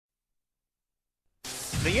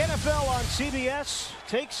The NFL on CBS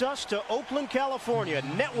takes us to Oakland, California.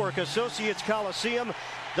 Network Associates Coliseum.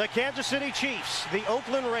 The Kansas City Chiefs, the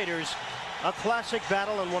Oakland Raiders. A classic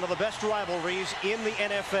battle and one of the best rivalries in the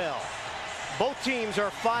NFL. Both teams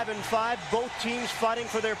are 5-5. Both teams fighting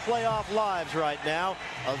for their playoff lives right now.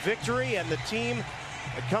 A victory and the team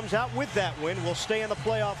that comes out with that win will stay in the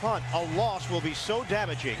playoff hunt. A loss will be so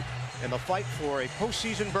damaging in the fight for a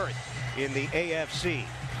postseason berth in the AFC.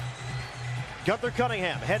 Gunther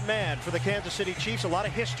Cunningham, head man for the Kansas City Chiefs. A lot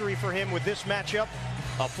of history for him with this matchup.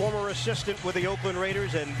 A former assistant with the Oakland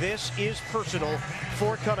Raiders, and this is personal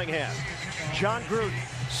for Cunningham. John Gruden,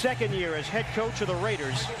 second year as head coach of the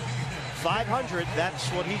Raiders. 500, that's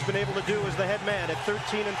what he's been able to do as the head man at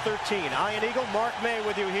 13-13. Iron Eagle, Mark May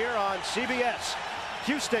with you here on CBS.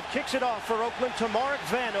 Houston kicks it off for Oakland to Mark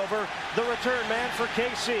Vanover, the return man for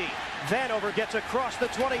KC. Vanover gets across the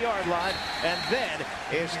 20-yard line and then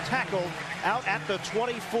is tackled out at the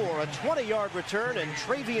 24. A 20-yard return, and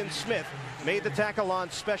Travian Smith made the tackle on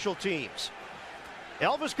special teams.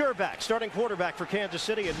 Elvis Grbac, starting quarterback for Kansas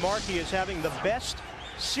City, and Mark, he is having the best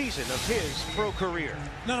season of his pro career.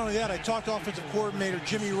 Not only that, I talked to offensive coordinator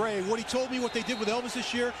Jimmy Ray. What he told me, what they did with Elvis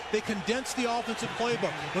this year, they condensed the offensive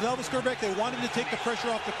playbook. With Elvis Grbac, they wanted to take the pressure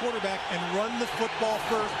off the quarterback and run the football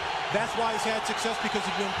first. That's why he's had success, because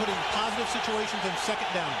he's been put in positive situations and second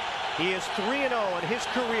down. He is 3-0 in his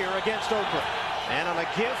career against Oakland. And on a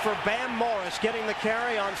give for Bam Morris, getting the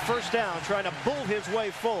carry on first down, trying to bull his way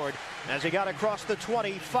forward as he got across the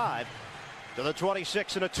 25 to the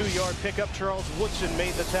 26, and a 2-yard pickup. Charles Woodson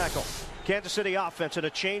made the tackle. Kansas City offense and a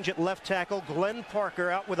change at left tackle. Glenn Parker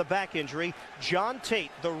out with a back injury. John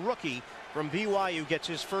Tate, the rookie from BYU, gets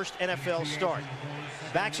his first NFL start.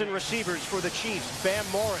 Backs and receivers for the Chiefs. Bam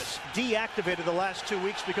Morris deactivated the last 2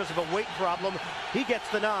 weeks because of a weight problem. He gets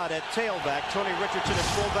the nod at tailback. Tony Richardson is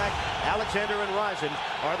fullback. Alexander and Risen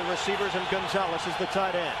are the receivers, and Gonzalez is the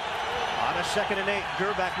tight end. On a 2nd and 8,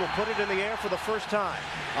 Grbac will put it in the air for the first time.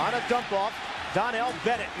 On a dump off, Donnell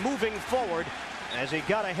Bennett moving forward as he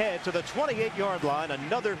got ahead to the 28-yard line.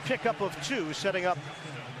 Another pickup of 2, setting up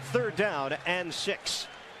 3rd down and 6.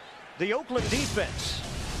 The Oakland defense,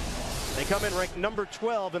 they come in ranked number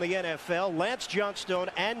 12 in the NFL. Lance Johnstone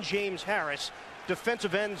and James Harris,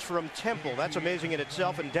 defensive ends from Temple. That's amazing in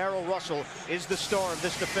itself. And Darrell Russell is the star of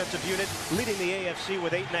this defensive unit, leading the AFC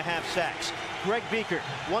with 8.5 sacks. Greg Beaker,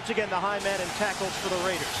 once again the high man in tackles for the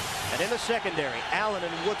Raiders. And in the secondary, Allen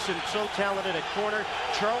and Woodson, so talented at corner.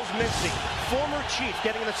 Charles Mincy, former Chief,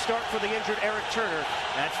 getting the start for the injured Eric Turner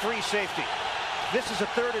at free safety. This is a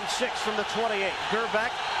 3rd and 6 from the 28.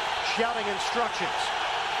 Grbac shouting instructions.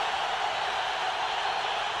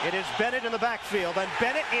 It is Bennett in the backfield, and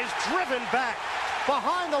Bennett is driven back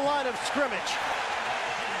behind the line of scrimmage.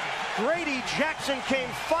 Grady Jackson came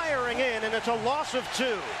firing in, and it's a loss of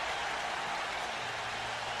 2.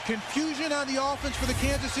 Confusion on the offense for the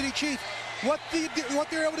Kansas City Chiefs. What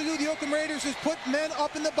they're able to do, the Oakland Raiders, is put men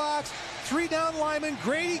up in the box. 3 down linemen,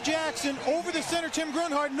 Grady Jackson over the center, Tim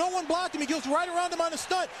Grunhard. No one blocked him. He goes right around him on a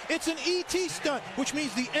stunt. It's an ET stunt, which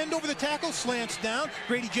means the end over the tackle slants down.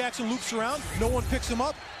 Grady Jackson loops around. No one picks him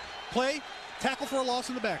up. Play, tackle for a loss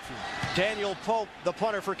in the backfield. Daniel Pope, the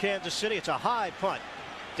punter for Kansas City. It's a high punt.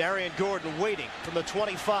 Darian Gordon waiting from the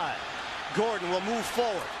 25. Gordon will move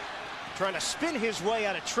forward, trying to spin his way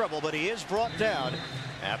out of trouble, but he is brought down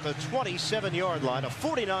at the 27-yard line, a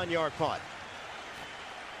 49-yard punt.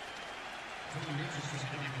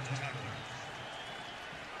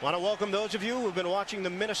 Want to welcome those of you who've been watching the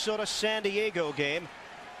Minnesota-San Diego game.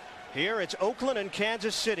 Here it's Oakland and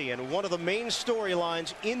Kansas City, and one of the main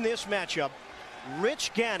storylines in this matchup,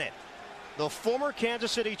 Rich Gannon, the former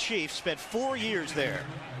Kansas City Chief, spent 4 years there.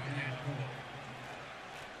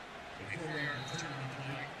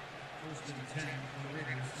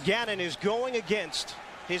 Gannon is going against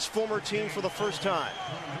his former team for the first time.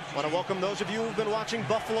 Want to welcome those of you who've been watching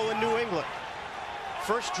Buffalo and New England.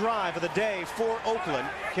 First drive of the day for Oakland.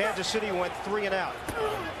 Kansas City went 3 and out.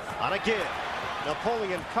 On a give,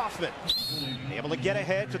 Napoleon Kaufman able to get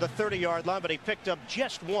ahead to the 30-yard line, but he picked up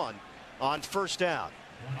just 1 on first down.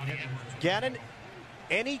 Gannon,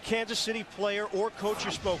 any Kansas City player or coach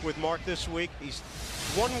you spoke with, Mark, this week, he's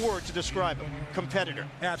one word to describe him: competitor.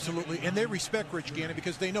 Absolutely, and they respect Rich Gannon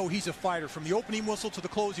because they know he's a fighter. From the opening whistle to the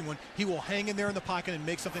closing one, he will hang in there in the pocket and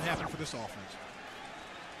make something happen for this offense.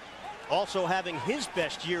 Also having his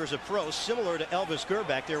best year as a pro, similar to Elvis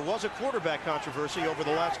Grbac. There was a quarterback controversy over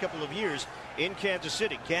the last couple of years in Kansas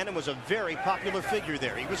City. Gannon was a very popular figure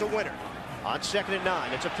there. He was a winner. On 2nd and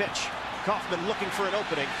 9, it's a pitch. Kaufman looking for an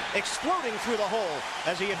opening, exploding through the hole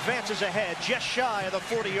as he advances ahead just shy of the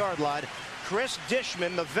 40-yard line. Chris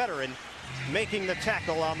Dishman, the veteran, making the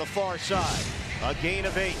tackle on the far side. A gain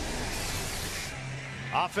of 8.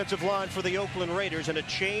 Offensive line for the Oakland Raiders and a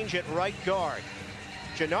change at right guard.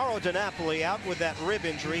 Gennaro DiNapoli out with that rib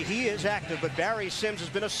injury. He is active, but Barry Sims has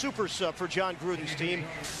been a super sub for John Gruden's team.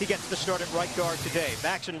 He gets the start at right guard today.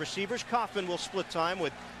 Backs and receivers. Kaufman will split time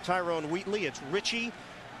with Tyrone Wheatley. It's Ritchie,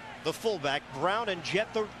 the fullback, Brown and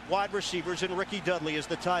Jet, the wide receivers, and Ricky Dudley is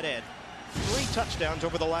the tight end. 3 touchdowns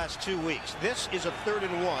over the last 2 weeks. This is a 3rd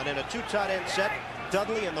and 1 and a 2 tight end set.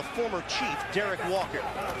 Dudley and the former Chief, Derek Walker.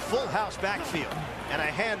 Full house backfield and a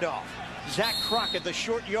handoff. Zach Crockett, the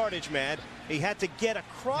short yardage man. He had to get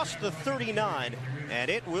across the 39, and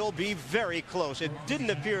it will be very close. It didn't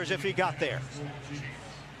appear as if he got there.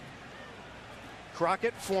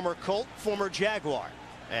 Crockett, former Colt, former Jaguar.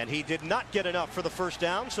 And he did not get enough for the first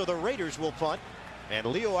down, so the Raiders will punt. And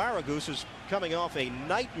Leo Aragus is coming off a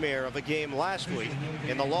nightmare of a game last week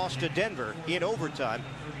in the loss to Denver in overtime.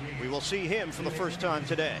 We will see him for the first time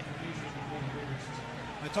today.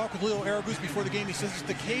 I talked with Leo Aragus before the game. He says it's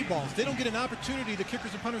the K balls. They don't get an opportunity, the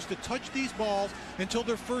kickers and punters, to touch these balls until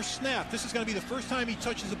their first snap. This is going to be the first time he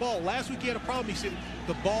touches the ball. Last week he had a problem. He said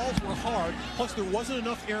the balls were hard, plus there wasn't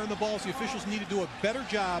enough air in the balls. The officials need to do a better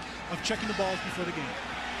job of checking the balls before the game.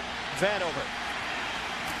 Vanover.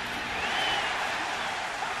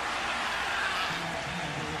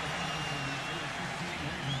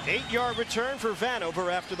 Eight-yard return for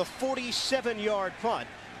Vanover after the 47-yard punt.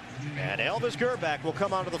 And Elvis Grbac will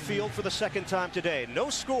come onto the field for the second time today. No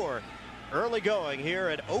score early going here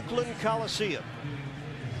at Oakland Coliseum.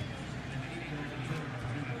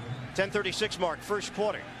 10:36 mark, first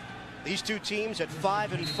quarter. These two teams at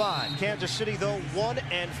 5-5. Kansas City, though,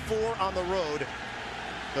 1-4 on the road.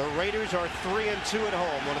 The Raiders are 3-2 at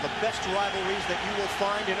home. One of the best rivalries that you will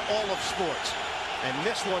find in all of sports. And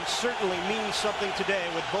this one certainly means something today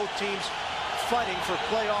with both teams fighting for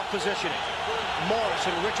playoff positioning. Morris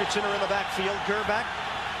and Richardson are in the backfield. Grbac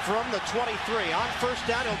from the 23. On first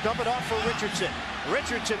down, he'll dump it off for Richardson.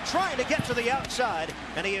 Richardson trying to get to the outside,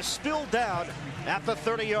 and he is spilled down at the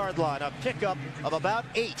 30-yard line. A pickup of about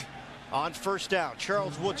 8 on first down.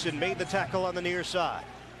 Charles Woodson made the tackle on the near side.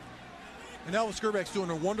 And Elvis Gerbac's doing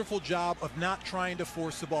a wonderful job of not trying to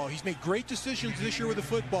force the ball. He's made great decisions this year with the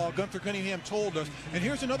football, Gunther Cunningham told us. And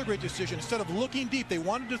here's another great decision. Instead of looking deep, they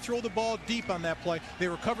wanted to throw the ball deep on that play. They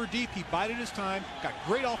were covered deep. He bided his time, got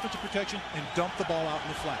great offensive protection, and dumped the ball out in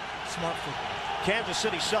the flat. Smart football. Kansas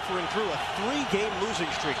City suffering through a 3-game losing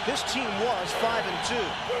streak. This team was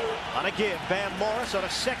 5-2. On a give, Bam Morris on a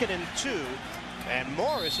 2nd and 2. And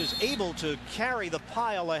Morris is able to carry the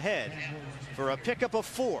pile ahead for a pickup of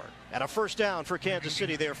 4. And a first down for Kansas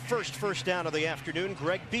City, their first down of the afternoon.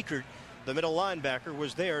 Greg Biekert, the middle linebacker,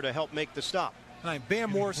 was there to help make the stop.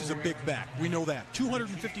 Bam Morris is a big back. We know that.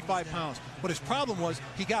 255 pounds. But his problem was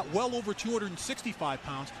he got well over 265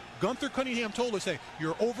 pounds. Gunther Cunningham told us, hey,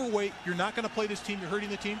 you're overweight. You're not going to play this team. You're hurting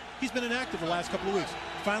the team. He's been inactive the last couple of weeks.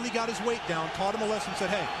 Finally got his weight down, taught him a lesson,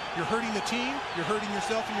 said, hey, you're hurting the team, you're hurting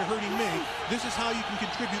yourself, and you're hurting me. This is how you can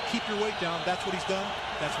contribute. Keep your weight down. That's what he's done.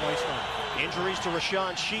 That's why he started. Injuries to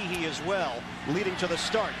Rashawn Sheehy as well, leading to the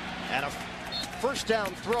start. And a first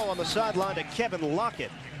down throw on the sideline to Kevin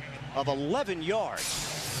Lockett of 11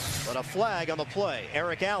 yards. But a flag on the play.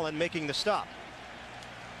 Eric Allen making the stop.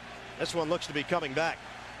 This one looks to be coming back.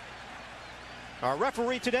 Our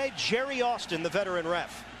referee today, Jerry Austin, the veteran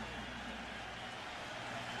ref.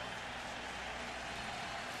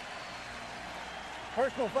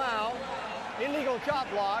 Personal foul, illegal chop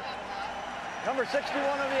block, number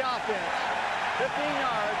 61 of the offense, 15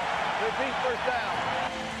 yards, repeat first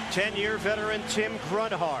down. 10-year veteran Tim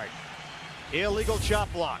Grunhard, illegal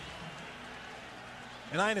chop block.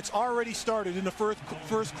 And it's already started in the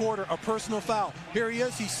first quarter, a personal foul. Here he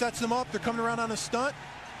is, he sets them up, they're coming around on a stunt.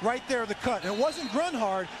 Right there, the cut. And it wasn't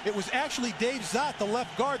Grunhard, it was actually Dave Zott, the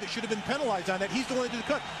left guard, that should have been penalized on that. He's the one that did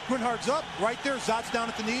the cut. Grunhard's up, right there, Zott's down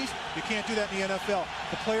at the knees. You can't do that in the NFL.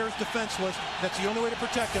 The player is defenseless. That's the only way to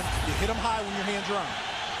protect him. You hit him high when your hands are on.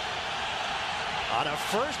 On a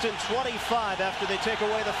 1st and 25 after they take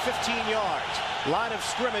away the 15 yards. Line of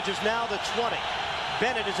scrimmage is now the 20.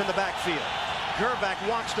 Bennett is in the backfield. Grbac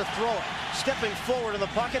wants to throw it. Stepping forward in the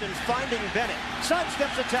pocket and finding Bennett.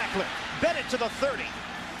 Sidesteps a tackler. Bennett to the 30.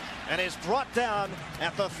 And is brought down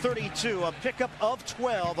at the 32. A pickup of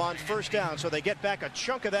 12 on first down. So they get back a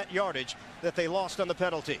chunk of that yardage that they lost on the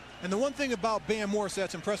penalty. And the one thing about Bam Morris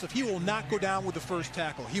that's impressive, he will not go down with the first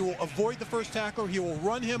tackle. He will avoid the first tackler. He will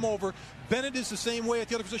run him over. Bennett is the same way at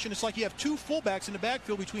the other position. It's like you have two fullbacks in the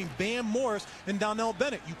backfield between Bam Morris and Donnell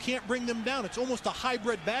Bennett. You can't bring them down. It's almost a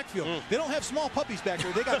hybrid backfield. They don't have small puppies back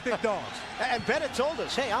there. They got big dogs. And Bennett told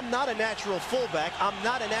us, hey, I'm not a natural fullback. I'm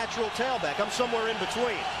not a natural tailback. I'm somewhere in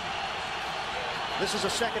between. This is a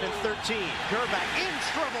 2nd and 13. Grbac in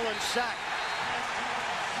trouble and sacked.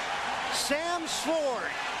 Sam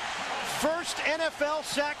Sword, first NFL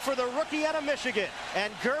sack for the rookie out of Michigan,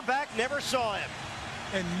 and Grbac never saw him.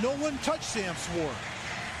 And no one touched Sam Sword.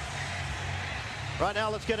 Right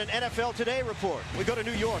now, let's get an NFL Today report. We go to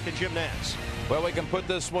New York and Jim Nantz. Well, we can put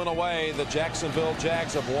this one away. The Jacksonville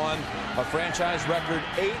Jags have won a franchise record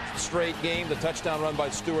 8th straight game. The touchdown run by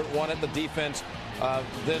Stewart won it. The defense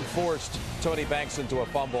then forced Tony Banks into a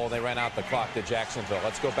fumble. They ran out the clock to Jacksonville.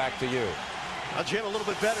 Let's go back to you. Jim, a little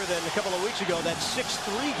bit better than a couple of weeks ago, that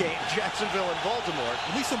 6-3 game, Jacksonville and Baltimore.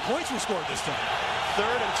 At least some points were scored this time.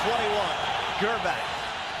 3rd and 21. Grbac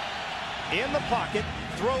in the pocket,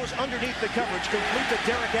 throws underneath the coverage, complete to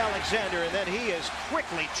Derek Alexander, and then he is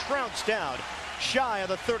quickly trounced down shy of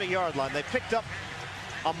the 30-yard line. They picked up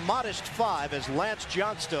a modest 5 as Lance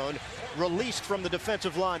Johnstone released from the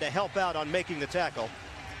defensive line to help out on making the tackle.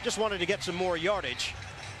 Just wanted to get some more yardage,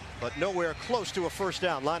 but nowhere close to a first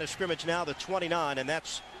down. Line of scrimmage now the 29, and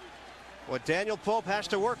that's what Daniel Pope has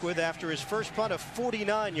to work with after his first punt of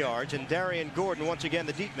 49 yards. And Darian Gordon, once again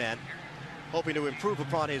the deep man, hoping to improve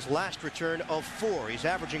upon his last return of 4. He's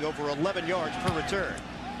averaging over 11 yards per return.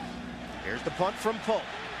 Here's the punt from Pope.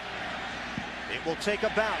 It will take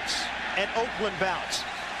a bounce, an Oakland bounce.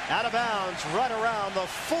 Out of bounds right around the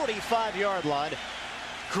 45-yard line.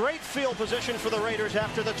 Great field position for the Raiders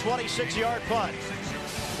after the 26-yard punt.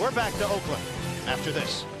 We're back to Oakland after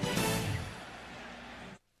this.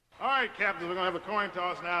 All right, captains, we're going to have a coin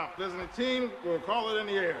toss now. If there's a team, we'll call it in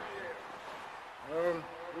the air.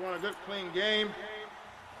 We want a good, clean game.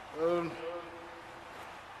 We're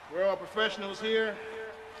all professionals here.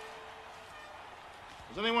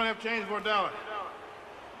 Does anyone have change for $1?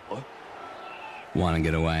 What? Want to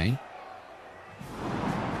get away?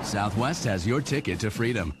 Southwest has your ticket to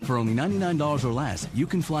freedom. For only $99 or less, you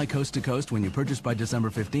can fly coast to coast when you purchase by December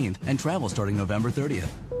 15th and travel starting November 30th.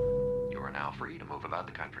 You are now free to move about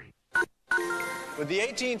the country. With the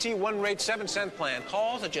AT&T one-rate 7-cent plan,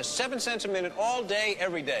 calls at just 7 cents a minute all day,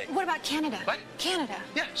 every day. What about Canada? What? Canada.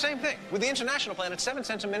 Yeah, same thing. With the international plan, it's 7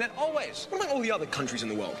 cents a minute always. What about all the other countries in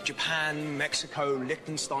the world? Japan, Mexico,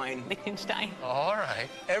 Liechtenstein. Liechtenstein. All right.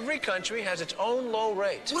 Every country has its own low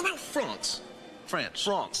rate. What about France?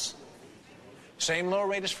 France. Same low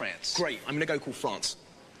rate as France. Great. I'm going to go call France.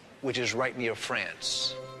 Which is right near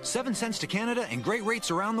France. 7 cents to Canada and great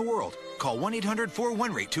rates around the world. Call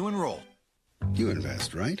 1-800-41-RATE to enroll. You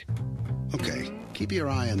invest, right? Okay, keep your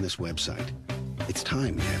eye on this website. It's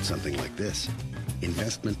time we had something like this.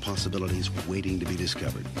 Investment possibilities waiting to be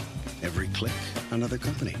discovered. Every click, another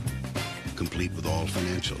company. Complete with all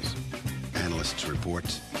financials, analysts'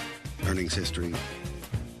 reports, earnings history.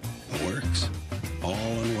 The works. All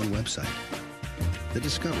on one website. The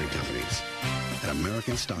Discovery Companies at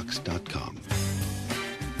AmericanStocks.com.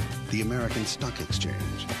 The American Stock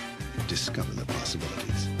Exchange. Discover the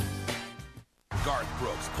possibilities. Garth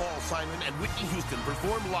Brooks, Paul Simon, and Whitney Houston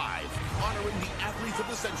perform live, honoring the athletes of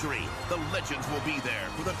the century. The legends will be there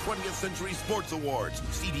for the 20th Century Sports Awards,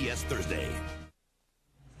 CBS Thursday.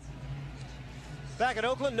 Back at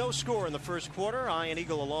Oakland, no score in the first quarter. Ian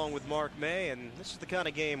Eagle along with Mark May, and this is the kind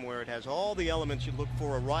of game where it has all the elements you look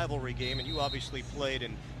for a rivalry game, and you obviously played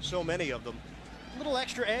in so many of them. A little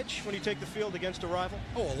extra edge when you take the field against a rival?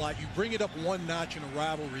 Oh, a lot. You bring it up one notch in a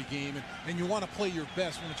rivalry game, and you want to play your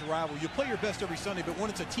best when it's a rival. You play your best every Sunday, but when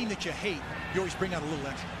it's a team that you hate, you always bring out a little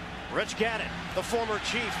extra. Rich Gannon, the former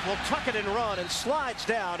Chief, will tuck it and run and slides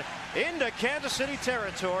down into Kansas City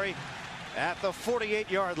territory at the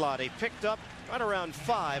 48-yard line. He picked up right around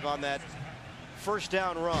 5 on that first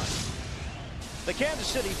down run. The Kansas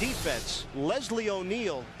City defense, Leslie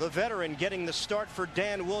O'Neal, the veteran, getting the start for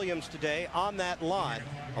Dan Williams today on that line,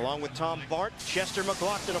 along with Tom Bart, Chester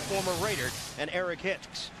McLaughlin, a former Raider, and Eric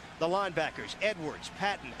Hicks. The linebackers, Edwards,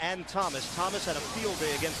 Patton, and Thomas. Thomas had a field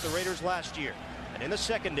day against the Raiders last year. And in the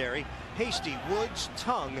secondary, Hasty, Woods,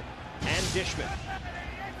 Tongue, and Dishman.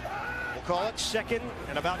 We'll call it 2nd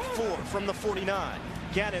and about 4 from the 49.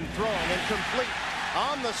 Gannon throwing and complete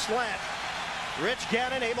on the slant. Rich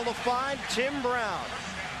Gannon able to find Tim Brown.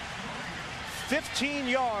 15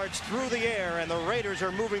 yards through the air, and the Raiders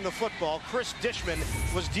are moving the football. Chris Dishman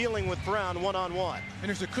was dealing with Brown one-on-one. And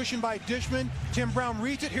there's a cushion by Dishman. Tim Brown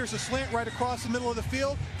reads it. Here's a slant right across the middle of the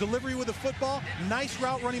field. Delivery with the football. Nice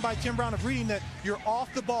route running by Tim Brown of reading that you're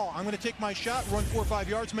off the ball. I'm going to take my shot, run 4 or 5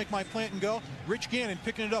 yards, make my plant and go. Rich Gannon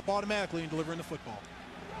picking it up automatically and delivering the football.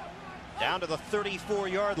 Down to the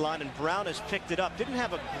 34-yard line, and Brown has picked it up. Didn't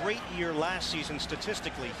have a great year last season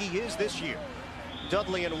statistically. He is this year.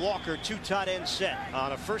 Dudley and Walker, 2 tight end set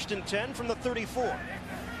on a 1st and 10 from the 34.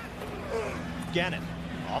 Gannon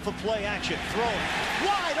off of play action, throwing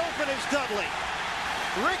wide open is Dudley.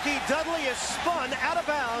 Ricky Dudley is spun out of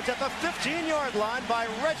bounds at the 15-yard line by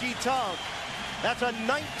Reggie Tong. That's a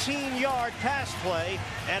 19-yard pass play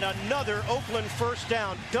and another Oakland 1st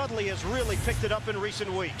down. Dudley has really picked it up in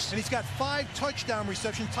recent weeks. And he's got 5 touchdown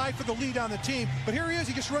receptions, tied for the lead on the team. But here he is.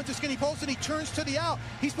 He just runs the skinny post and he turns to the out.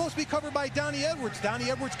 He's supposed to be covered by Donnie Edwards. Donnie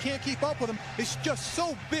Edwards can't keep up with him. He's just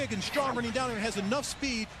so big and strong running down there and has enough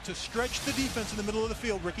speed to stretch the defense in the middle of the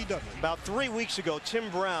field, Ricky Dudley. About 3 weeks ago, Tim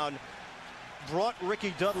Brown brought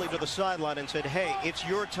Ricky Dudley to the sideline and said, hey, it's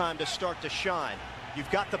your time to start to shine. You've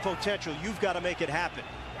got the potential. You've got to make it happen.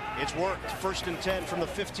 It's worked. 1st and 10 from the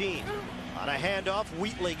 15. On a handoff,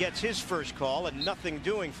 Wheatley gets his first call and nothing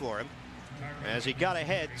doing for him as he got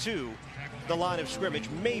ahead to the line of scrimmage.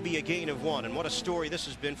 Maybe a gain of 1. And what a story this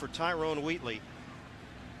has been for Tyrone Wheatley.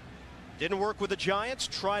 Didn't work with the Giants.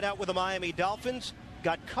 Tried out with the Miami Dolphins.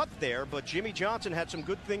 Got cut there, but Jimmy Johnson had some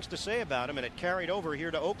good things to say about him, and it carried over here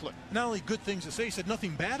to Oakland. Not only good things to say, he said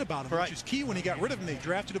nothing bad about him, right, which is key when he got rid of him. They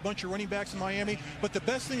drafted a bunch of running backs in Miami, but the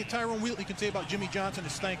best thing that Tyrone Wheatley can say about Jimmy Johnson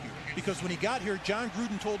is thank you, because when he got here, John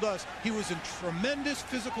Gruden told us he was in tremendous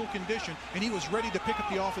physical condition, and he was ready to pick up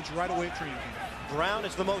the offense right away at training camp. Brown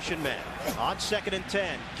is the motion man. On 2nd and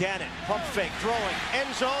 10, Gannon, pump fake, throwing,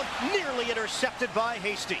 end zone, nearly intercepted by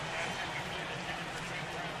Hasty.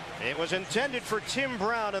 It was intended for Tim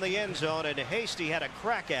Brown in the end zone, and Hasty had a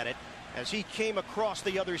crack at it as he came across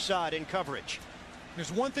the other side in coverage. There's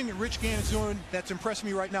one thing that Rich Gannon's doing that's impressing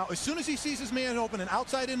me right now. As soon as he sees his man open, an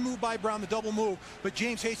outside-in move by Brown, the double move, but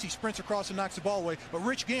James Hasty sprints across and knocks the ball away. But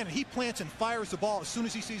Rich Gannon, he plants and fires the ball as soon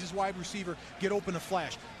as he sees his wide receiver get open and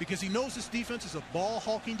flash, because he knows this defense is a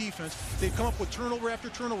ball-hawking defense. They've come up with turnover after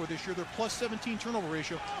turnover this year. They're plus 17 turnover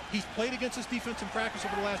ratio. He's played against this defense in practice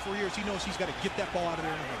over the last 4 years. He knows he's got to get that ball out of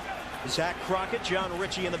there in a hurry. Zach Crockett, John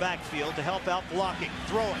Ritchie in the backfield to help out blocking.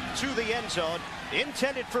 Throwing to the end zone.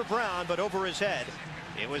 Intended for Brown, but over his head.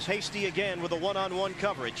 It was Hasty again with a one-on-one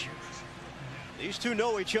coverage. These two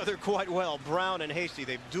know each other quite well. Brown and Hasty,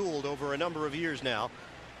 they've dueled over a number of years now.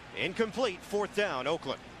 Incomplete, 4th down,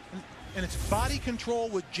 Oakland. And it's body control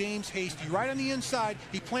with James Hasty. Right on the inside,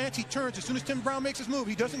 he plants, he turns. As soon as Tim Brown makes his move,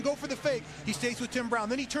 he doesn't go for the fake. He stays with Tim Brown.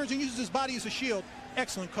 Then he turns and uses his body as a shield.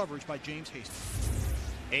 Excellent coverage by James Hasty.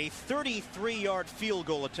 A 33-yard field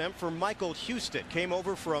goal attempt for Michael Houston. Came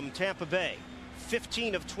over from Tampa Bay.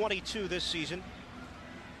 15 of 22 this season.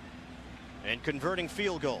 And converting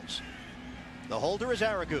field goals. The holder is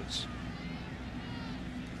Aragoose.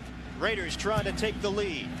 Raiders trying to take the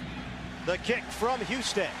lead. The kick from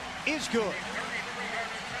Houston is good.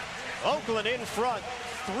 Oakland in front,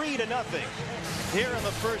 3-0 here in the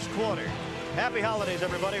 1st quarter. Happy holidays,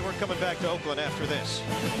 everybody. We're coming back to Oakland after this.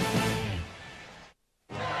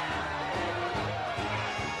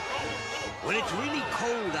 When it's really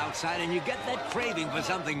cold outside and you get that craving for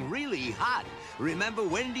something really hot, remember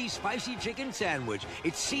Wendy's Spicy Chicken Sandwich.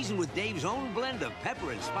 It's seasoned with Dave's own blend of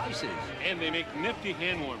pepper and spices. And they make nifty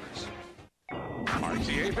hand warmers.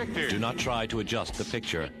 RCA Victor. Do not try to adjust the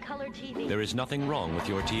picture. Color TV. There is nothing wrong with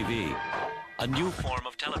your TV. A new form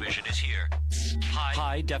of television is here.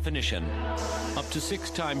 High definition. Up to 6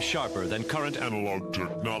 times sharper than current analog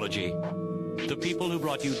technology. The people who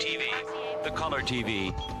brought you TV, the color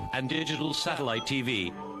TV, and digital satellite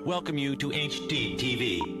TV welcome you to HD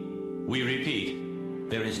TV. We repeat,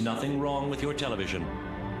 there is nothing wrong with your television.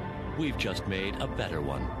 We've just made a better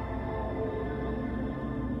one.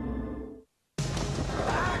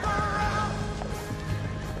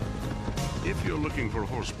 If you're looking for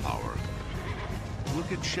horsepower,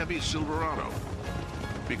 look at Chevy Silverado.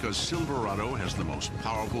 Because Silverado has the most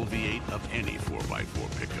powerful V8 of any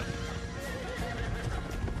 4x4 pickup.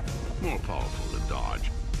 More powerful than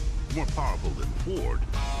Dodge. More powerful than Ford.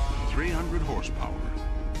 300 horsepower.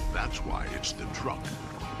 That's why it's the truck.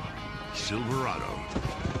 Silverado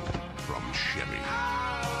from Chevy.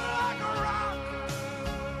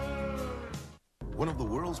 One of the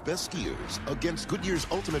world's best skiers against Goodyear's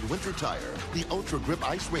ultimate winter tire, the Ultra Grip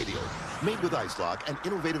Ice Radial. Made with ice lock and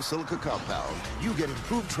innovative silica compound, you get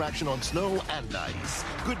improved traction on snow and ice.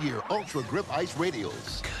 Goodyear Ultra Grip Ice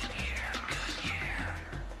Radials. Goodyear.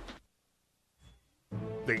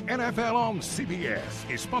 The NFL on CBS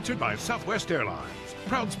is sponsored by Southwest Airlines,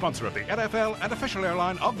 proud sponsor of the NFL and official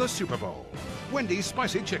airline of the Super Bowl. Wendy's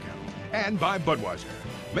Spicy Chicken. And by Budweiser,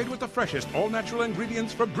 made with the freshest all-natural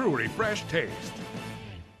ingredients for brewery fresh taste.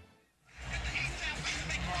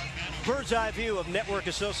 Bird's eye view of Network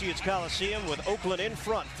Associates Coliseum with Oakland in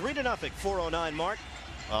front, 3-0, 4:09 mark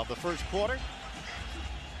of the first quarter.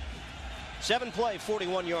 7-play,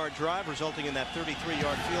 41-yard drive, resulting in that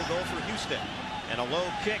 33-yard field goal for Houston. And a low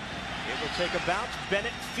kick. It will take a bounce.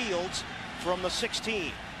 Bennett fields from the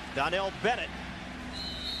 16. Donnell Bennett.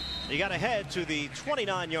 He got ahead to the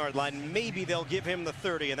 29-yard line. Maybe they'll give him the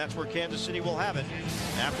 30, and that's where Kansas City will have it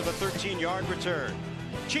after the 13-yard return.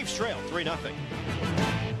 Chiefs trail 3-0.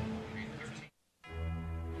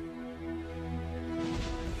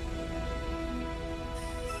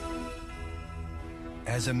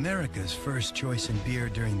 As America's first choice in beer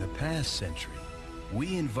during the past century,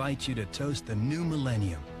 we invite you to toast the new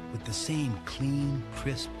millennium with the same clean,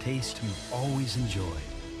 crisp taste you've always enjoyed.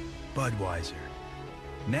 Budweiser.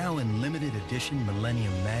 Now in limited edition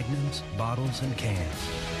Millennium Magnums, bottles, and cans.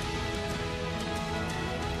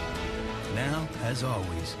 Now, as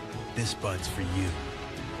always, this Bud's for you.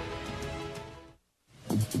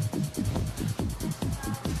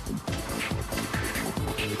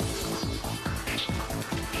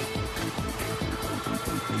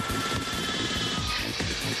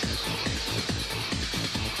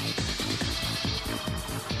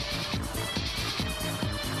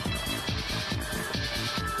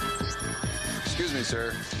 Excuse me,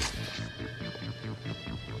 sir.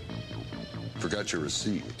 Forgot your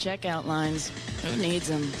receipt. Checkout lines. Who needs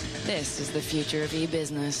them? This is the future of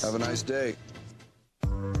e-business. Have a nice day.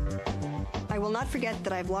 I will not forget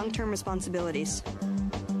that I have long-term responsibilities.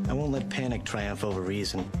 I won't let panic triumph over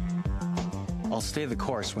reason. I'll stay the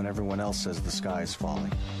course when everyone else says the sky is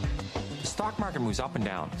falling. The stock market moves up and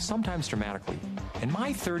down, sometimes dramatically. In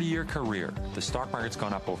my 30-year career, the stock market's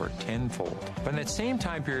gone up over 10-fold. But in that same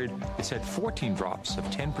time period, it's had 14 drops of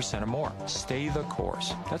 10% or more. Stay the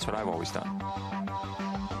course. That's what I've always done.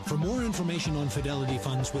 For more information on Fidelity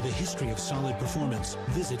funds with a history of solid performance,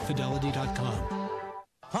 visit Fidelity.com.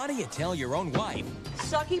 How do you tell your own wife?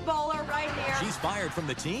 Sucky baller right here. She's fired from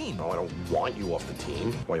the team. No, I don't want you off the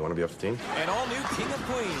team. Why, you want to be off the team? An all-new King of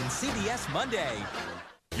Queens, CBS Monday.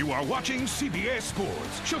 You are watching CBS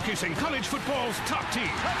Sports, showcasing college football's top team.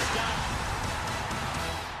 Touchdown.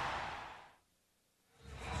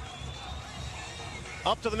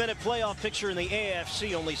 Up to the minute playoff picture in the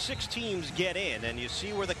AFC. Only 6 teams get in, and you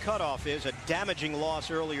see where the cutoff is. A damaging loss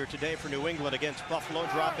earlier today for New England against Buffalo,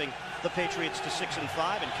 dropping the Patriots to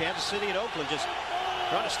 6-5, and Kansas City and Oakland just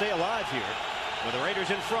trying to stay alive here. With the Raiders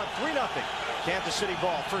in front, 3-0. Kansas City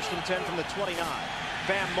ball, 1st and 10 from the 29.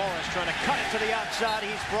 Bam Morris trying to cut it to the outside.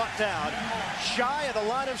 He's brought down shy of the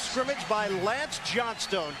line of scrimmage by Lance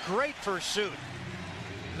Johnstone. Great pursuit.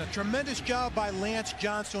 And a tremendous job by Lance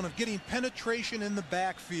Johnstone of getting penetration in the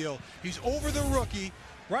backfield. He's over the rookie.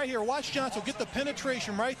 Right here, watch Johnstone get the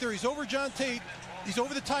penetration right there. He's over John Tate. He's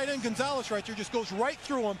over the tight end Gonzalez right there. Just goes right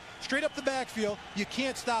through him, straight up the backfield. You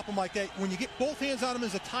can't stop him like that. When you get both hands on him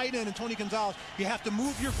as a tight end and Tony Gonzalez, you have to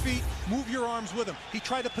move your feet, move your arms with him. He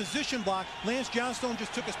tried a position block. Lance Johnstone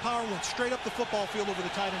just took his power and went straight up the football field over the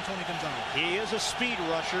tight end Tony Gonzalez. He is a speed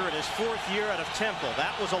rusher in his 4th year out of Temple.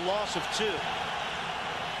 That was a loss of 2.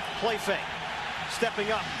 Play fake.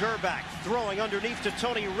 Stepping up, Grbac throwing underneath to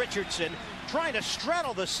Tony Richardson, trying to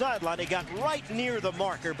straddle the sideline. He got right near the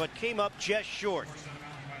marker, but came up just short.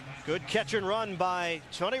 Good catch and run by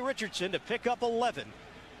Tony Richardson to pick up 11.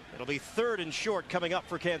 It'll be 3rd and short coming up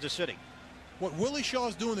for Kansas City. What Willie Shaw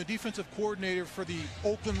is doing, the defensive coordinator for the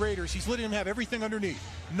Oakland Raiders, he's letting him have everything underneath.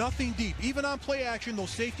 Nothing deep. Even on play action,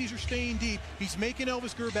 those safeties are staying deep. He's making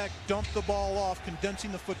Elvis Grbac dump the ball off,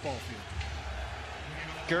 condensing the football field.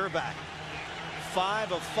 Grbac,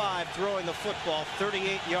 5 of 5 throwing the football,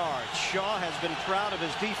 38 yards. Shaw has been proud of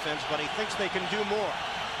his defense, but he thinks they can do more.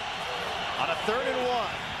 On a 3rd and 1,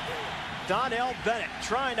 Donnell Bennett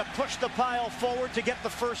trying to push the pile forward to get the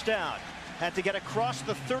 1st down. Had to get across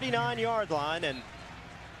the 39-yard line, and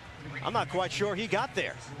I'm not quite sure he got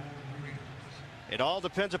there. It all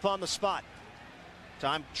depends upon the spot.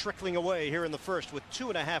 Time trickling away here in the first with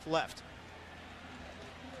 2.5 left.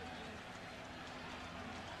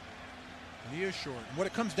 He is short. And what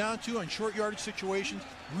it comes down to on short yardage situations,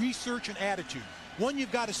 research and attitude. One,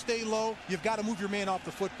 you've got to stay low. You've got to move your man off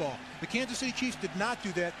the football. The Kansas City Chiefs did not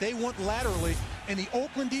do that. They went laterally, and the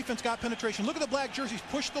Oakland defense got penetration. Look at the black jerseys.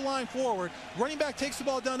 Push the line forward. Running back takes the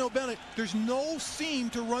ball down to Bennett. There's no seam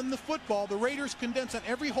to run the football. The Raiders condense on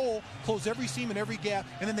every hole, close every seam and every gap,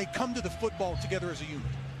 and then they come to the football together as a unit.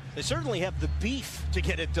 They certainly have the beef to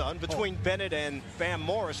get it done between Bennett and Bam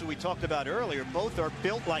Morris, who we talked about earlier. Both are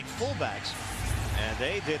built like fullbacks, and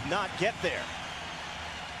they did not get there.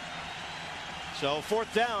 So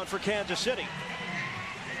 4th down for Kansas City.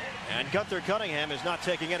 And Gunther Cunningham is not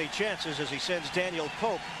taking any chances as he sends Daniel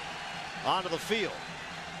Pope onto the field.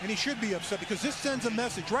 And he should be upset because this sends a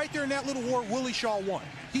message. Right there in that little war, Willie Shaw won.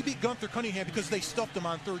 He beat Gunther Cunningham because they stuffed him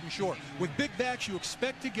on 3rd and short. With big backs, you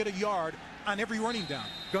expect to get a yard on every running down.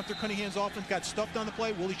 Gunther Cunningham's offense got stuffed on the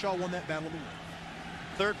play. Willie Shaw won that battle of the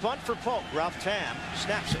war. 3rd punt for Pope. Ralph Tam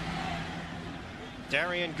snaps it.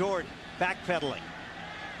 Darian Gordon backpedaling.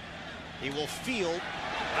 He will field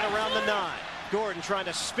right around the 9. Gordon trying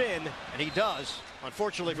to spin, and he does.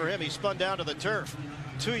 Unfortunately for him, he spun down to the turf.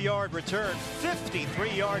 2-yard return,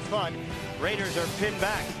 53-yard punt. Raiders are pinned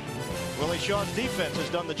back. Willie Shaw's defense has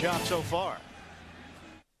done the job so far.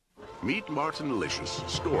 Meet Martin Licious,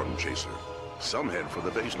 Storm Chaser. Some head for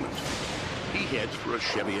the basement. He heads for a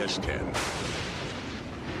Chevy S10.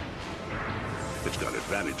 It's got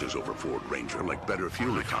advantages over Ford Ranger, like better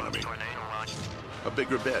fuel economy, a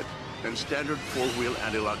bigger bed, and standard 4-wheel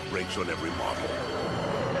anti-lock brakes on every model.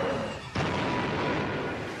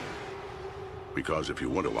 Because if you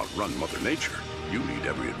want to outrun Mother Nature, you need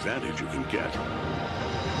every advantage you can get.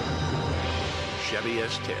 Chevy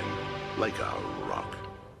S10, like a rock.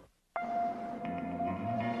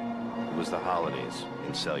 It was the holidays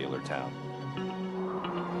in Cellular Town.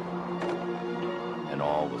 And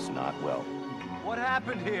all was not well. What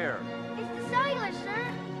happened here? It's the cellular,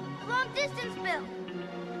 sir. The long-distance bill.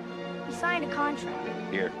 We signed a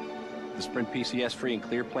contract. Here, the Sprint PCS free and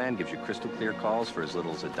clear plan gives you crystal clear calls for as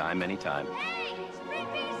little as a dime anytime. Hey, Sprint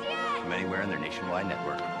PCS! From anywhere in their nationwide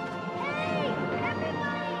network. Hey,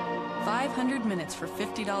 everybody! 500 minutes for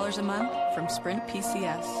 $50 a month from Sprint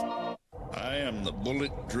PCS. I am the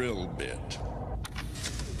bullet drill bit.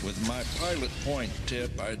 With my pilot point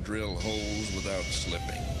tip, I drill holes without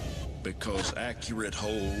slipping. Because accurate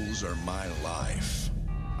holes are my life.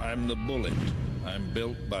 I'm the bullet. I'm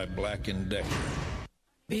built by Black & Decker.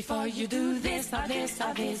 Before you do this or this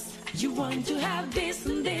or this, you want to have this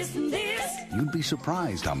and this and this. You'd be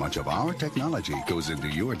surprised how much of our technology goes into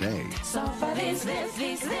your day. So for this, this,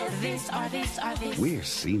 this, this, this or this or this. We're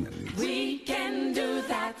Siemens. We can do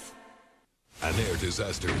that. An air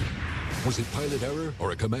disaster. Was it pilot error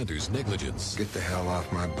or a commander's negligence? Get the hell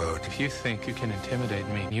off my boat. If you think you can intimidate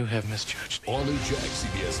me, you have misjudged me. All New Jack,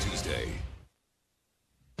 CBS Tuesday.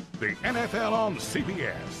 The NFL on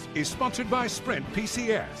CBS is sponsored by Sprint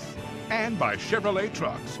PCS and by Chevrolet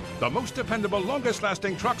Trucks, the most dependable,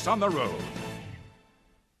 longest-lasting trucks on the road.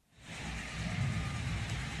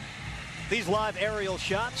 These live aerial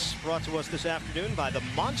shots brought to us this afternoon by the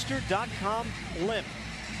Monster.com blimp.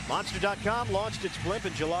 Monster.com launched its blimp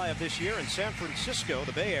in July of this year in San Francisco,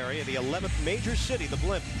 the Bay Area, the 11th major city the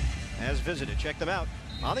blimp has visited. Check them out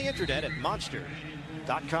on the internet at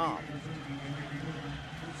Monster.com.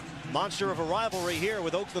 Monster of a rivalry here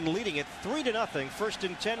with Oakland leading it 3-0. 1st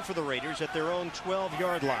and 10 for the Raiders at their own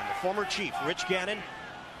 12-yard line. The former Chief, Rich Gannon,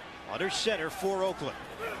 under center for Oakland.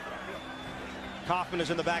 Kaufman is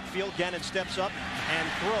in the backfield. Gannon steps up and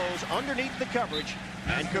throws underneath the coverage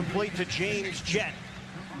and complete to James Jett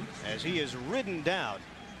as he is ridden down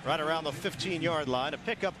right around the 15-yard line. A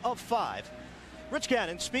pickup of 5. Rich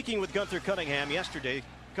Gannon speaking with Gunther Cunningham yesterday.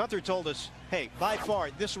 Gunther told us, hey, by far,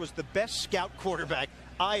 this was the best scout quarterback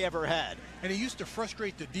I ever had. And he used to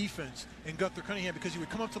frustrate the defense in Gunther Cunningham because he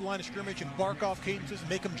would come up to the line of scrimmage and bark off cadences,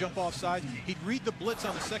 make them jump off sides. He'd read the blitz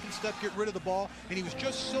on the second step, get rid of the ball, and he was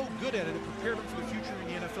just so good at it. It prepared him for the future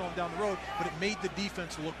in the NFL and down the road, but it made the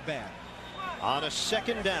defense look bad. On a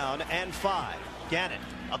 2nd down and 5, Gannon,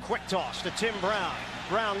 a quick toss to Tim Brown.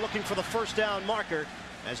 Brown looking for the 1st down marker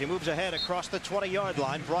as he moves ahead across the 20-yard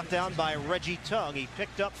line, brought down by Reggie Tung. He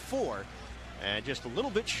picked up 4 and just a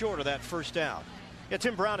little bit short of that 1st down. Yeah,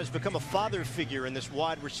 Tim Brown has become a father figure in this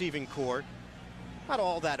wide receiving core. Not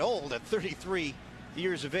all that old at 33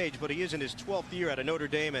 years of age, but he is in his 12th year at a Notre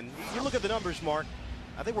Dame. And you look at the numbers, Mark,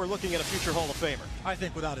 I think we're looking at a future Hall of Famer. I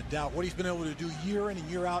think without a doubt what he's been able to do year in and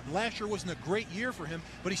year out. Last year wasn't a great year for him,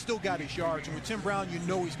 but he still got his yards. And with Tim Brown, you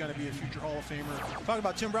know he's going to be a future Hall of Famer. Talking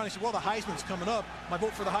about Tim Brown, he said, well, the Heisman's coming up. My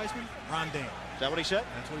vote for the Heisman, Ron Dane. Is that what he said?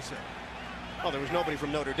 That's what he said. Oh, there was nobody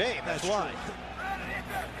from Notre Dame. That's why. True.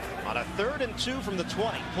 On a 3rd and 2 from the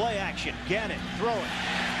 20, play action. Gannon throwing.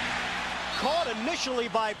 Caught initially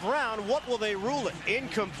by Brown. What will they rule it?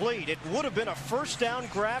 Incomplete. It would have been a 1st down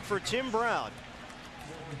grab for Tim Brown.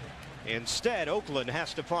 Instead, Oakland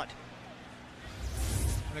has to punt.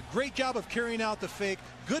 And a great job of carrying out the fake.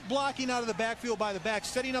 Good blocking out of the backfield by the back,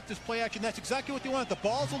 setting up this play action. That's exactly what they want. The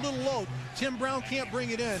ball's a little low. Tim Brown can't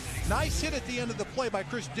bring it in. Nice hit at the end of the play by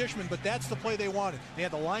Chris Dishman, but that's the play they wanted. They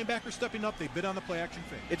had the linebacker stepping up. They bid on the play action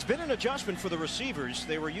fake. It's been an adjustment for the receivers.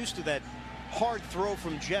 They were used to that hard throw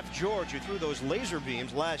from Jeff George, who threw those laser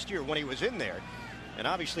beams last year when he was in there. And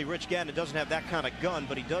obviously Rich Gannon doesn't have that kind of gun,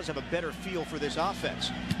 but he does have a better feel for this offense.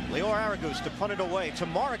 Leor Aragus to punt it away. To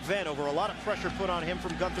Marek Vanover, a lot of pressure put on him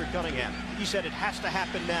from Gunther Cunningham. He said it has to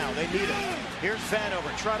happen now. They need it. Here's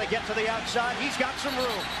Vanover trying to get to the outside. He's got some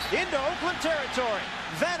room into Oakland territory.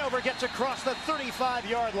 Vanover gets across the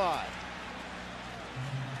 35-yard line.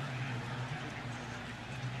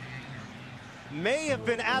 May have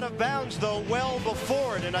been out of bounds, though, well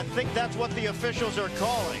before it, and I think that's what the officials are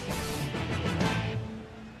calling.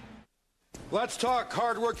 Let's talk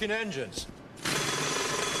hard-working engines.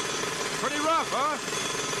 Pretty rough,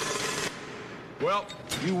 huh? Well,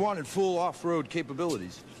 you wanted full off-road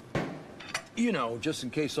capabilities. You know, just in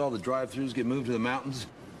case all the drive-thrus get moved to the mountains.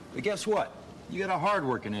 But guess what? You got a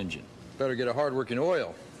hard-working engine. Better get a hard-working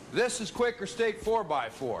oil. This is Quaker State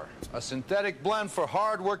 4x4, a synthetic blend for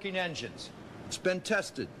hard-working engines. It's been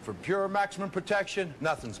tested. For pure maximum protection,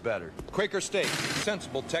 nothing's better. Quaker State,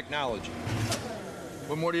 sensible technology.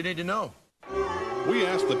 What more do you need to know? We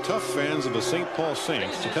asked the tough fans of the St. Paul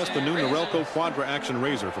Saints to test the new Norelco Quadra Action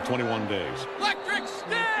Razor for 21 days. Electric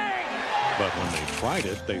sting! But when they tried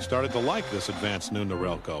it, they started to like this advanced new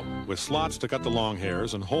Norelco, with slots to cut the long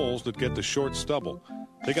hairs and holes that get the short stubble.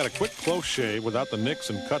 They got a quick, close shave without the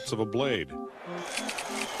nicks and cuts of a blade.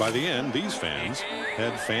 By the end, these fans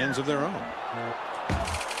had fans of their own.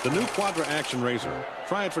 The new Quadra Action Razor.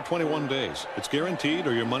 Try it for 21 days. It's guaranteed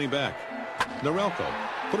or your money back. Norelco.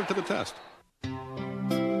 Put it to the test.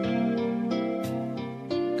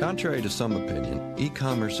 Contrary to some opinion,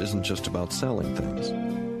 e-commerce isn't just about selling things.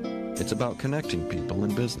 It's about connecting people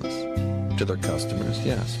in business. To their customers,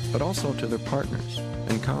 yes, but also to their partners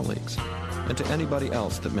and colleagues, and to anybody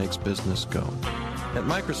else that makes business go. At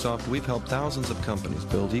Microsoft, we've helped thousands of companies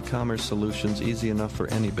build e-commerce solutions easy enough for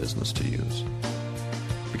any business to use.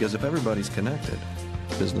 Because if everybody's connected,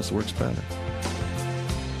 business works better.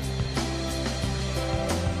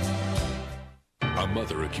 A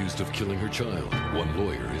mother accused of killing her child. One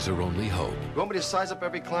lawyer is her only hope. You want me to size up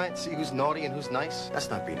every client, see who's naughty and who's nice? That's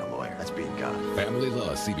not being a lawyer. That's being God. Family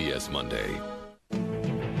Law, CBS Monday.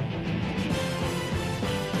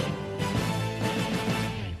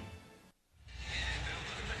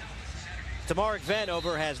 Marek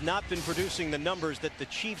Vanover has not been producing the numbers that the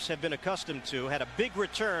Chiefs have been accustomed to. Had a big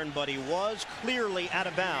return, but he was clearly out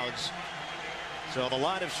of bounds. So the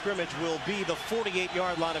line of scrimmage will be the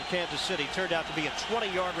 48-yard line of Kansas City. Turned out to be a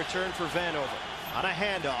 20-yard return for Vanover. On a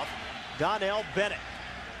handoff, Donnell Bennett.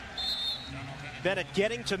 Bennett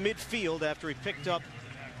getting to midfield after he picked up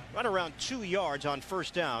right around 2 yards on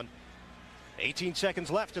first down. 18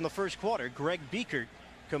 seconds left in the first quarter. Greg Biekert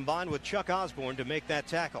combined with Chuck Osborne to make that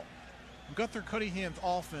tackle. Gunther Cunningham's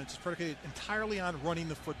offense is predicated entirely on running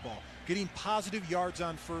the football, getting positive yards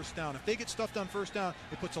on first down. If they get stuffed on first down,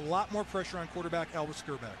 it puts a lot more pressure on quarterback Elvis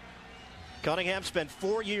Grbac. Cunningham spent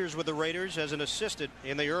 4 years with the Raiders as an assistant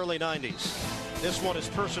in the early 90s. This one is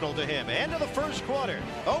personal to him. End of the first quarter.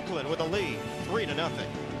 Oakland with a lead, 3-0.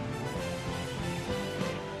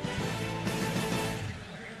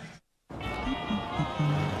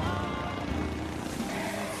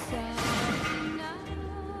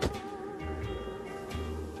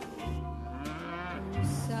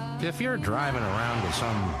 If you're driving around with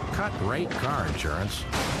some cut-rate car insurance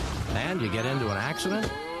and you get into an accident,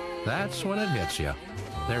 that's when it hits you.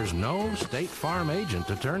 There's no State Farm agent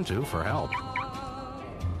to turn to for help.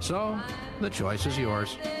 So, the choice is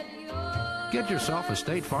yours. Get yourself a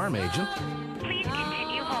State Farm agent. Please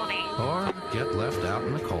continue holding. Or get left out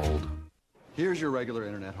in the cold. Here's your regular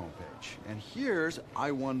internet homepage, and here's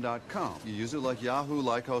i1.com. You use it like Yahoo,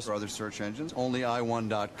 Lycos, or other search engines. Only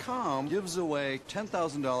i1.com gives away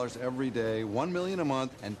 $10,000 every day, $1 million a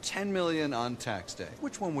month, and $10 million on tax day.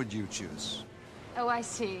 Which one would you choose? Oh, I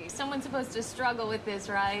see. Someone's supposed to struggle with this,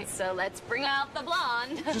 right? So let's bring out the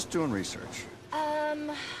blonde. Just doing research.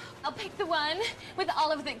 I'll pick the one with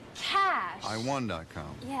all of the cash.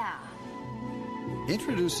 i1.com. Yeah.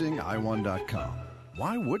 Introducing i1.com.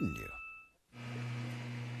 Why wouldn't you?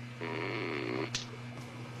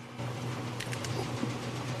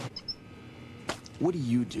 What do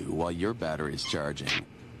you do while your battery's charging?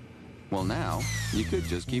 Well, now, you could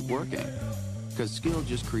just keep working. Because Skill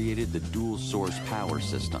just created the dual source power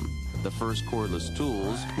system, the first cordless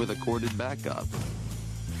tools with a corded backup.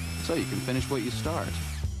 So you can finish what you start,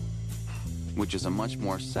 which is a much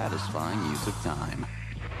more satisfying use of time.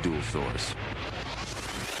 Dual Source.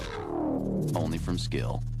 Only from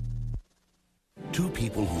Skill. Two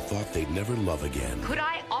people who thought they'd never love again. Could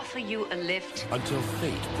I offer you a lift? Until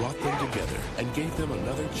fate brought them together and gave them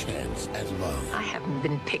another chance at love. I haven't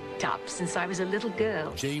been picked up since I was a little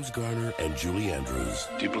girl. James Garner and Julie Andrews.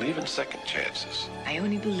 Do you believe in second chances? I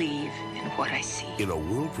only believe in what I see. In a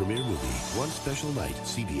world premiere movie, One Special Night,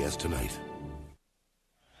 CBS tonight.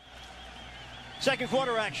 Second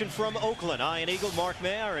quarter action from Oakland. Ian Eagle, Mark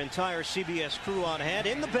May, our entire CBS crew on hand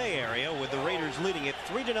in the Bay Area with the Raiders leading it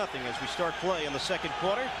 3-0 as we start play in the second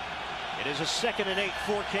quarter. It is a 2nd and 8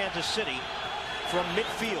 for Kansas City from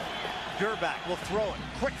midfield. Grbac will throw it.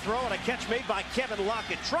 Quick throw and a catch made by Kevin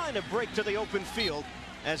Lockett, trying to break to the open field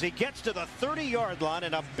as he gets to the 30-yard line,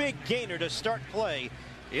 and a big gainer to start play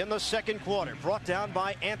in the second quarter. Brought down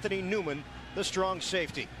by Anthony Newman, the strong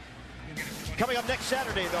safety. Coming up next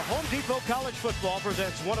Saturday, the Home Depot College Football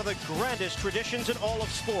presents one of the grandest traditions in all of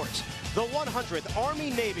sports, the 100th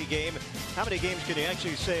Army-Navy game. How many games can you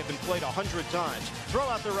actually say have been played 100 times? Throw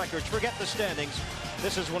out the records, forget the standings.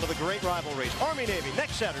 This is one of the great rivalries. Army-Navy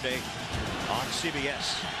next Saturday on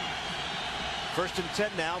CBS. 1st and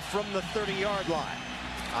 10 now from the 30-yard line.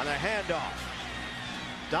 On a handoff,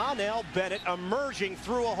 Donnell Bennett emerging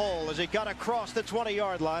through a hole as he got across the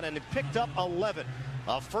 20-yard line and picked up 11.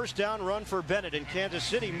 A first down run for Bennett, in Kansas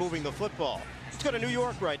City moving the football. Let's go to New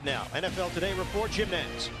York right now. NFL Today report, Jim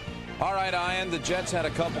Nantz. All right, Ian, the Jets had a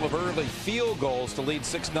couple of early field goals to lead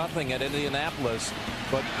 6-0 at Indianapolis,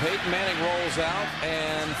 but Peyton Manning rolls out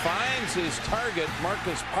and finds his target,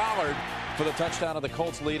 Marcus Pollard, for the touchdown of the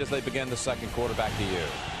Colts lead as they begin the second quarter. Back to you.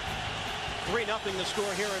 3-0 the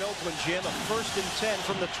score here in Oakland, Jim. A 1st and 10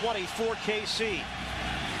 from the 20 for KC.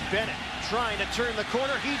 Bennett trying to turn the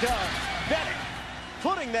corner. He does. Bennett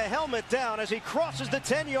putting the helmet down as he crosses the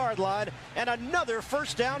 10-yard line, and another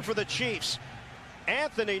first down for the Chiefs.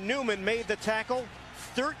 Anthony Newman made the tackle.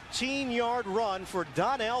 13-yard run for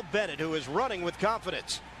Donnell Bennett, who is running with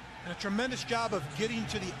confidence. And a tremendous job of getting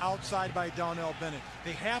to the outside by Donnell Bennett.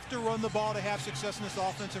 They have to run the ball to have success in this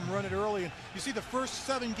offense and run it early. And you see the first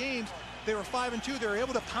 7 games, they were 5-2. They were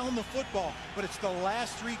able to pound the football. But it's the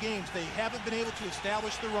last 3 games they haven't been able to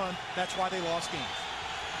establish the run. That's why they lost games.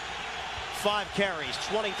 5 carries,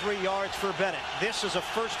 23 yards for Bennett. This is a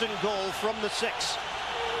 1st and goal from the 6.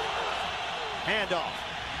 Handoff.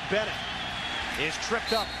 Bennett is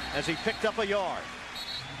tripped up as he picked up a yard.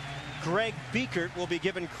 Greg Biekert will be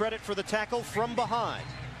given credit for the tackle from behind.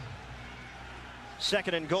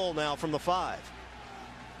 2nd and goal now from the 5.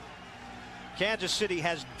 Kansas City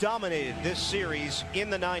has dominated this series in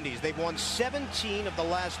the 90s. They've won 17 of the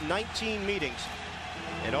last 19 meetings.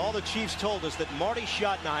 And all the Chiefs told us that Marty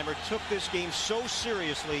Schottenheimer took this game so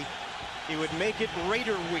seriously he would make it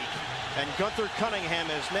Raider week. And Gunther Cunningham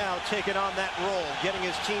has now taken on that role, getting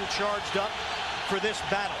his team charged up for this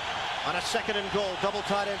battle. On a 2nd and goal, double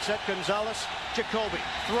tight end set, Gonzalez, Jacoby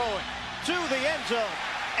throwing to the end zone,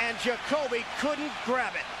 and Jacoby couldn't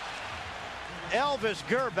grab it. Elvis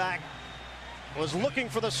Grbac was looking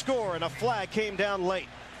for the score, and a flag came down late.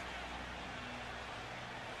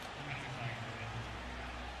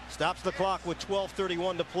 Stops the clock with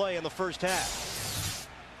 12:31 to play in the first half.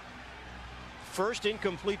 First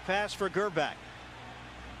incomplete pass for Grbac.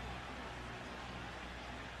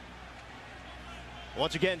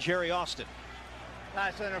 Once again, Jerry Austin.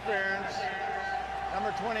 Nice interference.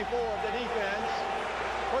 Number 24 of the defense.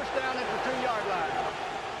 First down at the 2-yard line.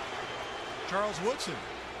 Charles Woodson.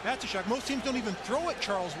 That's a shock. Most teams don't even throw at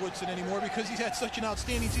Charles Woodson anymore because he's had such an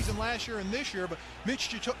outstanding season last year and this year. But Mitch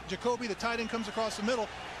Jacoby, the tight end, comes across the middle.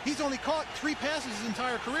 He's only caught 3 passes his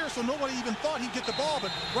entire career, so nobody even thought he'd get the ball. But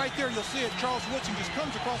right there, you'll see it. Charles Woodson just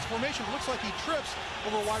comes across the formation. It looks like he trips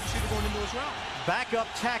over a wide receiver going into his route. Backup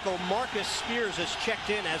tackle Marcus Spears is checked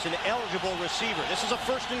in as an eligible receiver. This is a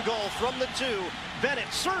 1st and goal from the 2.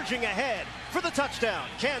 Bennett surging ahead for the touchdown,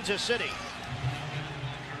 Kansas City.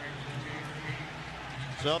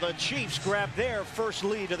 So the Chiefs grab their first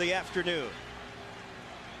lead of the afternoon.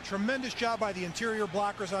 Tremendous job by the interior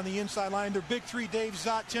blockers on the inside line. Their big 3, Dave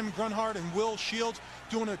Zott, Tim Grunhard, and Will Shields,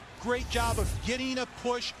 doing a great job of getting a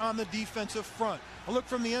push on the defensive front. A look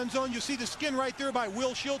from the end zone. You see the skin right there by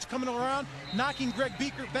Will Shields coming around, knocking Greg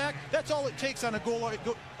Biekert back. That's all it takes on a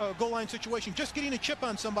goal line situation. Just getting a chip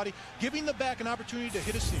on somebody, giving the back an opportunity to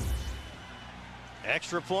hit a seam.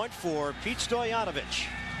 Extra point for Pete Stoyanovich.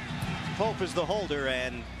 Pope is the holder,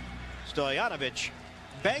 and Stoyanovich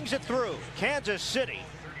bangs it through. Kansas City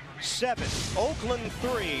 7, Oakland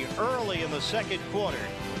 3 early in the second quarter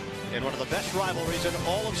in one of the best rivalries in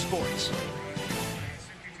all of sports.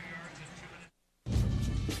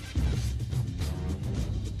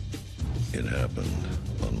 It happened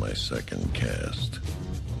on my second cast.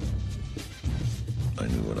 I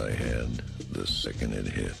knew what I had the second it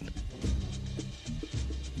hit.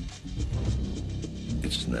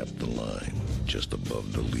 It snapped the line just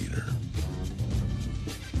above the leader.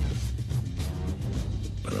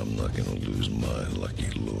 But I'm not going to lose my lucky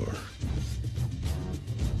lure.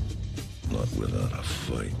 Not without a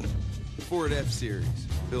fight. Ford F-Series,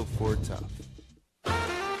 built Ford tough.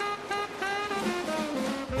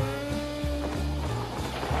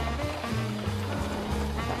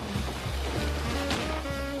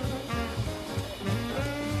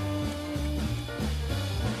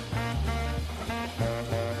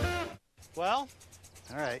 Well,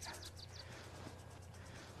 all right.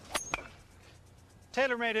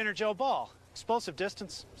 Tailor-made Energel ball. Explosive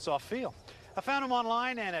distance, soft feel. I found them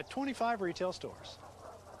online and at 25 retail stores.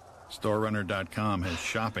 StoreRunner.com has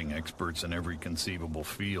shopping experts in every conceivable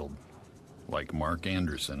field, like Mark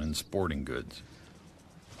Anderson in sporting goods.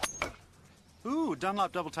 Ooh,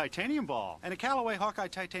 Dunlop double titanium ball and a Callaway Hawkeye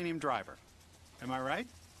titanium driver. Am I right?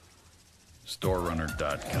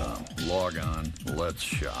 StoreRunner.com. Log on, let's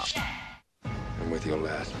shop. And with your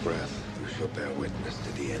last breath, you shall bear witness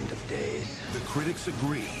to the end of days. The critics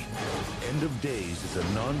agree. End of Days is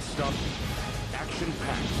a non-stop,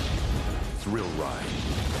 action-packed thrill ride.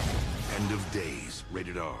 End of Days,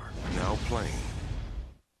 rated R. Now playing.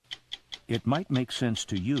 It might make sense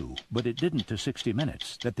to you, but it didn't to 60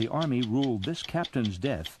 Minutes, that the Army ruled this captain's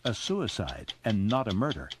death a suicide and not a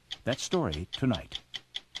murder. That story tonight.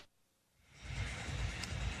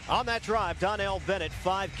 On that drive, Donnell Bennett,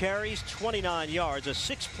 5 carries, 29 yards, a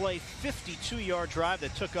 6-play, 52-yard drive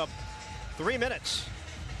that took up 3 minutes.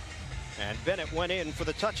 And Bennett went in for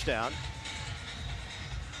the touchdown,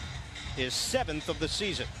 his 7th of the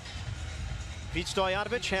season. Pete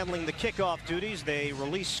Stoyanovich handling the kickoff duties. They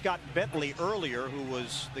released Scott Bentley earlier, who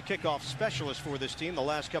was the kickoff specialist for this team the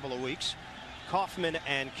last couple of weeks. Kaufman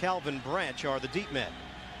and Calvin Branch are the deep men.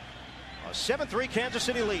 A 7-3 Kansas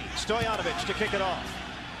City lead. Stoyanovich to kick it off.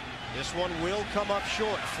 This one will come up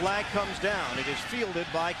short. Flag comes down. It is fielded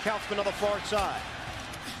by Kaufman on the far side.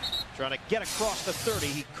 Trying to get across the 30.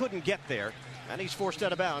 He couldn't get there. And he's forced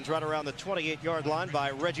out of bounds right around the 28-yard line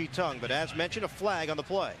by Reggie Tung. But as mentioned, a flag on the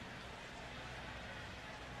play.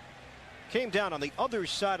 Came down on the other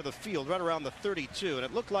side of the field right around the 32, and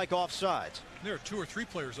it looked like offsides. There are 2 or 3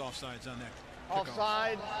 players offsides on that kickoff.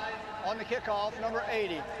 Offside on the kickoff, number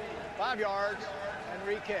 80. 5 yards and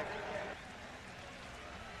re-kick.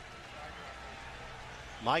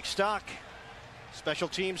 Mike Stock, special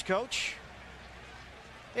teams coach.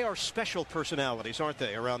 They are special personalities, aren't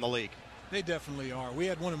they, around the league? They definitely are. We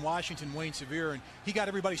had one in Washington, Wayne Sevier, and he got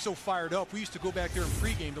everybody so fired up. We used to go back there in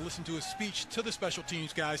pregame to listen to his speech to the special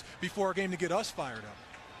teams guys before a game to get us fired up.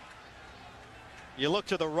 You look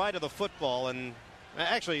to the right of the football, and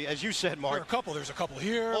actually, as you said, Mark, there's a couple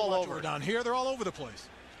here, all over down here. They're all over the place.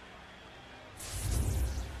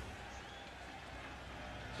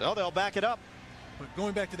 So they'll back it up. But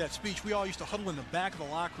going back to that speech, we all used to huddle in the back of the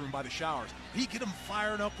locker room by the showers. He'd get them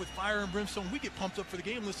fired up with fire and brimstone. We get pumped up for the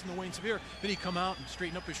game listening to Wayne Sevier. Then he'd come out and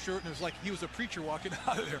straighten up his shirt, and it was like he was a preacher walking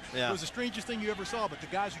out of there. Yeah. It was the strangest thing you ever saw, but the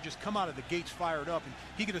guys who just come out of the gates fired up, and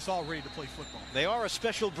he get us all ready to play football. They are a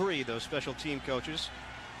special breed, those special team coaches.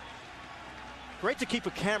 Great to keep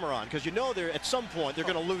a camera on, because you know they're at some point they're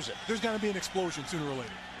going to lose it. There's going to be an explosion sooner or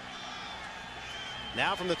later.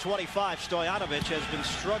 Now from the 25, Stoyanovich has been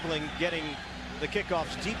struggling getting the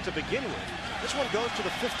kickoffs deep to begin with. This one goes to the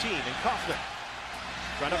 15, and Kaufman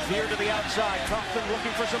trying to veer to the outside. Kaufman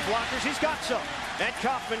looking for some blockers. He's got some. And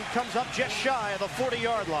Kaufman comes up just shy of the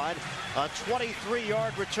 40-yard line. A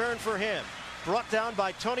 23-yard return for him. Brought down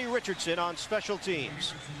by Tony Richardson on special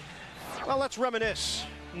teams. Well, let's reminisce.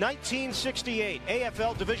 1968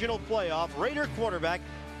 AFL Divisional Playoff. Raider quarterback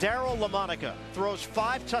Darryl LaMonica throws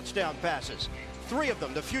 5 touchdown passes. 3 of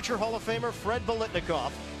them to future Hall of Famer Fred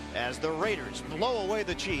Biletnikoff, as the Raiders blow away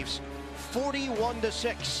the Chiefs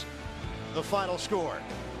 41-6, the final score.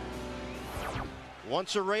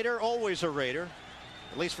 Once a Raider, always a Raider,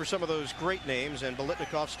 at least for some of those great names, and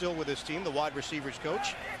Biletnikoff still with his team, the wide receivers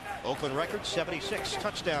coach. Oakland record, 76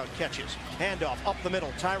 touchdown catches. Handoff up the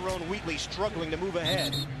middle. Tyrone Wheatley struggling to move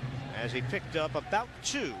ahead as he picked up about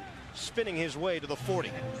 2, spinning his way to the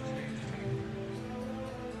 40.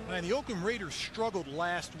 And the Oakland Raiders struggled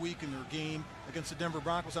last week in their game against the Denver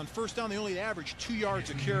Broncos. On first down, they only averaged 2 yards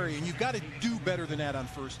a carry, and you've got to do better than that on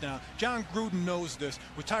first down. John Gruden knows this.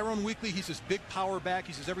 With Tyrone Wheatley, he's this big power back.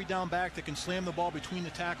 He's this every down back that can slam the ball between the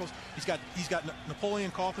tackles. He's got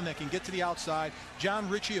Napoleon Kaufman that can get to the outside. John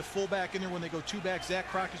Ritchie, a fullback in there when they go 2 back. Zach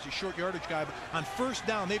Crockett's a short yardage guy. But on first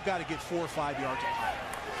down, they've got to get 4 or 5 yards.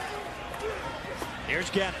 Here's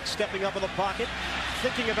Gannon stepping up in the pocket,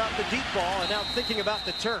 thinking about the deep ball, and now thinking about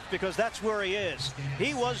the turf because that's where he is.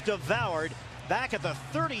 He was devoured back at the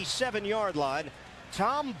 37-yard line.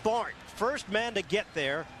 Tom Bart, first man to get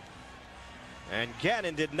there, and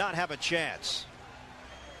Gannon did not have a chance.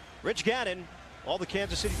 Rich Gannon, all the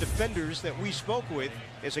Kansas City defenders that we spoke with,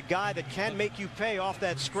 is a guy that can make you pay off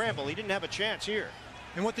that scramble. He didn't have a chance here.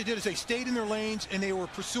 And what they did is they stayed in their lanes and they were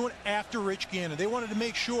pursuing after Rich Gannon. They wanted to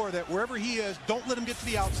make sure that wherever he is, don't let him get to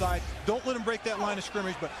the outside. Don't let him break that line of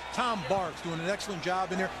scrimmage. But Tom Bart's doing an excellent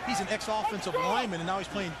job in there. He's an ex-offensive lineman, and now he's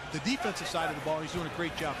playing the defensive side of the ball. He's doing a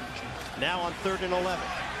great job for the Chiefs. Now on 3rd and 11.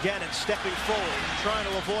 Gannon stepping forward, trying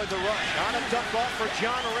to avoid the rush. On a dump off for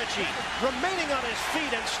John Ritchie. Remaining on his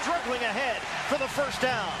feet and struggling ahead for the first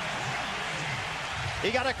down.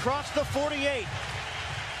 He got across the 48.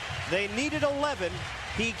 They needed 11.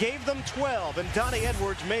 He gave them 12, and Donnie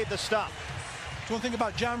Edwards made the stop. One thing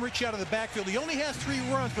about John Ritchie out of the backfield, he only has 3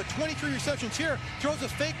 runs, but 23 receptions here. Throws a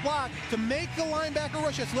fake block to make the linebacker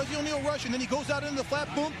rush. That's Leslie O'Neal rush, and then he goes out into the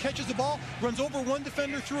flat, boom, catches the ball, runs over one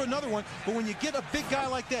defender through another one. But when you get a big guy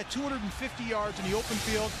like that, 250 yards in the open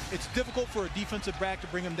field, it's difficult for a defensive back to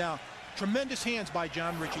bring him down. Tremendous hands by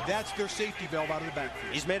John Ritchie. That's their safety valve out of the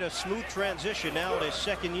backfield. He's made a smooth transition now in his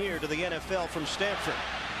 2nd year to the NFL from Stanford.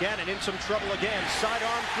 Gannon in some trouble again.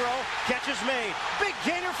 Sidearm throw. Catch is made. Big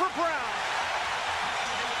gainer for Brown.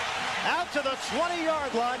 Out to the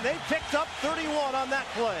 20-yard line. They picked up 31 on that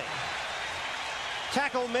play.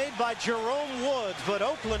 Tackle made by Jerome Woods, but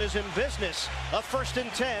Oakland is in business. A 1st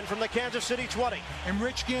and 10 from the Kansas City 20. And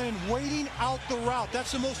Rich Gannon waiting out the route.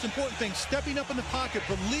 That's the most important thing. Stepping up in the pocket,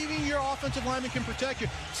 believing your offensive lineman can protect you.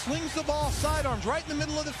 Slings the ball, sidearms, right in the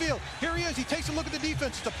middle of the field. Here he is. He takes a look at the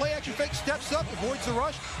defense. It's a play-action fake, steps up, avoids the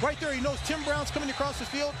rush. Right there, he knows Tim Brown's coming across the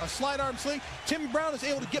field. A slide arm sling. Tim Brown is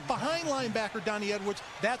able to get behind linebacker Donnie Edwards.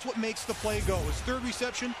 That's what makes the play go. His 3rd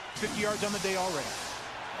reception, 50 yards on the day already.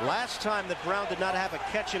 Last time that Brown did not have a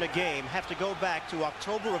catch in a game, have to go back to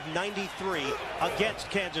October of '93 against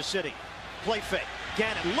Kansas City. Play fake.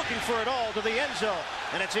 Gannon looking for it all to the end zone,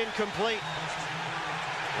 and it's incomplete.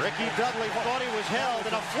 Ricky Dudley thought he was held,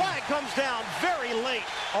 and a flag comes down very late.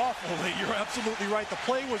 Awful late. You're absolutely right. The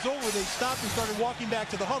play was over. They stopped and started walking back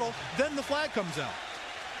to the huddle. Then the flag comes out.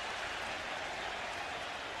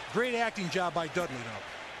 Great acting job by Dudley, though.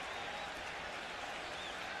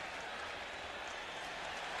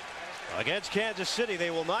 Against Kansas City,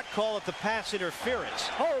 they will not call it the pass interference.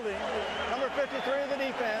 Holding, number 53 of the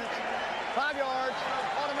defense. 5 yards,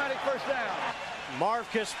 automatic first down.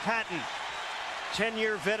 Marcus Patton,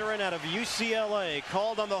 10-year veteran out of UCLA,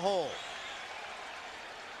 called on the hold.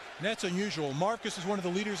 And that's unusual. Marcus is one of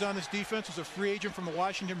the leaders on this defense. He's a free agent from the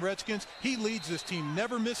Washington Redskins. He leads this team,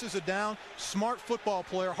 never misses a down. Smart football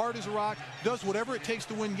player, hard as a rock, does whatever it takes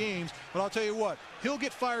to win games. But I'll tell you what, he'll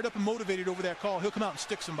get fired up and motivated over that call. He'll come out and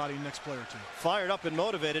stick somebody in the next play or two. Fired up and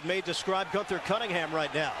motivated may describe Gunther Cunningham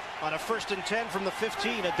right now. On a 1st and 10 from the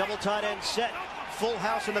 15, a double tight end set. Full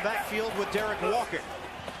house in the backfield with Derek Walker.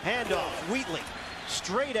 Handoff, Wheatley,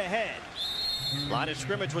 straight ahead. Line of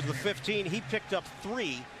scrimmage was the 15. He picked up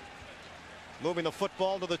 3. Moving the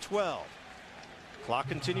football to the 12. Clock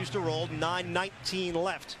continues to roll. 9:19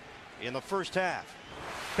 left in the first half.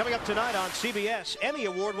 Coming up tonight on CBS, Emmy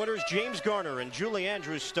Award winners James Garner and Julie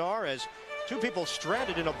Andrews star as 2 people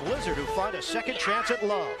stranded in a blizzard who find a second chance at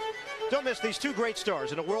love. Don't miss these 2 great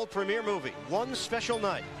stars in a world premiere movie, One Special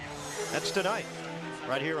Night. That's tonight,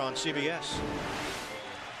 right here on CBS.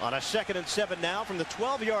 On a 2nd and 7 now from the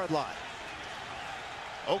 12-yard line.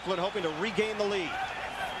 Oakland hoping to regain the lead.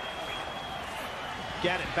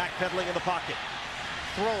 Gannon backpedaling in the pocket.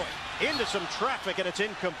 Throwing into some traffic, and it's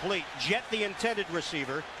incomplete. Jet the intended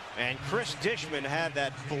receiver, and Chris Dishman had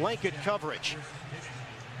that blanket coverage.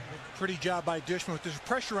 Pretty job by Dishman. There's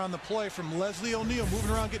pressure on the play from Leslie O'Neal, moving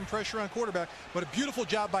around, getting pressure on quarterback. But a beautiful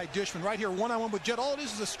job by Dishman. Right here, one-on-one with Jet. All it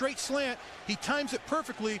is a straight slant. He times it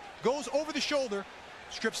perfectly, goes over the shoulder,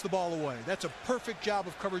 strips the ball away. That's a perfect job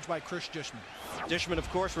of coverage by Chris Dishman. Dishman, of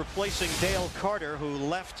course, replacing Dale Carter, who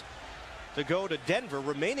left to go to Denver,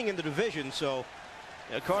 remaining in the division. So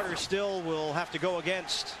Carter still will have to go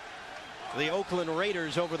against the Oakland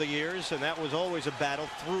Raiders over the years, and that was always a battle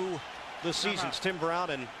through the seasons. Tim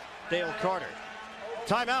Brown and Dale Carter.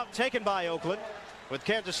 Timeout taken by Oakland, with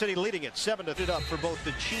Kansas City leading it 7-0 up for both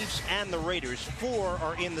the Chiefs and the Raiders. 4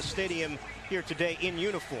 are in the stadium here today in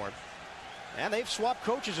uniform, and they've swapped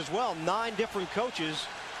coaches as well. 9 different coaches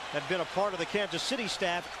have been a part of the Kansas City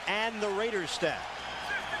staff and the Raiders staff.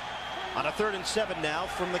 On a 3rd and 7 now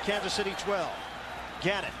from the Kansas City 12.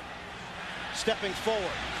 Gannon stepping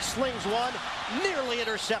forward, slings one, nearly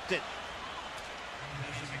intercepted.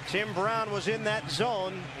 Tim Brown was in that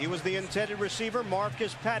zone. He was the intended receiver.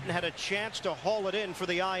 Marcus Patton had a chance to haul it in for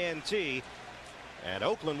the INT. And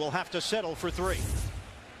Oakland will have to settle for 3.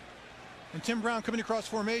 And Tim Brown coming across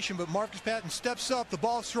formation, but Marcus Patton steps up. The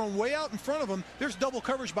ball's thrown way out in front of him. There's double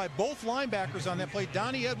coverage by both linebackers on that play,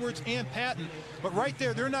 Donnie Edwards and Patton. But right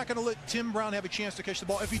there, they're not going to let Tim Brown have a chance to catch the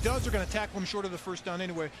ball. If he does, they're going to tackle him short of the first down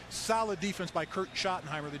anyway. Solid defense by Kurt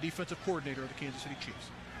Schottenheimer, the defensive coordinator of the Kansas City Chiefs.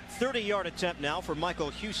 30-yard attempt now for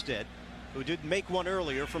Michael Husted, who did make one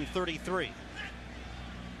earlier from 33.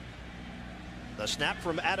 The snap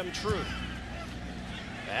from Adam True.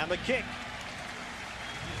 And the kick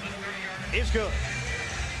is good.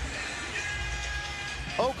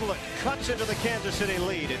 Oakland cuts into the Kansas City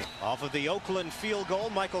lead. Off of the Oakland field goal,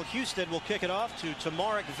 Michael Husted will kick it off to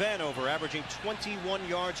Tamarick Vanover, averaging 21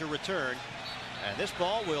 yards a return. And this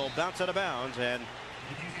ball will bounce out of bounds, and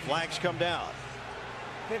flags come down.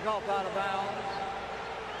 Kickoff out of bounds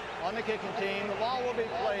on the kicking team. The ball will be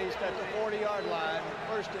placed at the 40-yard line,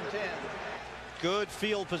 1st and 10. Good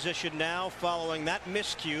field position now following that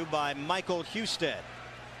miscue by Michael Husted.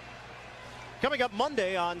 Coming up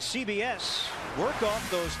Monday on CBS, work off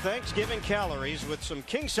those Thanksgiving calories with some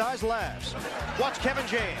king-size laughs. Watch Kevin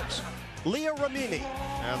James, Leah Ramini,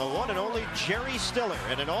 and the one and only Jerry Stiller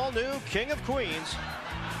in an all-new King of Queens.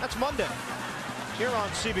 That's Monday here on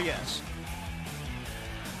CBS.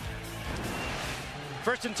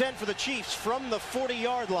 1st and 10 for the Chiefs from the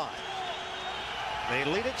 40-yard line. They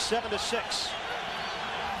lead it 7-6.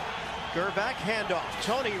 Grbac handoff.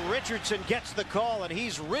 Tony Richardson gets the call, and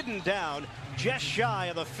he's ridden down just shy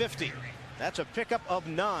of the 50. That's a pickup of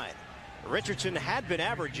 9. Richardson had been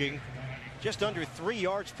averaging just under 3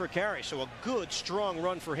 yards per carry, so a good strong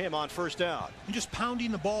run for him on 1st down. And just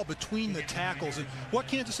pounding the ball between the tackles. And what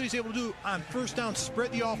Kansas City's able to do on 1st down,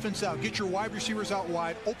 spread the offense out, get your wide receivers out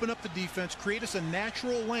wide, open up the defense, create us a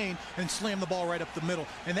natural lane, and slam the ball right up the middle.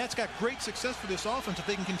 And that's got great success for this offense if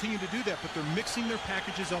they can continue to do that, but they're mixing their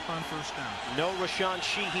packages up on 1st down. No Rashawn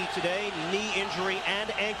Sheehy today, knee injury and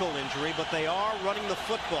ankle injury, but they are running the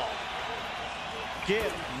football.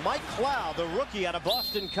 Give Mike Cloud, the rookie out of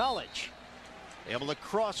Boston College, able to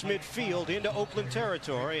cross midfield into Oakland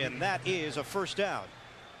territory, and that is a 1st down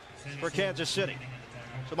for Kansas City.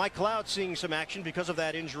 So Mike Cloud seeing some action because of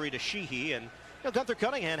that injury to Sheehy, and Gunther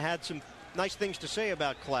Cunningham had some nice things to say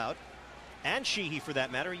about Cloud and Sheehy for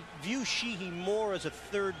that matter. He views Sheehy more as a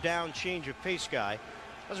 3rd down change of pace guy.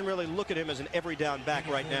 Doesn't really look at him as an every down back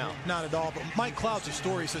right now. Not at all, but Mike Cloud's a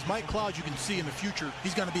story. He says Mike Cloud, you can see in the future,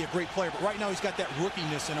 he's going to be a great player, but right now he's got that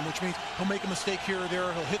rookiness in him, which means he'll make a mistake here or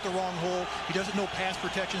there, he'll hit the wrong hole, he doesn't know pass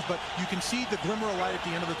protections, but you can see the glimmer of light at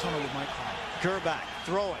the end of the tunnel with Mike Cloud. Grbac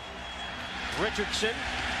throwing. Richardson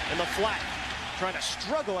in the flat, trying to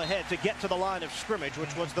struggle ahead to get to the line of scrimmage,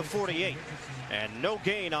 which was the 48. And no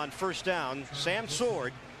gain on 1st down. Sam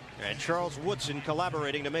Sword and Charles Woodson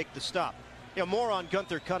collaborating to make the stop. More on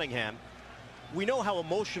Gunther Cunningham. We know how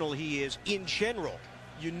emotional he is in general.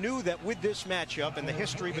 You knew that with this matchup and the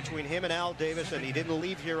history between him and Al Davis, and he didn't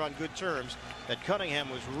leave here on good terms, that Cunningham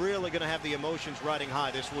was really going to have the emotions riding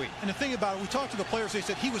high this week. And the thing about it, we talked to the players, they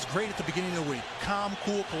said he was great at the beginning of the week. Calm,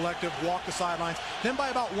 cool, collective, walked the sidelines. Then by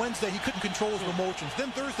about Wednesday, he couldn't control his emotions.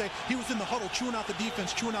 Then Thursday, he was in the huddle, chewing out the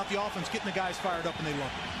defense, chewing out the offense, getting the guys fired up, and they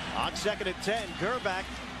loved it. On 2nd and 10, Grbac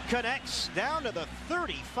connects down to the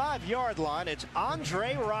 35-yard line. It's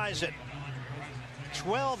Andre Rison.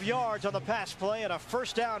 12 yards on the pass play and a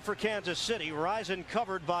 1st down for Kansas City. Rison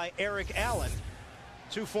covered by Eric Allen.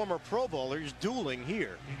 2 former Pro Bowlers dueling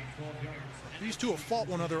here. These two have fought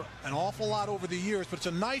one another an awful lot over the years, but it's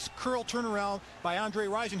a nice curl turnaround by Andre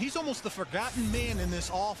Rison. He's almost the forgotten man in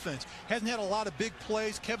this offense. Hasn't had a lot of big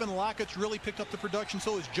plays. Kevin Lockett's really picked up the production,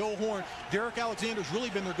 so has Joe Horn. Derek Alexander's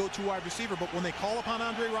really been their go-to wide receiver, but when they call upon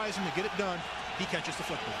Andre Rison to get it done, he catches the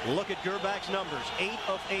football. Look at Gerbac's numbers, 8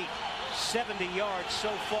 of 8. 70 yards so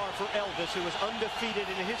far for Elvis, who is undefeated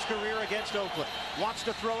in his career against Oakland. Wants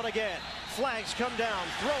to throw it again. Flags come down,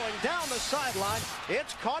 throwing down the sideline.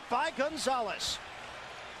 It's caught by Gonzalez.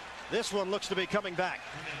 This one looks to be coming back.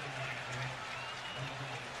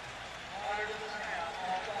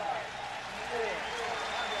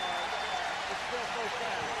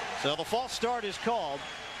 So the false start is called,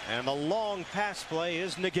 and the long pass play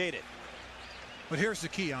is negated. But here's the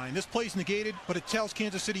key, Ian. This play's negated, but it tells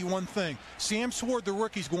Kansas City one thing. Sam Sword, the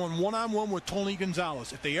rookie's going one-on-one with Tony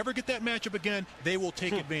Gonzalez. If they ever get that matchup again, they will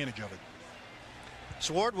take advantage of it.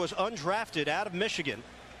 Sword was undrafted out of Michigan.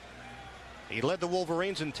 He led the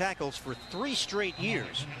Wolverines in tackles for 3 straight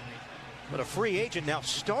years. But a free agent now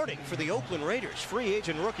starting for the Oakland Raiders. Free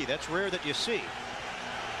agent rookie. That's rare that you see.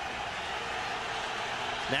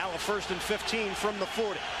 Now a 1st and 15 from the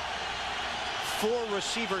 40. 4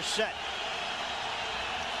 receiver set.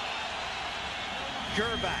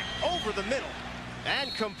 Grbac over the middle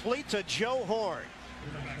and complete to Joe Horn.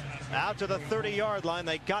 Out to the 30-yard line.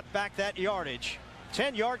 They got back that yardage.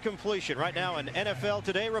 10-yard completion. Right now an NFL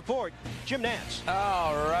Today report. Jim Nance.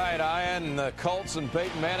 All right, Ian. The Colts and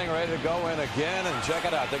Peyton Manning ready to go in again, and check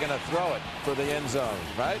it out. They're going to throw it for the end zone,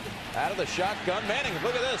 right? Out of the shotgun. Manning,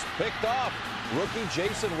 look at this. Picked off. Rookie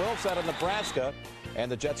Jason Wilkes out of Nebraska, and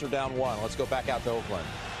the Jets are down 1. Let's go back out to Oakland.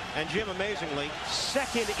 And Jim, amazingly,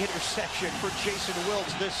 2nd interception for Jason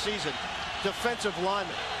Wilkes this season. Defensive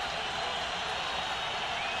lineman.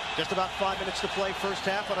 Just about 5 minutes to play, first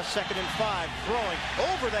half on a 2nd and 5.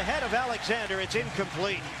 Throwing over the head of Alexander. It's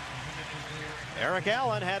incomplete. Eric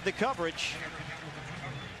Allen had the coverage.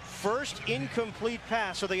 First incomplete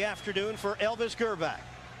pass of the afternoon for Elvis Grbac.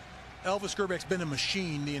 Elvis Grbac's been a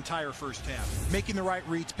machine the entire first half. Making the right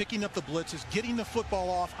reads, picking up the blitzes, getting the football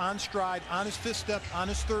off on stride, on his 5th step, on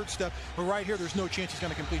his 3rd step. But right here, there's no chance he's going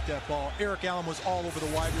to complete that ball. Eric Allen was all over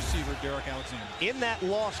the wide receiver, Derek Alexander. In that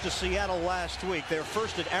loss to Seattle last week, their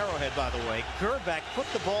first at Arrowhead, by the way, Grbac put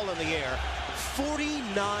the ball in the air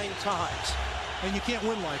 49 times. And you can't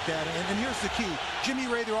win like that. And here's the key.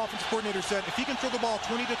 Jimmy Ray, their offensive coordinator, said if he can throw the ball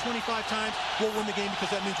 20 to 25 times, we'll win the game because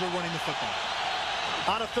that means we're running the football.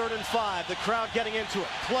 On a 3rd and 5, the crowd getting into it.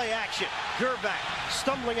 Play action. Grbac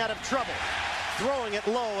stumbling out of trouble. Throwing it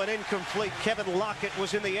low and incomplete. Kevin Lockett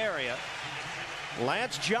was in the area.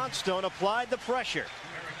 Lance Johnstone applied the pressure.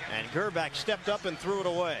 And Grbac stepped up and threw it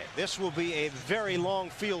away. This will be a very long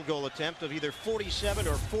field goal attempt of either 47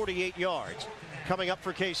 or 48 yards coming up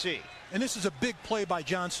for KC. And this is a big play by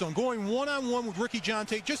Johnstone. Going one-on-one with Ricky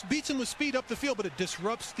Jonte. Just beats him with speed up the field, but it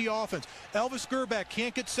disrupts the offense. Elvis Grbac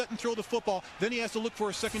can't get set and throw the football. Then he has to look for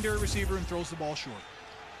a secondary receiver and throws the ball short.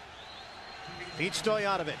 Pete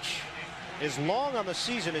Stoyanovich. His long on the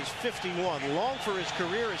season is 51. Long for his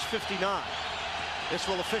career is 59. This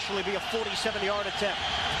will officially be a 47-yard attempt.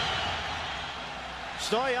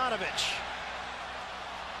 Stoyanovich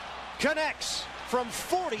connects from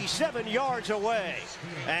 47 yards away,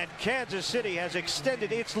 and Kansas City has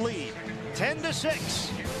extended its lead 10-6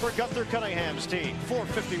 for Gunther Cunningham's team.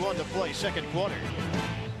 4:51 to play, 2nd quarter.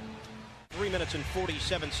 3 minutes and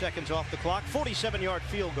 47 seconds off the clock. 47-yard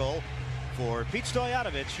field goal for Pete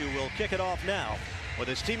Stoyanovich, who will kick it off now with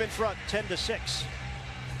his team in front, 10-6.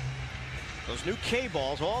 Those new K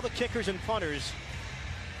balls, all the kickers and punters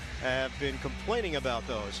have been complaining about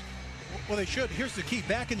those. Well, they should. Here's the key.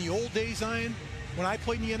 Back in the old days, Ian, when I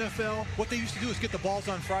played in the NFL, what they used to do is get the balls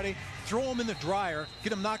on Friday, throw them in the dryer, get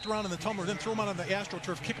them knocked around in the tumbler, then throw them out on the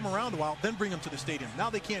AstroTurf, kick them around a while, then bring them to the stadium. Now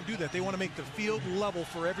they can't do that. They want to make the field level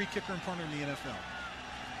for every kicker and punter in the NFL.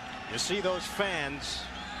 You see those fans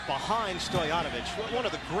behind Stoyanovich, one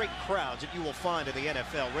of the great crowds that you will find in the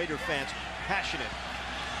NFL. Raider fans, passionate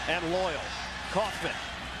and loyal. Kaufman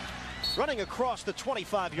running across the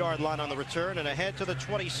 25-yard line on the return and ahead to the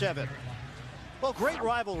 27. Well, great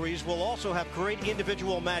rivalries will also have great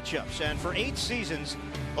individual matchups. And for 8 seasons,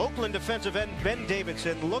 Oakland defensive end Ben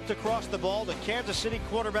Davidson looked across the ball to Kansas City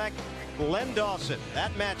quarterback Len Dawson.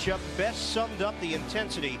 That matchup best summed up the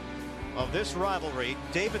intensity of this rivalry.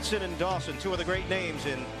 Davidson and Dawson, 2 of the great names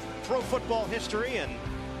in pro football history. And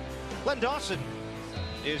Len Dawson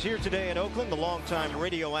is here today in Oakland, the longtime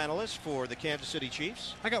radio analyst for the Kansas City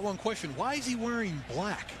Chiefs. I got one question. Why is he wearing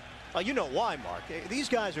black? You know why, Mark. These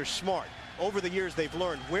guys are smart. Over the years, they've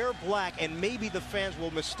learned, wear black and maybe the fans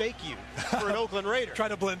will mistake you for an Oakland Raider. Try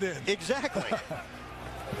to blend in. Exactly.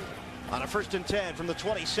 On a 1st and 10 from the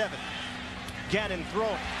 27. Gannon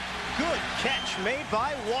throwing. Good catch made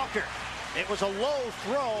by Walker. It was a low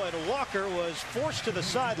throw, and Walker was forced to the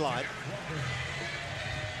sideline.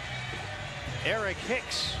 Eric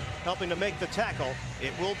Hicks helping to make the tackle.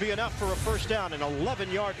 It will be enough for a first down, an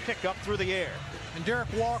 11-yard pickup through the air. And Derek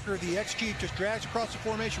Walker, the ex-Chief, just drags across the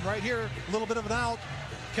formation right here. A little bit of an out.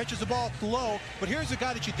 Catches the ball low. But here's a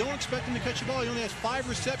guy that you don't expect him to catch the ball. He only has 5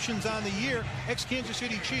 receptions on the year. Ex-Kansas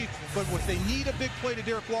City Chief. But if they need a big play to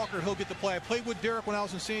Derek Walker, he'll get the play. I played with Derek when I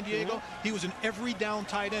was in San Diego. He was an every down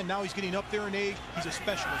tight end. Now he's getting up there in age. He's a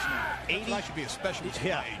specialist now. I should be a specialist.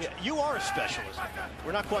 Yeah, you are a specialist.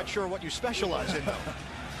 We're not quite sure what you specialize in, though.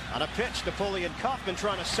 On a pitch, Napoleon Kaufman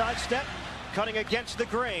trying to sidestep. Cutting against the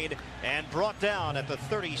grain and brought down at the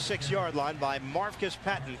 36-yard line by Marcus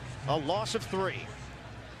Patton. A loss of 3.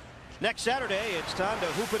 Next Saturday, it's time to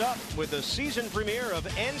hoop it up with the season premiere of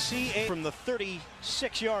NCAA from the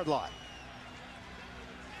 36-yard line.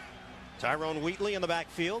 Tyrone Wheatley in the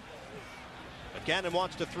backfield. But Gannon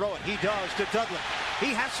wants to throw it. He does to Dudley.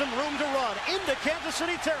 He has some room to run into Kansas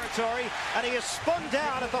City territory, and he is spun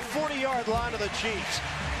down at the 40-yard line of the Chiefs.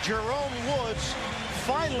 Jerome Woods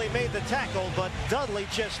finally made the tackle, but Dudley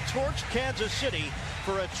just torched Kansas City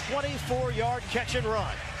for a 24-yard catch and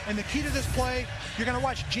run. And the key to this play, you're going to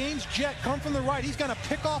watch James Jett come from the right. He's going to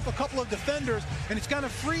pick off a couple of defenders, and it's going to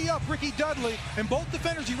free up Ricky Dudley. And both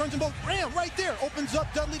defenders, he runs them both. Bam, right there. Opens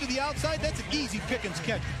up Dudley to the outside. That's an easy Pickens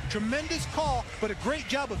catch. Tremendous call, but a great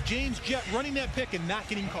job of James Jett running that pick and not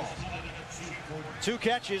getting called. 2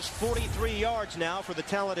 catches, 43 yards now for the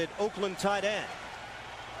talented Oakland tight end.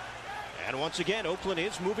 And once again, Oakland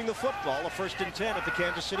is moving the football. A 1st and 10 at the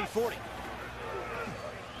Kansas City 40.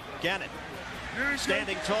 Gannon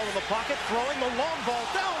standing tall in the pocket, throwing the long ball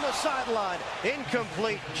down the sideline.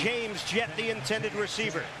 Incomplete. James Jett, the intended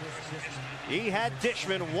receiver. He had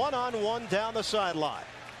Dishman one-on-one down the sideline.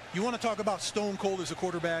 You want to talk about stone cold as a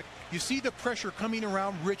quarterback? You see the pressure coming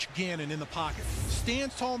around Rich Gannon in the pocket.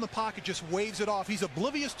 Stands tall in the pocket, just waves it off. He's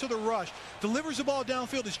oblivious to the rush. Delivers the ball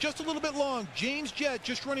downfield. It's just a little bit long. James Jett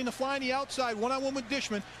just running the fly on the outside, one-on-one with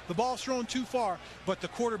Dishman. The ball's thrown too far, but the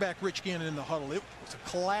quarterback, Rich Gannon, in the huddle. It was a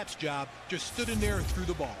collapse job. Just stood in there and threw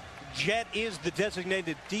the ball. Jett is the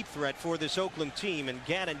designated deep threat for this Oakland team, and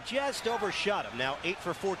Gannon just overshot him. Now 8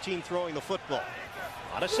 for 14 throwing the football.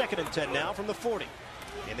 On a 2nd and 10 now from the 40.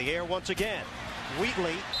 In the air once again.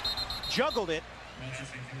 Wheatley juggled it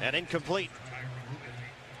and incomplete.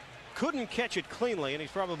 Couldn't catch it cleanly, and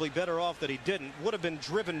he's probably better off that he didn't. Would have been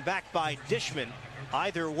driven back by Dishman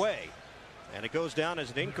either way. And it goes down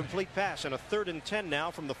as an incomplete pass, and a 3rd and 10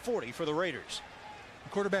 now from the 40 for the Raiders.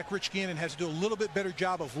 Quarterback Rich Gannon has to do a little bit better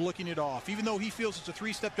job of looking it off. Even though he feels it's a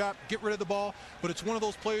 3-step drop, get rid of the ball, but it's one of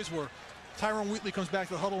those plays where Tyrone Wheatley comes back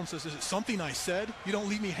to the huddle and says, is it something I said? You don't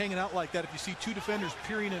leave me hanging out like that if you see 2 defenders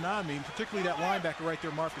peering in on me, and particularly that linebacker right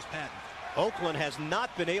there, Marcus Patton. Oakland has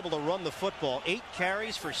not been able to run the football. 8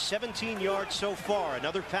 carries for 17 yards so far.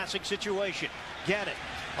 Another passing situation. Gannon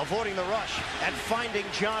avoiding the rush and finding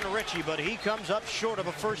John Ritchie, but he comes up short of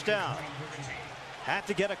a 1st down. Had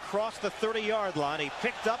to get across the 30-yard line. He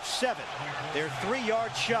picked up 7. They're 3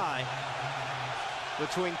 yards shy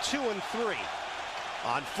between 2 and 3.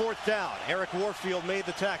 On 4th down, Eric Warfield made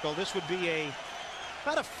the tackle. This would be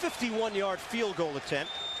about a 51-yard field goal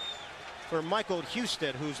attempt for Michael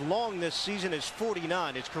Husted, whose long this season is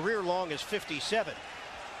 49. His career long is 57.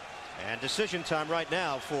 And decision time right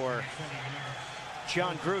now for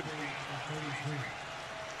John Gruden.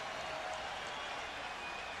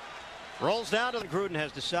 Rolls down to the Gruden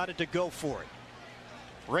has decided to go for it.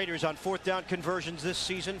 Raiders on 4th down conversions this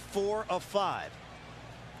season, 4 of 5.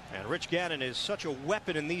 And Rich Gannon is such a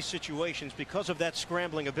weapon in these situations because of that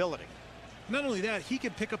scrambling ability. Not only that, he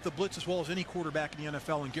can pick up the blitz as well as any quarterback in the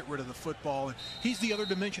NFL and get rid of the football. And he's the other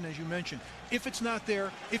dimension, as you mentioned. If it's not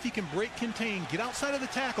there, if he can break, contain, get outside of the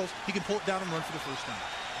tackles, he can pull it down and run for the 1st down.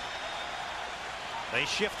 They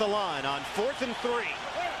shift the line on 4th and 3.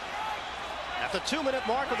 At the 2-minute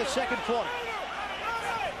mark of the 2nd quarter.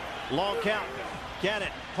 Long count. Gannon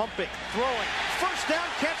pumping, throwing. 1st down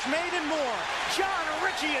catch made and more. John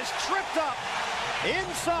Ritchie is tripped up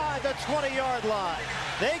inside the 20-yard line.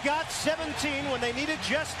 They got 17 when they needed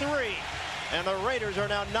just 3. And the Raiders are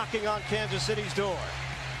now knocking on Kansas City's door.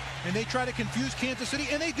 And they try to confuse Kansas City,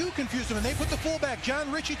 and they do confuse them. And they put the fullback,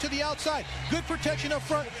 John Ritchie, to the outside. Good protection up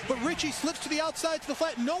front, but Ritchie slips to the outside to the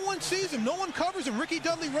flat. No one sees him. No one covers him. Ricky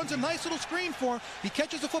Dudley runs a nice little screen for him. He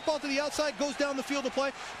catches the football to the outside, goes down the field to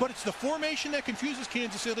play. But it's the formation that confuses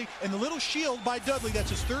Kansas City, and the little shield by Dudley.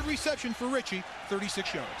 That's his 3rd reception for Ritchie,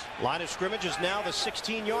 36 yards. Line of scrimmage is now the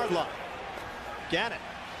 16-yard line. Gannon,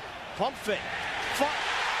 pump fake,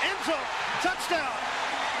 end zone, touchdown,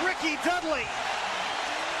 Ricky Dudley.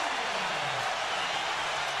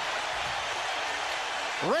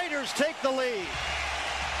 Raiders take the lead.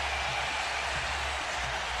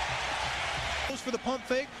 Goes for the pump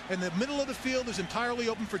fake, and the middle of the field is entirely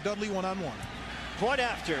open for Dudley one-on-one. Point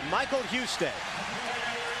after, Michael Husted.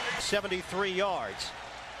 73 yards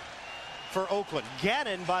for Oakland.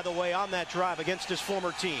 Gannon, by the way, on that drive against his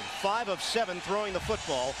former team. 5 of 7 throwing the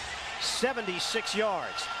football, 76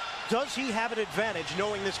 yards. Does he have an advantage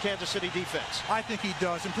knowing this Kansas City defense? I think he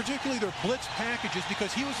does, and particularly their blitz packages,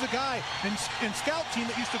 because he was the guy in scout team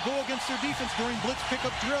that used to go against their defense during blitz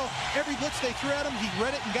pickup drill. Every blitz they threw at him, he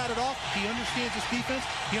read it and got it off. He understands his defense.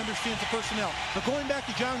 He understands the personnel. But going back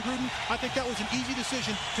to John Gruden, I think that was an easy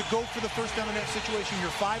decision to go for the 1st down in that situation.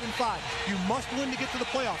 You're 5 and 5. You must win to get to the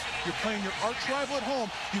playoffs. You're playing your arch rival at home.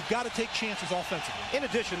 You've got to take chances offensively. In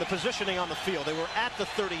addition, the positioning on the field, they were at the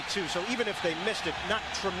 32, so even if they missed it, not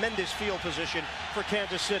tremendous field position for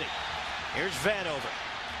Kansas City. Here's Vanover.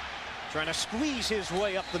 trying to squeeze his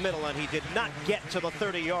way up the middle, and he did not get to the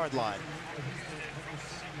 30-yard line.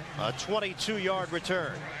 A 22-yard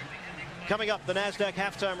return. Coming up, the NASDAQ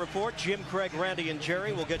halftime report. Jim, Craig, Randy, and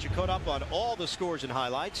Jerry will get you caught up on all the scores and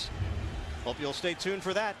highlights. Hope you'll stay tuned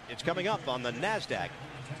for that. It's coming up on the NASDAQ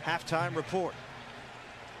halftime report.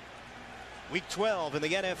 Week 12 in the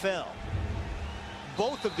NFL.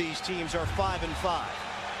 Both of these teams are 5-5.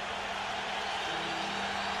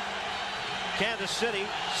 Kansas City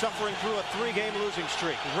suffering through a 3-game losing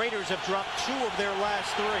streak. Raiders have dropped 2 of their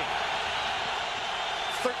last 3.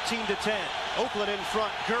 13-10. Oakland in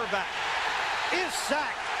front. Grbac is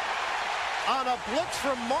sacked on a blitz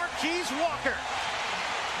from Marquise Walker.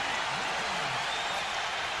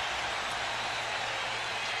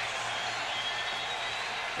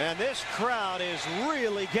 And this crowd is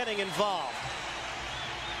really getting involved.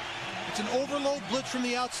 It's an overload blitz from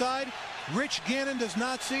the outside. Rich Gannon does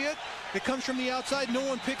not see it. It comes from the outside. No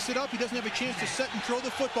one picks it up. He doesn't have a chance to set and throw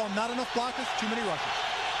the football. Not enough blockers. Too many rushes.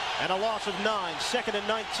 And a loss of 9. 2nd and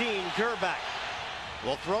 19. Grbac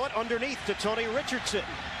will throw it underneath to Tony Richardson.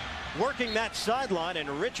 Working that sideline, and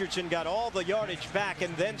Richardson got all the yardage back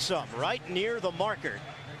and then some, right near the marker,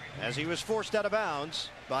 as he was forced out of bounds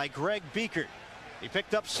by Greg Beekert. He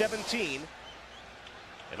picked up 17.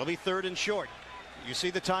 It'll be 3rd and short. You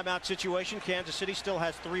see the timeout situation. Kansas City still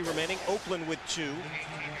has 3 remaining. Oakland with 2.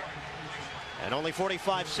 And only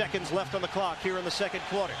 45 seconds left on the clock here in the second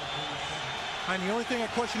quarter. And the only thing I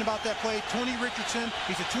question about that play, Tony Richardson,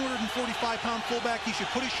 he's a 245-pound fullback. He should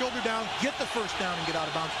put his shoulder down, get the first down, and get out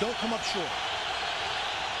of bounds. Don't come up short.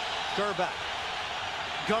 Grbac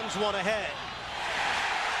guns one ahead.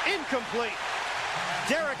 Incomplete.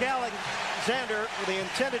 Derek Alexander, the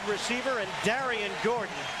intended receiver, and Darian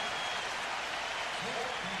Gordon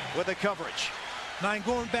with the coverage. Now, I'm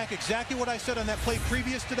going back exactly what I said on that play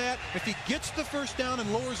previous to that. If he gets the first down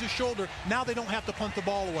and lowers his shoulder, now they don't have to punt the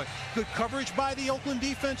ball away. Good coverage by the Oakland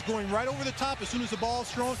defense, going right over the top as soon as the ball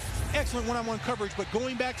is thrown. Excellent one-on-one coverage, but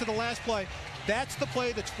going back to the last play, that's the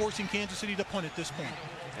play that's forcing Kansas City to punt at this point.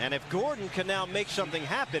 And if Gordon can now make something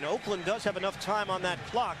happen, Oakland does have enough time on that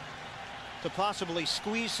clock to possibly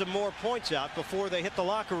squeeze some more points out before they hit the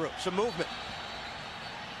locker room. Some movement.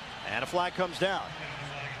 And a flag comes down.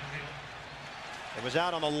 It was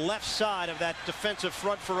out on the left side of that defensive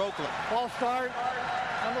front for Oakland. Ball start,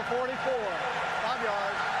 number 44, 5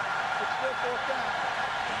 yards. It's still 4th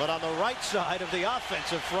down. But on the right side of the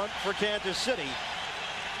offensive front for Kansas City.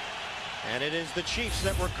 And it is the Chiefs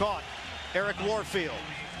that were caught. Eric Warfield.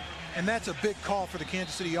 And that's a big call for the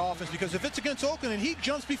Kansas City offense, because if it's against Oakland and he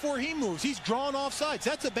jumps before he moves, he's drawn offsides.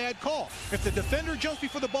 That's a bad call. If the defender jumps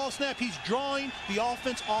before the ball snap, he's drawing the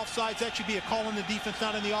offense offsides. That should be a call on the defense,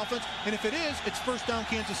 not on the offense. And if it is, it's 1st down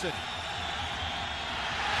Kansas City.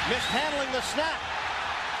 Mishandling the snap.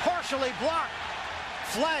 Partially blocked.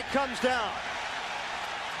 Flag comes down.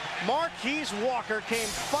 Marquise Walker came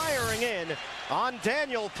firing in on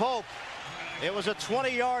Daniel Pope. It was a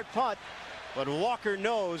 20-yard punt. But Walker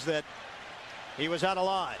knows that he was out of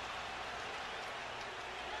line.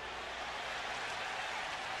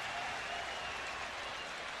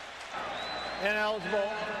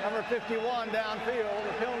 Ineligible. Number 51 downfield.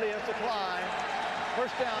 The penalty is declined.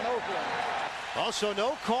 1st down Oakland. Also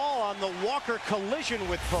no call on the Walker collision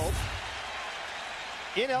with Pope.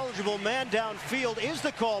 Ineligible man downfield is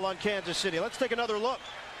the call on Kansas City. Let's take another look.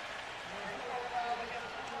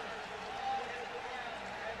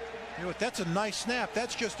 You know what, that's a nice snap.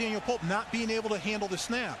 That's just Daniel Pope not being able to handle the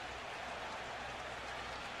snap.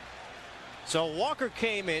 So Walker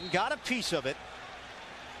came in, got a piece of it.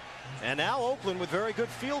 And now Oakland with very good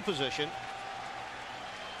field position.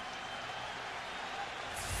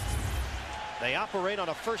 They operate on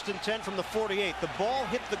a 1st and 10 from the 48. The ball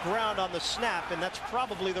hit the ground on the snap, and that's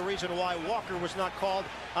probably the reason why Walker was not called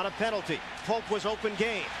on a penalty. Pope was open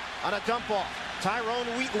game on a dump off. Tyrone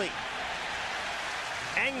Wheatley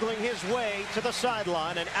angling his way to the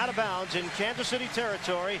sideline and out of bounds in Kansas City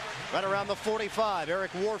territory, right around the 45.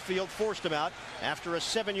 Eric Warfield forced him out after a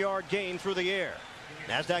 7-yard gain through the air.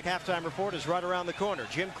 NASDAQ halftime report is right around the corner.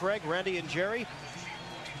 Jim, Craig, Randy, and Jerry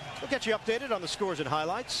will get you updated on the scores and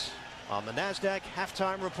highlights on the NASDAQ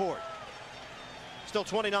halftime report. Still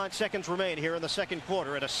 29 seconds remain here in the second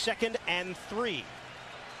quarter at a 2nd and 3.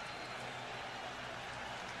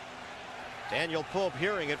 Daniel Pope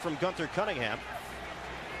hearing it from Gunther Cunningham.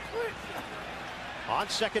 On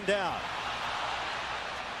 2nd down.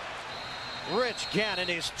 Rich Gannon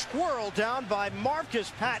is twirled down by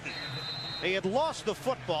Marcus Patton. He had lost the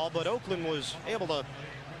football, but Oakland was able to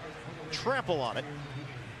trample on it.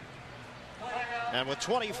 And with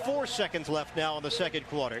 24 seconds left now in the second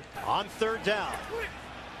quarter, on 3rd down.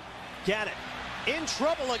 Gannon in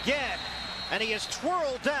trouble again, and he is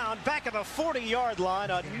twirled down back at the 40-yard line.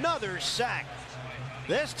 Another sack.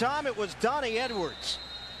 This time it was Donnie Edwards.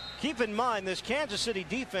 Keep in mind, this Kansas City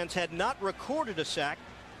defense had not recorded a sack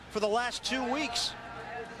for the last 2 weeks.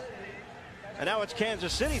 And now it's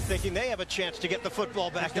Kansas City thinking they have a chance to get the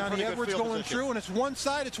football back. Donnie Edwards going through, and it's one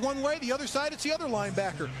side, it's one way. The other side, it's the other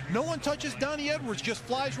linebacker. No one touches Donnie Edwards, just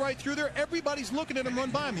flies right through there. Everybody's looking at him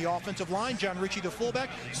run by him. The offensive line, John Ritchie, the fullback,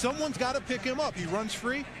 someone's got to pick him up. He runs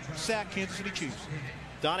free, sack, Kansas City Chiefs.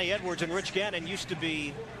 Donnie Edwards and Rich Gannon used to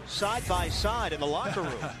be side by side in the locker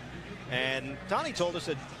room. And Donnie told us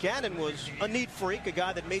that Gannon was a neat freak, a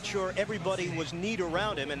guy that made sure everybody was neat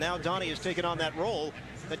around him. And now Donnie has taken on that role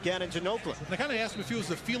that Gannon's in Oakland. And I kind of asked him if he was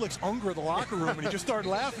the Felix Unger of the locker room, and he just started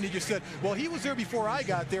laughing. He just said, well, he was there before I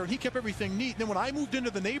got there, and he kept everything neat. And then when I moved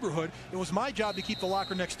into the neighborhood, it was my job to keep the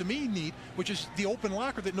locker next to me neat, which is the open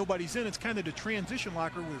locker that nobody's in. It's kind of the transition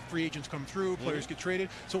locker where free agents come through, players get traded.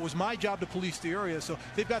 So it was my job to police the area. So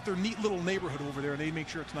they've got their neat little neighborhood over there, and they make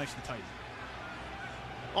sure it's nice and tight.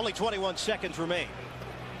 Only 21 seconds remain.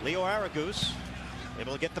 Leo Aragus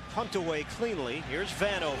able to get the punt away cleanly. Here's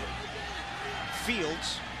Vanover.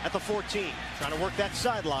 Fields at the 14, trying to work that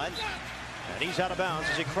sideline, and he's out of bounds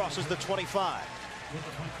as he crosses the 25.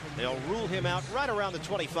 They'll rule him out right around the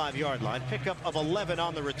 25-yard line. Pickup of 11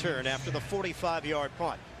 on the return after the 45-yard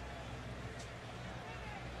punt.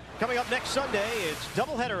 Coming up next Sunday, it's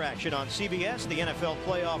doubleheader action on CBS. The NFL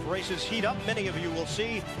playoff races heat up. Many of you will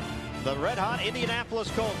see the red-hot Indianapolis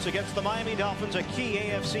Colts against the Miami Dolphins, a key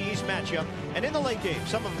AFC East matchup. And in the late game,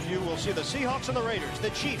 some of you will see the Seahawks and the Raiders, the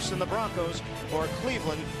Chiefs and the Broncos, or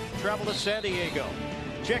Cleveland travel to San Diego.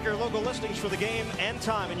 Check your local listings for the game and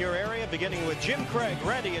time in your area, beginning with Jim Craig,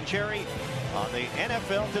 Randy, and Jerry on the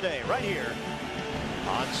NFL Today, right here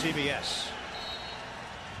on CBS.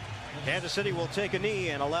 Kansas City will take a knee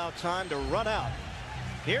and allow time to run out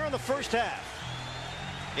here in the first half.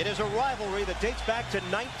 It is a rivalry that dates back to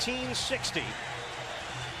 1960.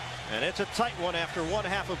 And it's a tight one after one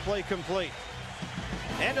half of play complete.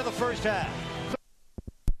 End of the first half.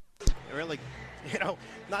 Really, you know,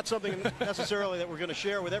 not something necessarily that we're going to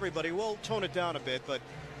share with everybody. We'll tone it down a bit, but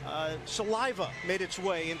saliva made its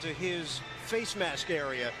way into his face mask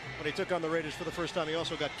area when he took on the Raiders for the first time. He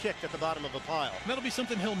also got kicked at the bottom of a pile. That'll be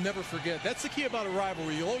something he'll never forget. That's the key about a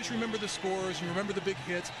rivalry. You'll always remember the scores, you remember the big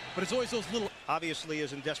hits, but it's always those little... Obviously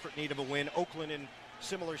is in desperate need of a win. Oakland in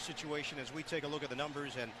similar situation as we take a look at the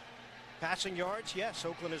numbers. And passing yards, yes,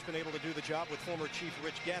 Oakland has been able to do the job with former Chief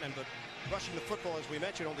Rich Gannon, but rushing the football, as we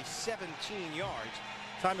mentioned, only 17 yards.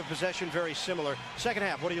 Time of possession very similar. Second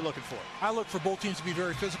half, what are you looking for? I look for both teams to be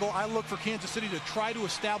very physical. I look for Kansas City to try to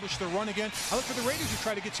establish their run again. I look for the Raiders to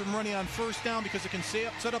try to get some running on first down because it can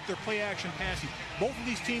set up their play action passing. Both of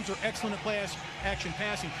these teams are excellent at play action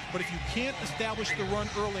passing, but if you can't establish the run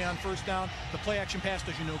early on first down, the play action pass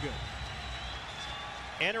does you no good.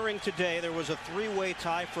 Entering today, there was a three-way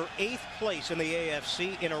tie for 8th place in the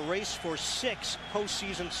AFC in a race for 6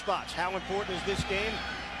 postseason spots. How important is this game?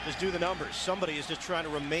 Just do the numbers. Somebody is just trying to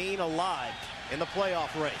remain alive in the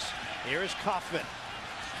playoff race. Here's Kaufman.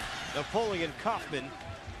 Napoleon Kaufman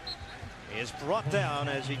is brought down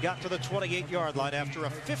as he got to the 28-yard line after a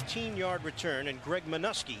 15-yard return, and Greg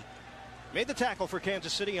Minuski made the tackle for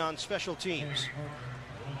Kansas City on special teams.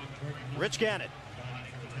 Rich Gannon.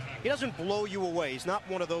 He doesn't blow you away. He's not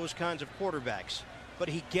one of those kinds of quarterbacks, but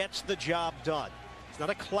he gets the job done. He's not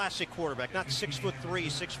a classic quarterback, not 6'3",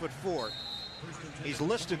 6'4". He's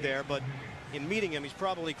listed there, but in meeting him, he's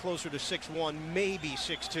probably closer to 6'1", maybe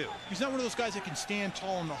 6'2". He's not one of those guys that can stand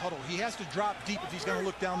tall in the huddle. He has to drop deep if he's going to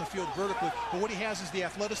look down the field vertically. But what he has is the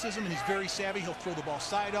athleticism, and he's very savvy. He'll throw the ball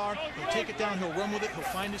sidearm. He'll take it down. He'll run with it. He'll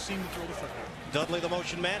find his seam to throw the football. Dudley, the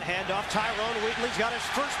motion man, handoff. Tyrone Wheatley's got his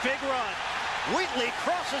first big run. Wheatley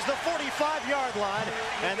crosses the 45-yard line,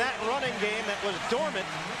 and that running game that was dormant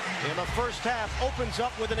in the first half opens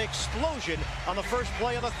up with an explosion on the first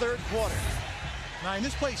play of the third quarter. Now, and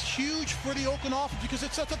this play's huge for the Oakland offense because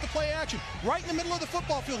it sets up the play action. Right in the middle of the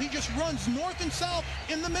football field, he just runs north and south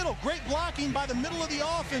in the middle. Great blocking by the middle of the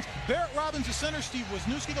offense. Barrett Robbins, the center, Steve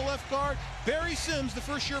Wisniewski, the left guard. Barry Sims, the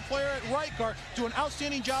first-year player at right guard, do an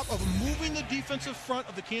outstanding job of moving the defensive front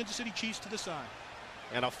of the Kansas City Chiefs to the side.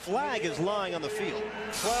 And a flag is lying on the field.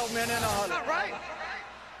 12 men in a huddle. Not right.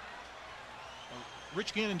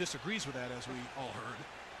 Rich Gannon disagrees with that, as we all heard.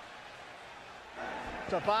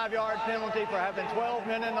 It's a 5-yard penalty for having 12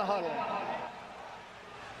 men in the huddle.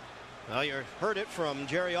 Well, you heard it from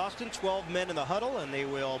Jerry Austin, 12 men in the huddle, and they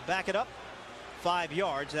will back it up 5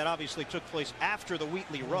 yards. That obviously took place after the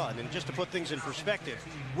Wheatley run. And just to put things in perspective,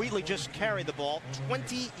 Wheatley just carried the ball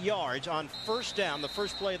 20 yards on first down, the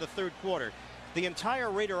first play of the third quarter. The entire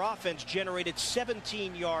Raider offense generated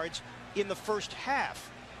 17 yards in the first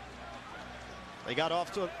half. They got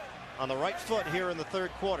off to on the right foot here in the third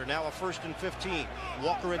quarter. Now a 1st and 15.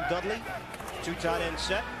 Walker and Dudley, 2 tight end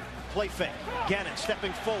set. Play fake. Gannon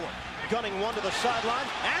stepping forward, gunning one to the sideline,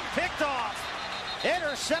 and picked off.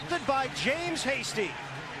 Intercepted by James Hasty.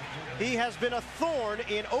 He has been a thorn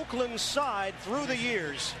in Oakland's side through the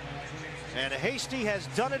years. And Hasty has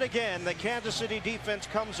done it again. The Kansas City defense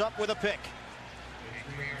comes up with a pick.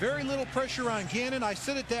 Very little pressure on Gannon. I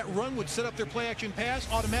said that run would set up their play-action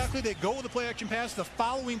pass. Automatically, they go with the play-action pass the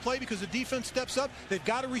following play because the defense steps up. They've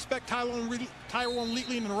got to respect Tyrone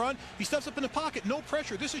Wheatley in the run. He steps up in the pocket. No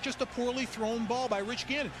pressure. This is just a poorly thrown ball by Rich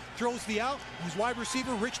Gannon. Throws the out. His wide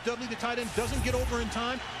receiver, Rich Dudley, the tight end, doesn't get over in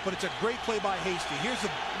time, but it's a great play by Hasty. Here's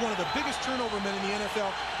one of the biggest turnover men in the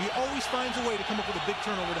NFL. He always finds a way to come up with a big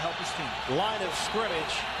turnover to help his team. Line of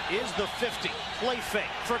scrimmage is the 50. Play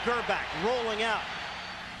fake for Grbac, rolling out.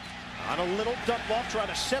 On a little dump off, trying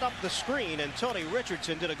to set up the screen, and Tony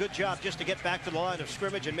Richardson did a good job just to get back to the line of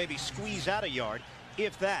scrimmage and maybe squeeze out a yard,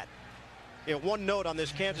 if that. One note on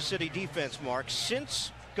this Kansas City defense, Mark.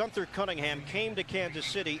 Since Gunther Cunningham came to Kansas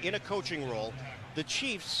City in a coaching role, the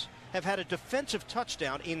Chiefs have had a defensive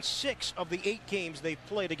touchdown in 6 of the 8 games they've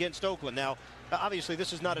played against Oakland. Now, obviously,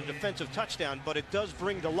 this is not a defensive touchdown, but it does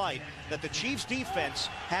bring to light that the Chiefs defense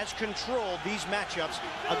has controlled these matchups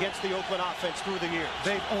against the Oakland offense through the years.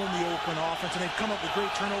 They've owned the Oakland offense, and they've come up with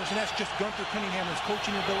great turnovers, and that's just Gunther Cunningham, his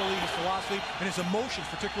coaching ability, his philosophy, and his emotions,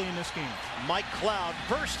 particularly in this game. Mike Cloud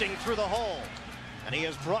bursting through the hole, and he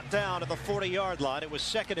is brought down at the 40-yard line. It was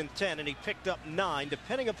 2nd and 10, and he picked up 9.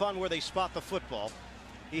 Depending upon where they spot the football,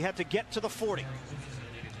 he had to get to the 40.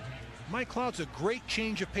 Mike Cloud's a great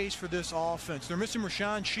change of pace for this offense. They're missing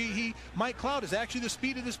Rashawn Sheehy. Mike Cloud is actually the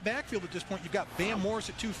speed of this backfield at this point. You've got Bam Morris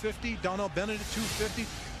at 250, Donnell Bennett at 250,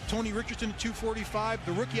 Tony Richardson at 245,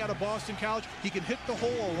 the rookie out of Boston College. He can hit the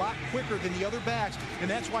hole a lot quicker than the other backs, and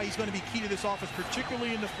that's why he's going to be key to this offense,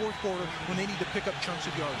 particularly in the fourth quarter when they need to pick up chunks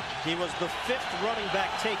of yardage. He was the 5th running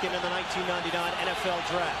back taken in the 1999 NFL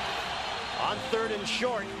Draft. On 3rd and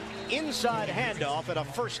short, inside handoff and a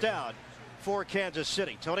 1st down for Kansas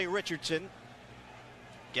City. Tony Richardson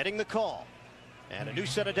getting the call, and a new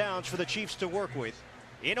set of downs for the Chiefs to work with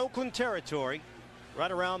in Oakland territory, right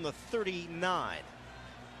around the 39.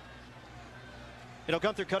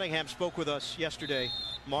 Gunther Cunningham spoke with us yesterday,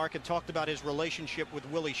 Mark, and talked about his relationship with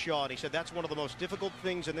Willie Shaw, and he said that's one of the most difficult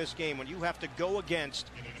things in this game when you have to go against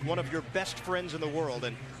one of your best friends in the world,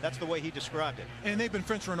 and that's the way he described it. And they've been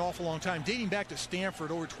friends for an awful long time, dating back to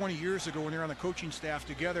Stanford over 20 years ago when they were on the coaching staff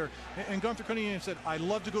together. And Gunther Cunningham said, I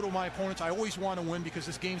love to go to my opponents. I always want to win because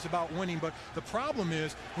this game's about winning. But the problem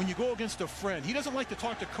is when you go against a friend, he doesn't like to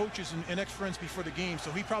talk to coaches and ex-friends before the game,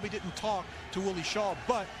 so he probably didn't talk to Willie Shaw.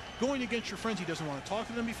 But going against your friends, he doesn't want to talk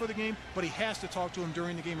to them before the game, but he has to talk to them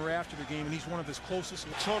during the game or after the game, and he's one of his closest.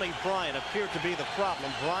 Tony Bryant appeared to be the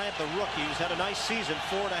problem. Bryant, the rookie, who's had a nice season,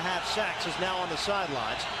 4.5 sacks, is now on the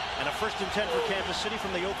sidelines. And a 1st and 10 for Kansas City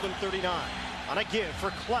from the Oakland 39. On a give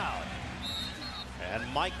for Cloud. And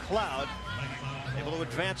Mike Cloud able to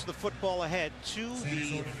advance the football ahead to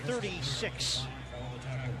the 36.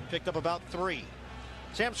 Picked up about 3.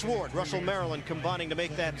 Sam Sword, Russell, Maryland combining to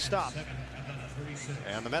make that stop.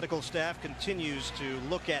 And the medical staff continues to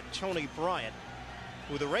look at Tony Bryant,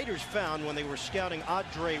 who the Raiders found when they were scouting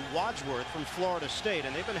Audrey Wadsworth from Florida State,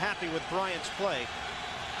 and they've been happy with Bryant's play.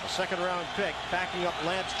 A 2nd-round pick backing up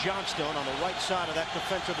Lance Johnstone on the right side of that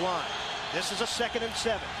defensive line. This is a 2nd and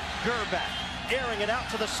 7. Grbac airing it out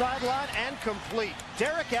to the sideline and complete.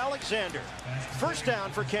 Derek Alexander. 1st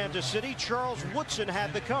down for Kansas City. Charles Woodson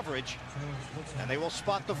had the coverage, and they will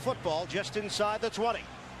spot the football just inside the 20.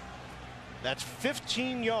 That's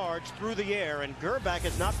 15 yards through the air, and Grbac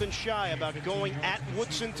has not been shy about going at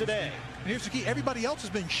Woodson today. And here's the key. Everybody else has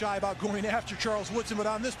been shy about going after Charles Woodson, but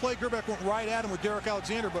on this play, Grbac went right at him with Derek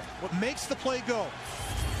Alexander. But what makes the play go?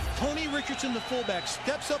 Tony Richardson, the fullback,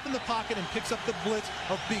 steps up in the pocket and picks up the blitz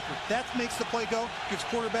of Beaker. That makes the play go. Gives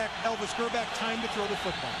quarterback Elvis Grbac time to throw the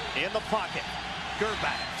football. In the pocket,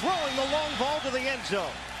 Grbac throwing the long ball to the end zone.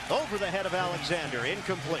 Over the head of Alexander,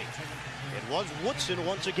 incomplete. It was Woodson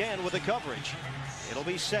once again with the coverage. It'll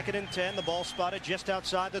be 2nd and 10. The ball spotted just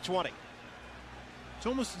outside the 20. It's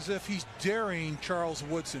almost as if he's daring Charles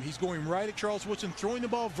Woodson. He's going right at Charles Woodson, throwing the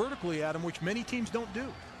ball vertically at him, which many teams don't do.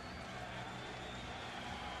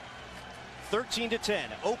 13-10.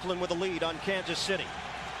 Oakland with a lead on Kansas City.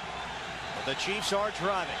 But the Chiefs are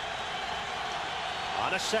driving.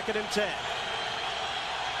 On a 2nd and 10.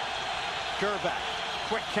 Grbac,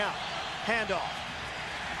 quick count, handoff.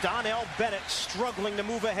 Donnell Bennett struggling to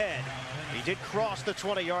move ahead. He did cross the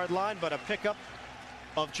 20-yard line, but a pickup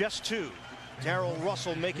of just 2. Darrell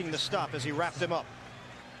Russell making the stop as he wrapped him up.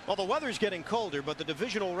 Well, the weather's getting colder, but the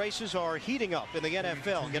divisional races are heating up in the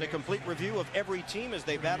NFL. Get a complete review of every team as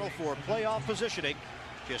they battle for playoff positioning.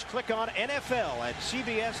 Just click on NFL at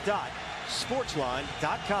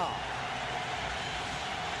cbs.sportsline.com.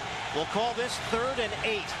 We'll call this 3rd and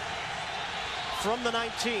 8 from the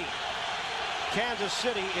 19. Kansas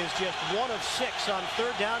City is just 1 of 6 on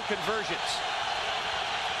 3rd down conversions.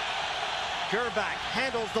 Grbac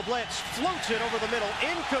handles the blitz, floats it over the middle,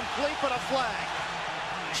 incomplete, but a flag.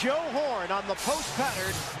 Joe Horn on the post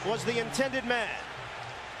pattern was the intended man.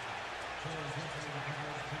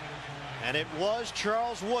 And it was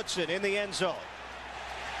Charles Woodson in the end zone.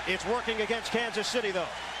 It's working against Kansas City, though.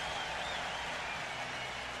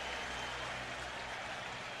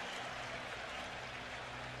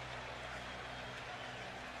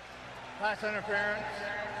 Pass interference.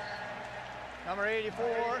 Number 84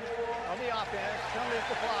 of the offense. Penalty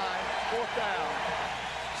to fly. 4th down.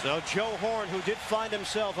 So Joe Horn, who did find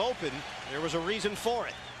himself open, there was a reason for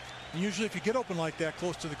it. Usually if you get open like that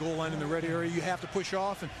close to the goal line in the red area, you have to push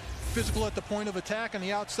off, and physical at the point of attack on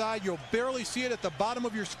the outside. You'll barely see it at the bottom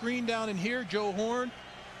of your screen down in here. Joe Horn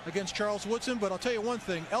against Charles Woodson. But I'll tell you one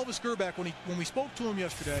thing, Elvis Grbac, when we spoke to him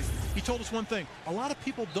yesterday, he told us one thing. A lot of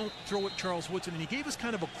people don't throw at Charles Woodson, and he gave us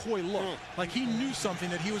kind of a coy look, like he knew something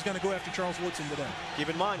that he was going to go after Charles Woodson today. Keep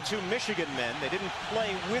in mind, 2 Michigan men. They didn't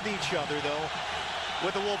play with each other, though,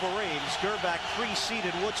 with the Wolverines. Grbac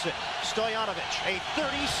preceded Woodson. Stoyanovich, a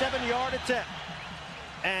 37-yard attempt,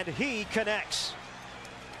 and he connects.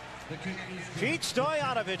 Pete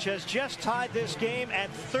Stoyanovich has just tied this game at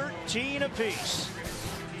 13 apiece.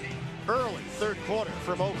 Early 3rd quarter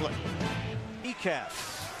from Oakland. Kneecap.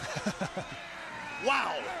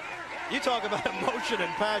 Wow. You talk about emotion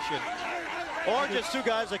and passion. Or just 2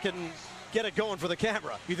 guys that can get it going for the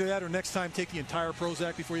camera. Either that or next time take the entire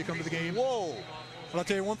Prozac before you come to the game. Whoa. But I'll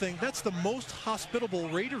tell you one thing, that's the most hospitable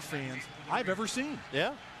Raider fans I've ever seen.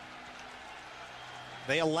 Yeah.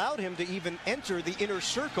 They allowed him to even enter the inner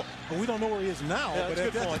circle. Well, we don't know where he is now. Yeah, but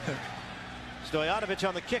that's a good point. Stoyanovich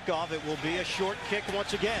on the kickoff. It will be a short kick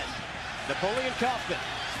once again. Napoleon Kaufman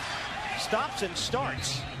stops and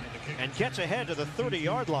starts and gets ahead to the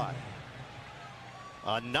 30-yard line.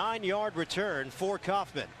 A 9-yard return for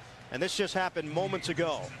Kaufman. And this just happened moments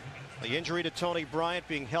ago. The injury to Tony Bryant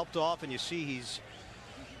being helped off, and you see he's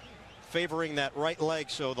favoring that right leg.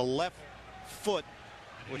 So the left foot,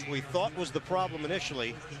 which we thought was the problem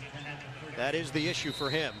initially, that is the issue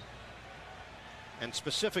for him. And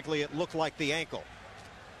specifically, it looked like the ankle.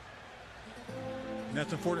 And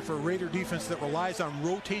that's important for a Raider defense that relies on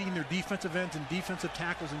rotating their defensive ends and defensive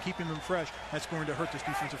tackles and keeping them fresh. That's going to hurt this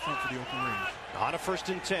defensive front for the Oakland Raiders. On a 1st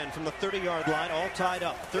and 10 from the 30-yard line, all tied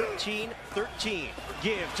up. 13-13.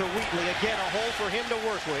 Give to Wheatley. Again, a hole for him to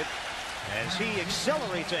work with as he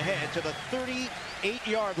accelerates ahead to the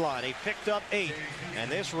 38-yard line. He picked up 8. And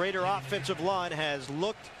this Raider offensive line has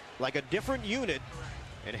looked like a different unit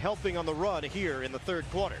and helping on the run here in the 3rd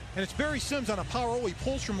quarter. And it's Barry Sims on a power roll. He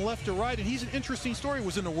pulls from left to right, and he's an interesting story. He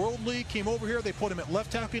was in the World League, came over here. They put him at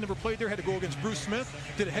left tackle. He never played there. Had to go against Bruce Smith.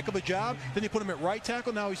 Did a heck of a job. Then they put him at right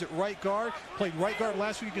tackle. Now he's at right guard. Played right guard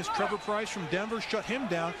last week against Trevor Price from Denver. Shut him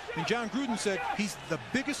down. And John Gruden said he's the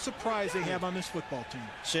biggest surprise they have on this football team.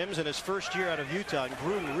 Sims in his first year out of Utah, and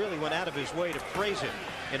Gruden really went out of his way to praise him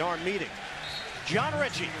in our meeting. John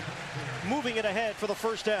Ritchie moving it ahead for the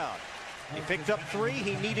 1st down. He picked up 3.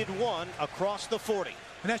 He needed 1 across the 40.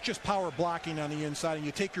 And that's just power blocking on the inside. And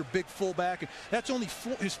you take your big fullback. And that's only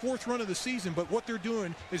his 4th run of the season. But what they're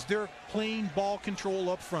doing is they're playing ball control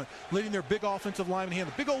up front, letting their big offensive lineman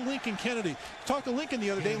handle. Big old Lincoln Kennedy. Talked to Lincoln the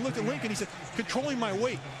other day and looked at Lincoln. He said, controlling my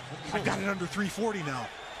weight. I've got it under 340 now.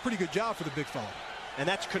 Pretty good job for the big fella. And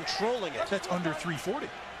that's controlling it. That's under 340.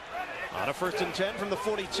 On a 1st and 10 from the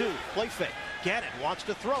 42. Play fake. Gannon wants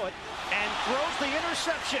to throw it and throws the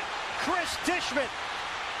interception. Chris Dishman.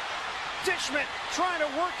 Dishman trying to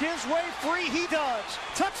work his way free. He does.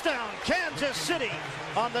 Touchdown, Kansas City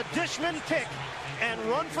on the Dishman pick and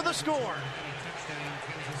run for the score.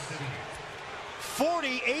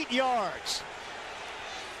 48 yards.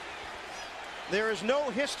 There is no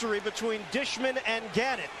history between Dishman and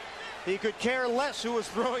Gannon. He could care less who was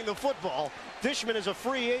throwing the football. Dishman is a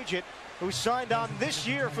free agent who signed on this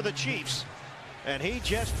year for the Chiefs. And he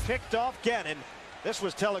just picked off Gannon. This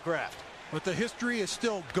was telegraphed. But the history is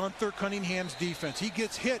still Gunther Cunningham's defense. He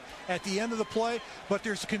gets hit at the end of the play, but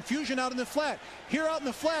there's confusion out in the flat. Here out in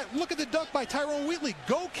the flat, look at the duck by Tyrone Wheatley.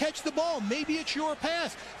 Go catch the ball. Maybe it's your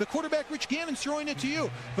pass. The quarterback, Rich Gannon's throwing it to you.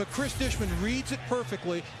 But Chris Dishman reads it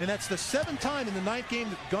perfectly, and that's the 7th time in the 9th game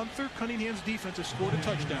that Gunther Cunningham's defense has scored a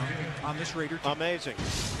touchdown on this Raider team. Amazing.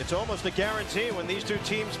 It's almost a guarantee when these two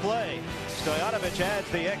teams play. Stoyanovich adds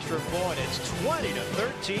the extra point. It's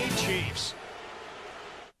 20-13 Chiefs.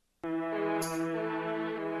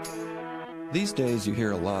 These days, you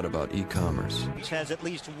hear a lot about e-commerce. He has at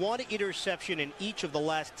least one interception in each of the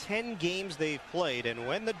last 10 games they've played, and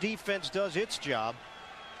when the defense does its job,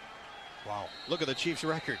 wow, look at the Chiefs'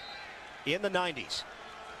 record in the 90s.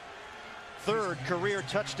 3rd career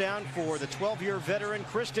touchdown for the 12-year veteran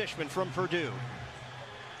Chris Dishman from Purdue.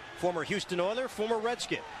 Former Houston Oiler, former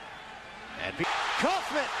Redskin. And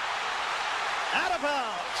Kaufman out of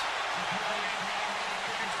bounds.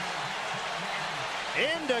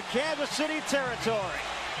 Into Kansas City territory.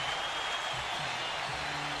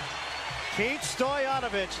 Pete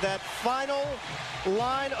Stoyanovich, that final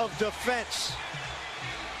line of defense.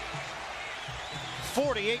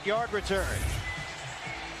 48-yard return.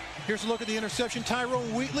 Here's a look at the interception.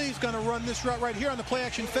 Tyrone Wheatley is going to run this route right here on the play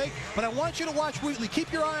action fake. But I want you to watch Wheatley.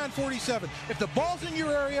 Keep your eye on 47. If the ball's in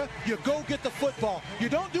your area, you go get the football. You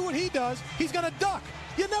don't do what he does. He's going to duck.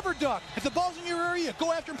 You never duck. If the ball's in your area, you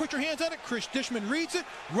go after and put your hands on it. Chris Dishman reads it,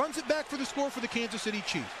 runs it back for the score for the Kansas City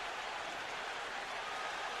Chiefs.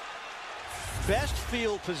 Best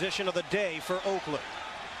field position of the day for Oakland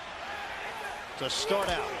to start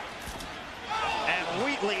out. And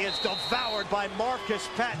Wheatley is devoured by Marcus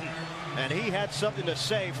Patton. And he had something to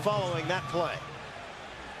say following that play.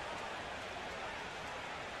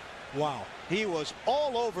 Wow. He was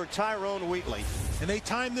all over Tyrone Wheatley. And they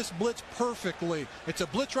timed this blitz perfectly. It's a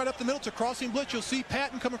blitz right up the middle. It's a crossing blitz. You'll see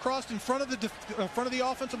Patton come across in front of the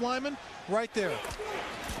offensive lineman right there.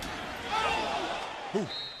 Ooh.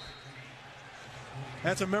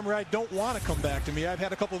 That's a memory I don't want to come back to me. I've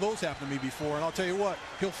had a couple of those happen to me before, and I'll tell you what,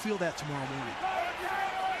 he'll feel that tomorrow morning.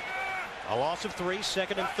 A loss of 3,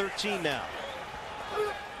 2nd and 13 now.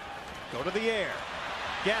 Go to the air.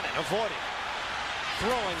 Gannon avoiding.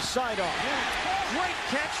 Throwing sidearm. Great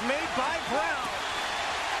catch made by Brown.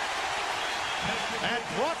 And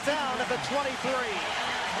brought down at the 23.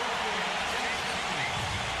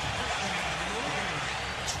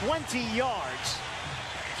 20 yards.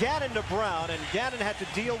 Gannon to Brown, and Gannon had to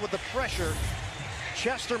deal with the pressure.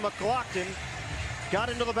 Chester McLaughlin got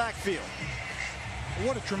into the backfield.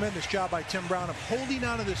 What a tremendous job by Tim Brown of holding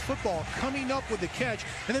on to this football, coming up with the catch,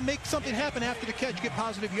 and then make something happen after the catch, get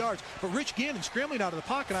positive yards. But Rich Gannon scrambling out of the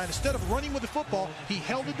pocket, and instead of running with the football, he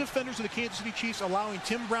held the defenders of the Kansas City Chiefs, allowing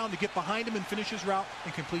Tim Brown to get behind him and finish his route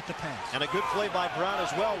and complete the pass. And a good play by Brown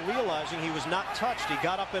as well, realizing he was not touched. He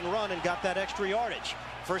got up and run and got that extra yardage.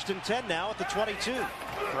 1st and 10 now at the 22.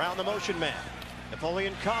 Brown the motion man.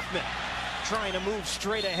 Napoleon Kaufman trying to move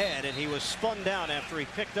straight ahead, and he was spun down after he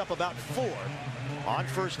picked up about 4 on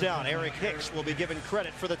 1st down. Eric Hicks will be given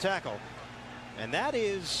credit for the tackle. And that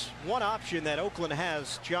is one option that Oakland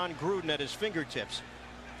has John Gruden at his fingertips.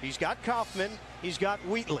 He's got Kaufman, he's got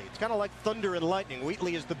Wheatley. It's kind of like thunder and lightning.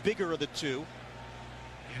 Wheatley is the bigger of the two.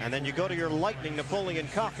 And then you go to your lightning, Napoleon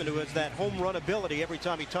Kaufman, who has that home run ability every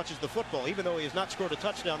time he touches the football, even though he has not scored a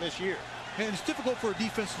touchdown this year. And it's difficult for a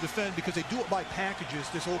defense to defend because they do it by packages,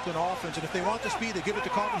 this Oakland offense. And if they want the speed, they give it to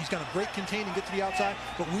Kaufman. He's going to break, contain, and get to the outside.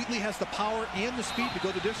 But Wheatley has the power and the speed to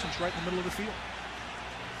go the distance right in the middle of the field.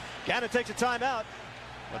 Gannon takes a timeout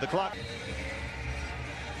with the clock.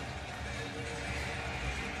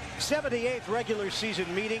 78th regular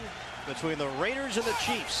season meeting between the Raiders and the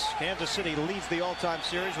Chiefs. Kansas City leads the all-time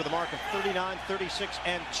series with a mark of 39, 36,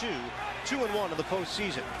 and 2. 2-1 in the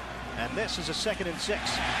postseason. And this is a 2nd and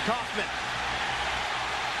 6. Kaufman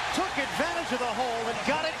took advantage of the hole and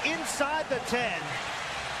got it inside the 10.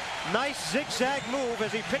 Nice zigzag move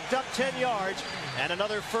as he picked up 10 yards. And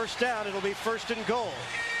another 1st down. It'll be 1st and goal.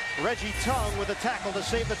 Reggie Tongue with a tackle to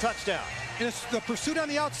save the touchdown. And it's the pursuit on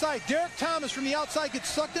the outside. Derek Thomas from the outside gets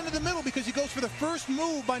sucked into the middle because he goes for the first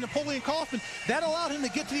move by Napoleon Kaufman. That allowed him to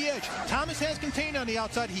get to the edge. Thomas has contained on the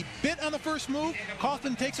outside. He bit on the first move.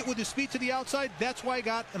 Kaufman takes it with his feet to the outside. That's why he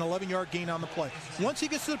got an 11-yard gain on the play. Once he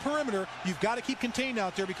gets to the perimeter, you've got to keep contained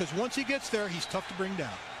out there because once he gets there, he's tough to bring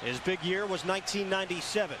down. His big year was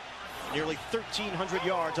 1997. Nearly 1,300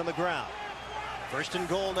 yards on the ground. 1st and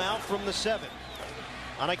goal now from the 7.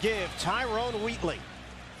 On a give, Tyrone Wheatley.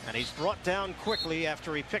 And he's brought down quickly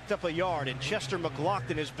after he picked up a yard. And Chester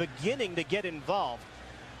McLaughlin is beginning to get involved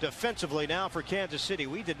defensively now for Kansas City.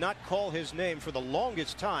 We did not call his name for the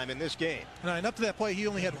longest time in this game. And up to that play, he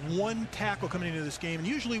only had one tackle coming into this game. And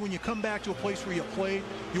usually when you come back to a place where you play,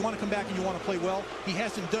 you want to come back and you want to play well. He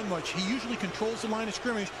hasn't done much. He usually controls the line of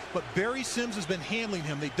scrimmage, but Barry Sims has been handling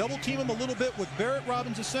him. They double team him a little bit with Barrett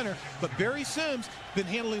Robbins as center, but Barry Sims been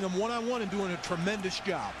handling him one-on-one and doing a tremendous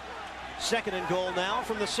job. 2nd and goal now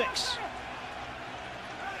from the 6.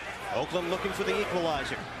 Oakland looking for the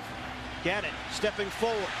equalizer. Gannon stepping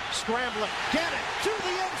forward, scrambling. Gannon to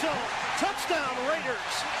the end zone. Touchdown, Raiders.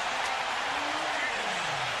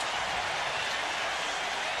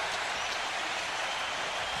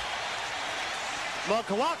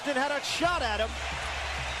 McLaughlin had a shot at him,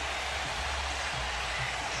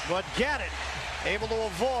 but Gannon able to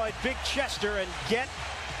avoid Big Chester and get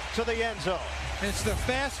to the end zone. And it's the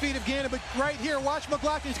fast feet of Gannon, but right here, watch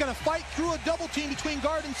McLaughlin. He's going to fight through a double team between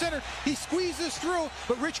guard and center. He squeezes through,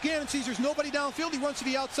 but Rich Gannon sees there's nobody downfield. He runs to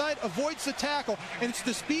the outside, avoids the tackle, and it's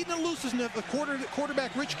the speed and elusiveness of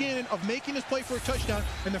quarterback Rich Gannon of making his play for a touchdown,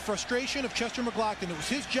 and the frustration of Chester McLaughlin. It was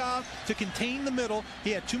his job to contain the middle. He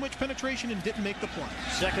had too much penetration and didn't make the play.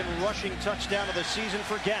 2nd rushing touchdown of the season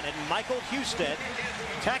for Gannon. Michael Husted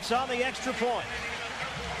tacks on the extra point.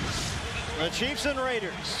 The Chiefs and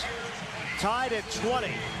Raiders tied at 20.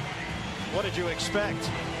 What did you expect?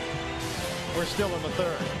 We're still in the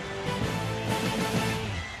 3rd.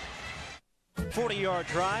 40-yard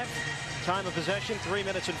drive. Time of possession, 3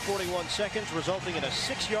 minutes and 41 seconds, resulting in a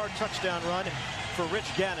 6-yard touchdown run for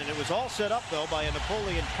Rich Gannon. It was all set up, though, by a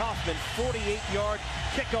Napoleon Kaufman 48-yard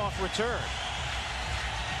kickoff return.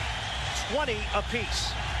 20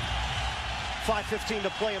 apiece. 5:15 to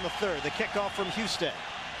play in the 3rd. The kickoff from Husted.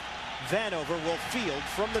 Vanover will field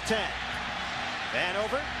from the 10.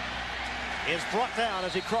 Vanover is brought down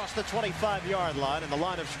as he crossed the 25-yard line, and the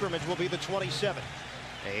line of scrimmage will be the 27.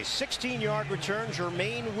 A 16-yard return.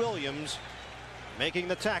 Jermaine Williams making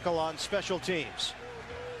the tackle on special teams.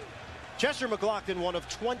 Chester McLaughlin, one of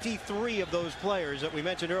 23 of those players that we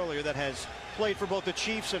mentioned earlier that has played for both the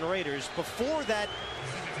Chiefs and Raiders. Before that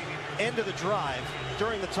end of the drive,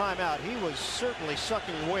 during the timeout, he was certainly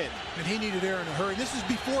sucking wind. And he needed air in a hurry. This is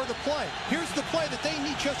before the play. Here's the play that they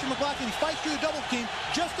need. Chester McLaughlin, he fights through the double team,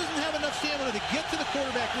 just doesn't have enough stamina to get to the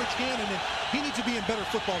quarterback, Rich Gannon, and he needs to be in better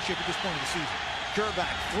football shape at this point of the season.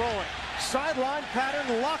 Grbac throwing. Sideline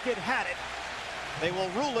pattern. Lockett had it. They will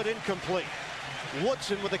rule it incomplete.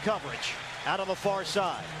 Woodson with the coverage out on the far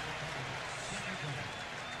side.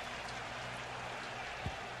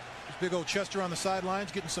 Big old Chester on the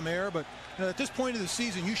sidelines getting some air, but at this point of the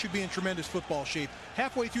season, you should be in tremendous football shape.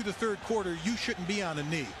 Halfway through the 3rd quarter, you shouldn't be on a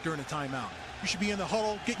knee during a timeout. You should be in the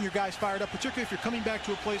huddle, getting your guys fired up, particularly if you're coming back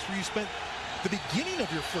to a place where you spent the beginning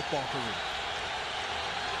of your football career.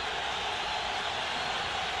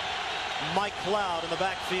 Mike Cloud in the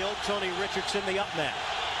backfield. Tony Richardson the up man.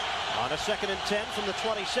 On a 2nd and 10 from the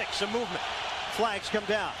 26. A movement. Flags come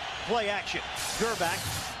down. Play action. Grbac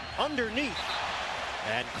underneath.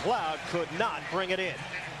 And Cloud could not bring it in.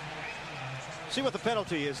 See what the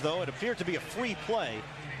penalty is, though. It appeared to be a free play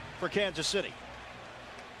for Kansas City.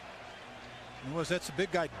 That's the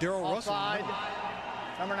big guy, Darrell Russell. Offside.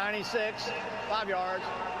 Number 96, 5 yards.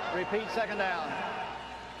 Repeat, 2nd down.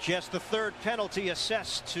 Just the 3rd penalty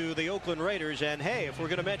assessed to the Oakland Raiders. And hey, if we're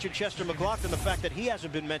going to mention Chester McLaughlin, the fact that he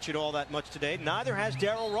hasn't been mentioned all that much today, neither has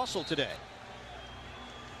Darrell Russell today.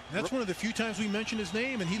 That's one of the few times we mention his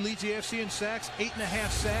name, and he leads the AFC in sacks, 8.5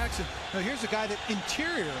 sacks. And now here's a guy that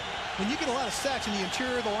interior, when you get a lot of sacks in the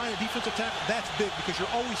interior of the line of defensive tackle, that's big because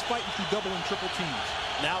you're always fighting through double and triple teams.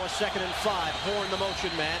 Now a 2nd and 5. Horn the motion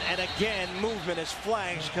man, and again movement as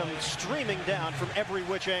flags come streaming down from every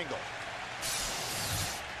which angle.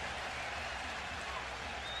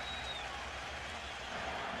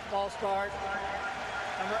 Ball start.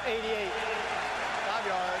 Number 88, 5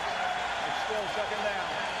 yards. It's still 2nd down.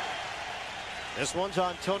 This one's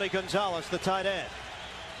on Tony Gonzalez, the tight end.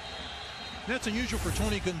 That's unusual for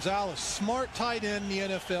Tony Gonzalez. Smart tight end in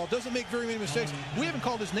the NFL. Doesn't make very many mistakes. We haven't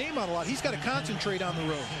called his name out a lot. He's got to concentrate on the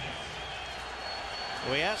road.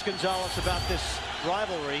 We asked Gonzalez about this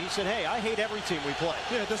rivalry. He said, hey, I hate every team we play.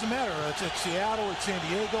 Yeah, it doesn't matter. It's Seattle, it's San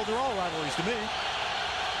Diego. They're all rivalries to me.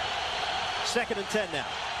 2nd and 10 now.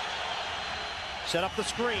 Set up the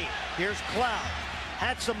screen. Here's Cloud.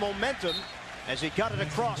 Had some momentum as he got it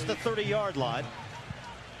across the 30-yard line.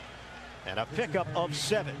 And a pickup of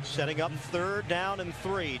 7, setting up 3rd down and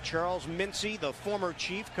 3. Charles Mincy, the former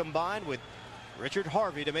Chief, combined with Richard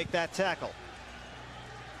Harvey to make that tackle.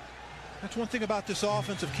 That's one thing about this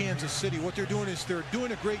offense of Kansas City. What they're doing is they're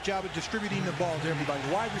doing a great job of distributing the ball to everybody.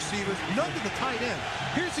 Wide receivers, none to the tight end.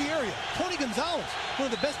 Here's the area. Tony Gonzalez, one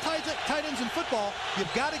of the best tight ends in football.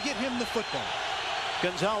 You've got to get him the football.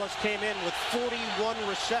 Gonzalez came in with 41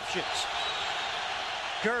 receptions.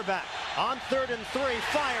 Grbac on 3rd and 3,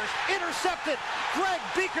 fires, intercepted. Greg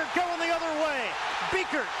Biekert going the other way.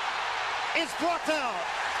 Biekert is brought down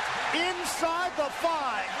inside the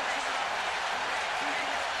 5.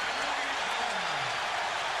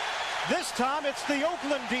 This time it's the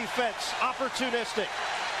Oakland defense opportunistic.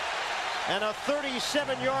 And a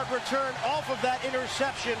 37-yard return off of that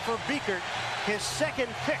interception for Biekert, his 2nd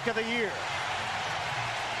pick of the year.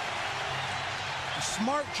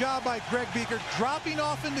 Smart job by Greg Biekert, dropping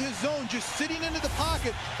off into his zone, just sitting into the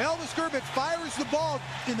pocket. Elvis Grbac fires the ball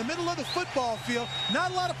in the middle of the football field.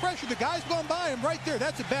 Not a lot of pressure. The guy's gone by him right there.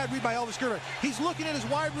 That's a bad read by Elvis Grbac. He's looking at his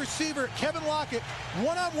wide receiver, Kevin Lockett,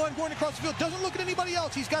 one-on-one going across the field. Doesn't look at anybody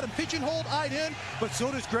else. He's got him pigeonholed, eyed in, but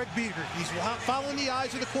so does Greg Biekert. He's following the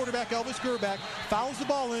eyes of the quarterback, Elvis Grbac, fouls the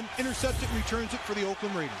ball in, intercepts it, and returns it for the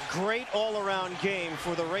Oakland Raiders. Great all-around game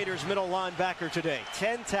for the Raiders middle linebacker today.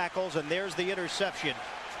 10 tackles, and there's the interception.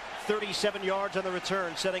 37 yards on the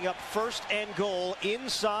return, setting up 1st and goal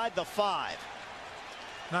inside the 5.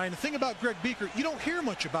 Now, and the thing about Greg Biekert, you don't hear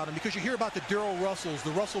much about him because you hear about the Darrell Russells,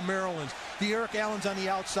 the Russell Marylands, the Eric Allens on the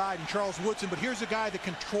outside, and Charles Woodson. But here's a guy that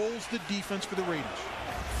controls the defense for the Raiders.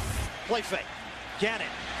 Play fake. Gannon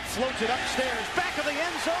floats it upstairs, back of the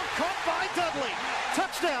end zone, caught by Dudley.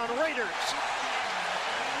 Touchdown, Raiders.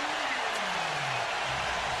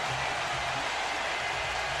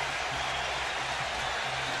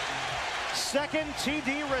 Second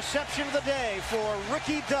TD reception of the day for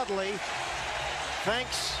Ricky Dudley,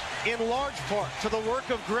 thanks in large part to the work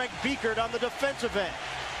of Greg Biekert on the defensive end.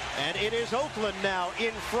 And it is Oakland now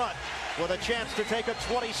in front with a chance to take a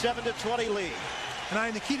 27-20 lead.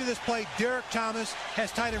 And the key to this play, Derek Thomas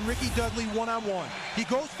has tied in Ricky Dudley one-on-one. He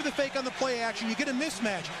goes for the fake on the play action. You get a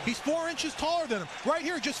mismatch. He's 4 inches taller than him. Right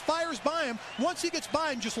here, just fires by him. Once he gets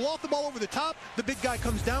by him, just loft the ball over the top. The big guy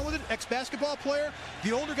comes down with it, ex-basketball player.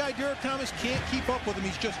 The older guy, Derek Thomas, can't keep up with him.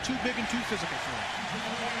 He's just too big and too physical for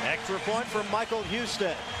him. Extra point for Michael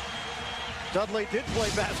Houston. Dudley did play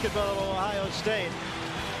basketball at Ohio State.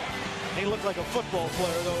 He looked like a football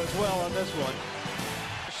player, though, as well on this one.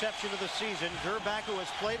 Reception of the season. Grbac, who has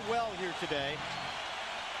played well here today.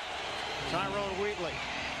 Tyrone Wheatley.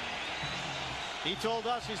 He told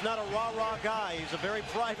us he's not a rah-rah guy. He's a very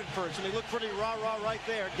private person. He looked pretty rah-rah right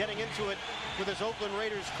there, getting into it with his Oakland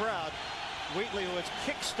Raiders crowd. Wheatley, who has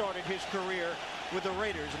kick-started his career with the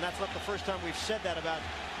Raiders, and that's not the first time we've said that about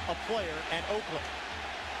a player at Oakland.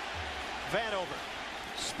 Vanover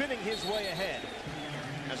spinning his way ahead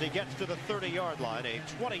as he gets to the 30-yard line, a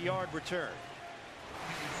 20-yard return.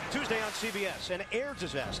 Tuesday on CBS, an air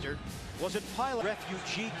disaster was at Pilot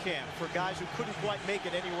refugee camp for guys who couldn't quite make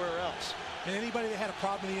it anywhere else. And anybody that had a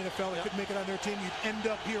problem in the NFL that couldn't make it on their team, you'd end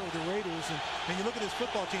up here with the Raiders. And you look at this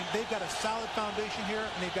football team, they've got a solid foundation here,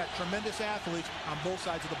 and they've got tremendous athletes on both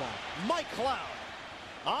sides of the ball. Mike Cloud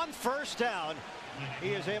on 1st down. He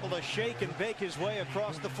is able to shake and bake his way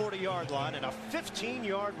across the 40-yard line, and a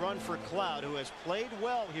 15-yard run for Cloud, who has played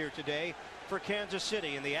well here today for Kansas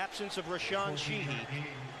City in the absence of Rashawn Sheehy.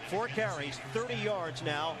 4 carries, 30 yards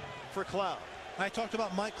now for Cloud. I talked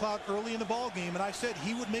about Mike Cloud early in the ball game, and I said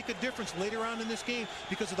he would make a difference later on in this game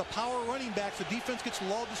because of the power running backs. The defense gets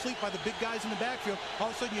lulled to sleep by the big guys in the backfield. All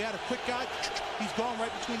of a sudden, you had a quick guy. He's gone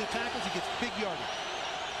right between the tackles. He gets big yardage.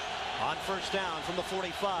 On 1st down from the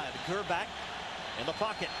 45, Grbac in the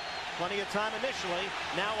pocket. Plenty of time initially.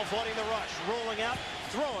 Now avoiding the rush. Rolling out,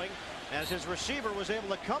 throwing as his receiver was able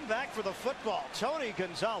to come back for the football. Tony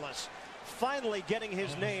Gonzalez finally getting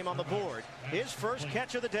his name on the board. His first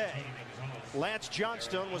catch of the day. Lance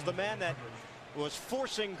Johnstone was the man that was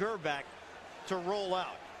forcing Grbac to roll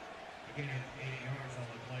out.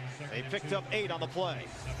 They picked up 8 on the play.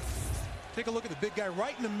 Take a look at the big guy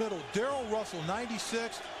right in the middle. Darrell Russell,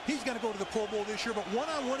 96. He's going to go to the Pro Bowl this year, but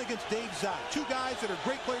one-on-one against Dave Zott. 2 guys that are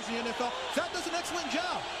great players in the NFL. Zott does an excellent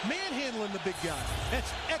job manhandling the big guy.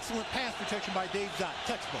 That's excellent pass protection by Dave Zott.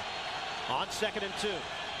 Textbook. On 2nd and 2.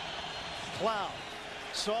 Cloud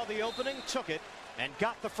saw the opening, took it, and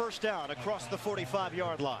got the 1st down across the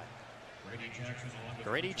 45-yard line.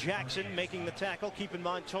 Grady Jackson making the tackle. Keep in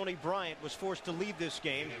mind, Tony Bryant was forced to leave this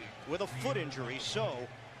game with a foot injury, so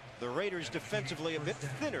the Raiders defensively a bit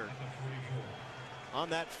thinner on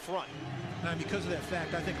that front. And because of that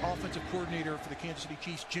fact, I think offensive coordinator for the Kansas City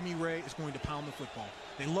Chiefs, Jimmy Ray, is going to pound the football.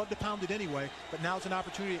 They love to pound it anyway, but now's an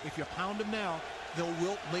opportunity. If you pound them now, they'll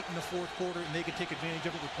wilt late in the 4th quarter, and they can take advantage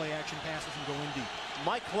of it with play action passes and go in deep.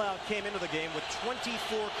 Mike Cloud came into the game with 24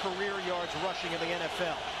 career yards rushing in the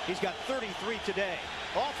NFL. He's got 33 today.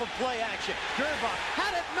 Off of play action. Grbac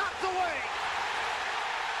had it knocked away.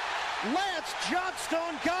 Lance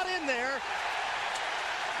Johnstone got in there.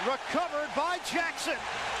 Recovered by Jackson.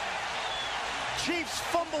 Chiefs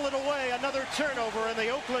fumble it away. Another turnover, and the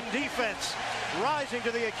Oakland defense rising to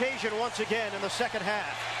the occasion once again in the second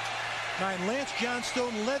half. Lance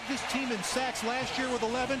Johnstone led this team in sacks last year with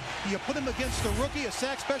 11. You put him against the rookie, a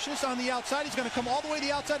sack specialist on the outside. He's going to come all the way to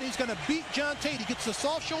the outside, and he's going to beat John Tate. He gets the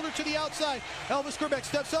soft shoulder to the outside. Elvis Grbac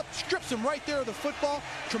steps up, strips him right there of the football.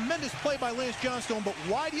 Tremendous play by Lance Johnstone, but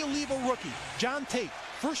why do you leave a rookie? John Tate,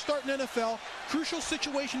 first start in NFL, crucial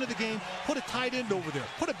situation of the game, put a tight end over there,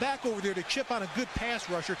 put a back over there to chip on a good pass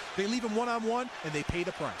rusher. They leave him one-on-one, and they pay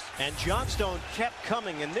the price. And Johnstone kept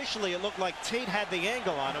coming. Initially, it looked like Tate had the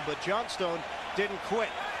angle on him, but Johnstone didn't quit.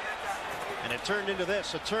 And it turned into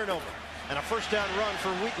this, a turnover, and a first down run for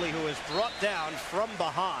Wheatley, who is brought down from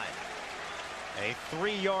behind. A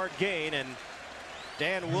 3-yard gain, and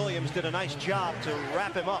Dan Williams did a nice job to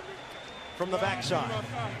wrap him up from the backside.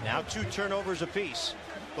 Now 2 turnovers apiece,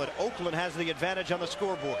 but Oakland has the advantage on the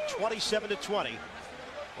scoreboard, 27-20,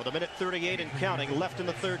 with 1:38 and counting left in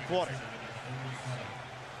the third quarter.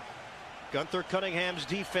 Gunther Cunningham's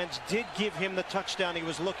defense did give him the touchdown he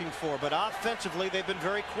was looking for, but offensively they've been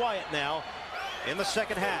very quiet now in the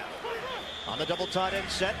second half. On the double tight end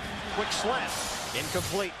set, quick slant,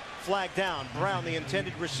 incomplete, flag down. Brown, the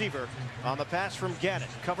intended receiver, on the pass from Gannon,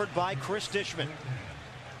 covered by Chris Dishman.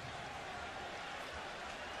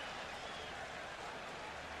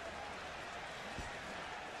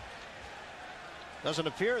 Doesn't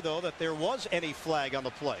appear, though, that there was any flag on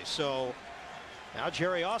the play. So now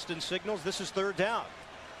Jerry Austin signals this is third down.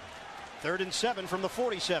 3rd and 7 from the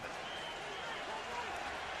 47.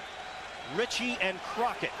 Ritchie and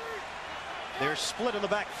Crockett. They're split in the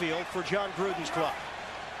backfield for John Gruden's club.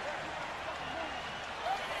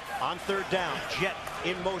 On 3rd down, Jet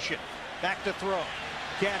in motion. Back to throw.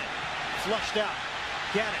 Gannon flushed out.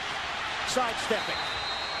 Gannon sidestepping.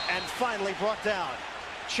 And finally brought down.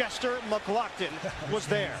 Chester McLaughlin was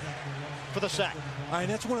there for the sack. All right,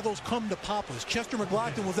 that's one of those come to papas. Chester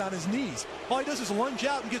McLaughlin was on his knees. All he does is lunge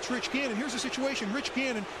out and gets Rich Gannon. Here's the situation. Rich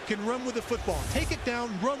Gannon can run with the football. Take it down,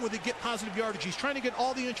 run with it, get positive yardage. He's trying to get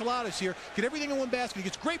all the enchiladas here, get everything in one basket. He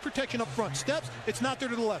gets great protection up front. Steps, it's not there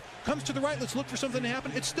to the left. Comes to the right, let's look for something to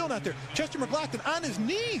happen. It's still not there. Chester McLaughlin on his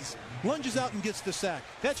knees lunges out and gets the sack.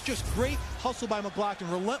 That's just great hustle by McLaughlin.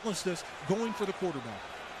 Relentlessness going for the quarterback.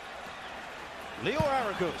 Leo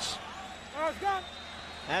Aragus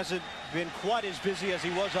hasn't been quite as busy as he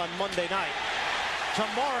was on Monday night.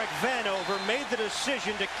 Tamarick Vanover made the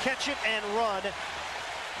decision to catch it and run.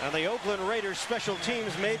 And the Oakland Raiders special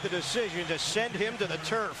teams made the decision to send him to the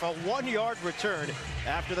turf. A 1-yard return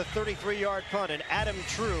after the 33-yard punt. And Adam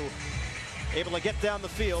True able to get down the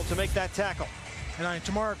field to make that tackle. And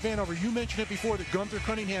Tamarick Vanover, you mentioned it before that Gunther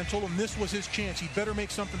Cunningham told him this was his chance. He better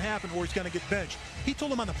make something happen or he's going to get benched. He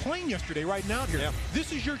told him on the plane yesterday, riding out here,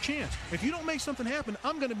 this is your chance. If you don't make something happen,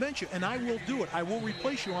 I'm going to bench you, and I will do it. I will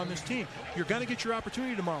replace you on this team. You're going to get your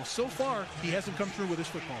opportunity tomorrow. So far, he hasn't come through with his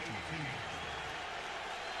football team.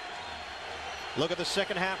 Look at the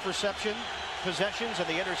second half possessions, and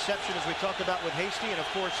the interception as we talked about with Hasty, and of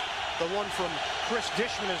course the one from Chris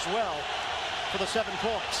Dishman as well for the 7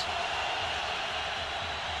 points.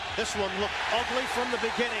 This one looked ugly from the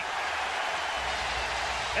beginning.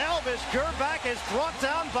 Elvis Grbac is brought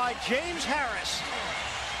down by James Harris.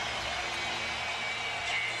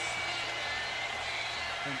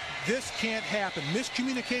 And this can't happen.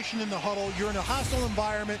 Miscommunication in the huddle. You're in a hostile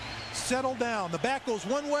environment. Settle down. The back goes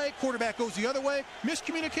one way, quarterback goes the other way.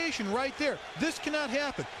 Miscommunication right there. This cannot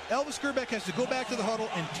happen. Elvis Grbac has to go back to the huddle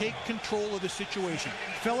and take control of the situation.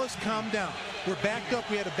 Fellas, calm down. We're backed up.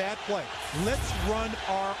 We had a bad play. Let's run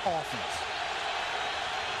our offense.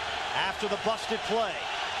 After the busted play,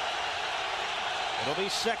 it'll be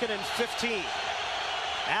 2nd and 15.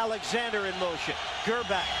 Alexander in motion.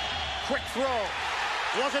 Grbac, quick throw.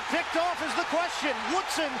 Was it picked off is the question.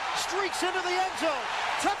 Woodson streaks into the end zone.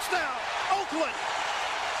 Touchdown, Oakland.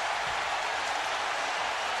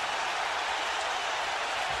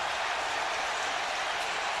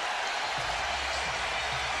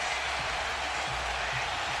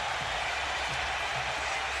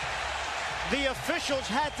 The officials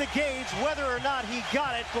had to gauge whether or not he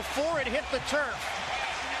got it before it hit the turf.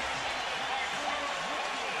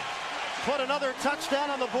 Put another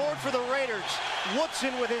touchdown on the board for the Raiders.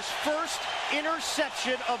 Woodson with his first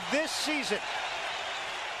interception of this season.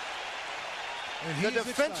 the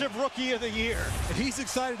defensive rookie of the year. And he's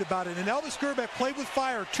excited about it. And Elvis Grbac played with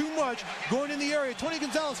fire too much going in the area. Tony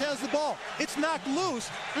Gonzalez has the ball. It's knocked loose.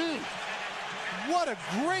 What a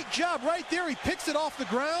great job right there. He picks it off the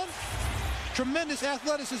ground. Tremendous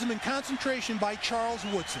athleticism and concentration by Charles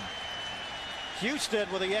Woodson.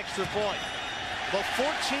 Houston with the extra point. The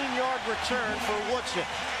 14-yard return for Woodson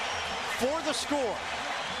for the score.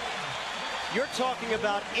 You're talking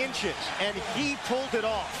about inches, and he pulled it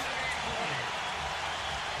off.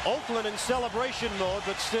 Oakland in celebration mode,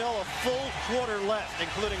 but still a full quarter left,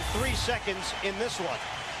 including 3 seconds in this one,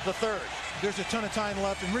 the third. There's a ton of time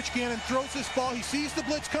left, and Rich Gannon throws this ball. He sees the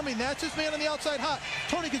blitz coming. That's his man on the outside hot.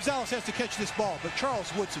 Tony Gonzalez has to catch this ball, but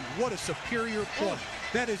Charles Woodson, what a superior play.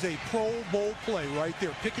 That is a Pro Bowl play right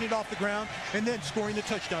there, picking it off the ground and then scoring the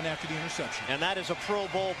touchdown after the interception. And that is a Pro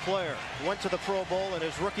Bowl player. Went to the Pro Bowl in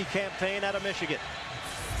his rookie campaign out of Michigan.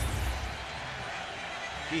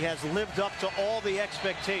 He has lived up to all the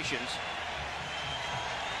expectations.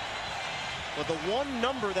 But the one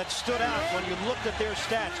number that stood out when you looked at their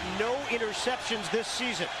stats, no interceptions this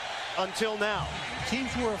season until now.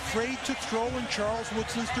 Teams were afraid to throw in Charles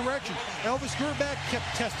Woodson's direction. Elvis Grbac kept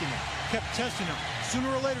testing him. Sooner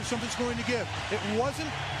or later, something's going to give. It wasn't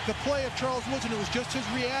the play of Charles Woodson. It was just his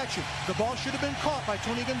reaction. The ball should have been caught by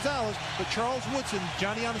Tony Gonzalez, but Charles Woodson,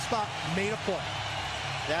 Johnny on the spot, made a play.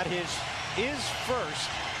 That is his first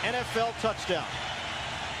NFL touchdown.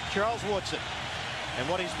 Charles Woodson. And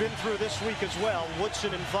what he's been through this week as well.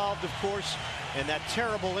 Woodson involved, of course, in that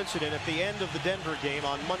terrible incident at the end of the Denver game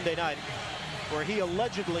on Monday night, where he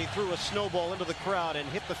allegedly threw a snowball into the crowd and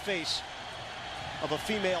hit the face of a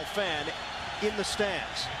female fan in the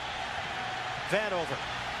stands. Vanover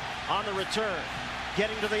on the return,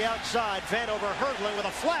 getting to the outside. Vanover hurdling with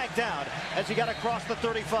a flag down as he got across the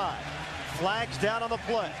 35. Flags down on the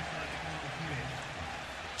play.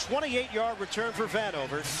 28-yard return for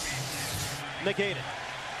Vanover. Negated.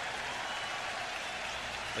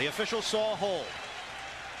 The official saw a hold.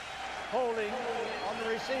 Holding on the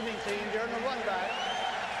receiving team during the run back.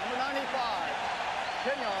 Number 95,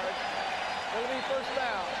 10 yards. Will be first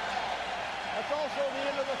down. That's also the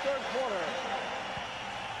end of the third quarter.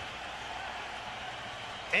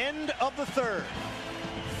 End of the third.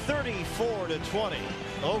 34-20.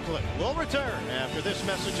 Oakland will return after this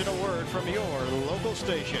message and a word from your local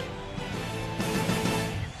station.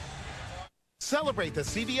 Celebrate the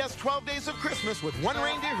CBS 12 Days of Christmas with one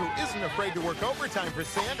reindeer who isn't afraid to work overtime for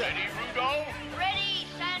Santa. Ready, Rudolph? Ready,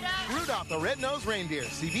 Santa. Rudolph the Red-Nosed Reindeer,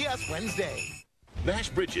 CBS Wednesday. Nash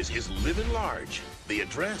Bridges is living large. The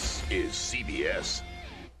address is CBS.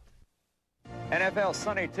 NFL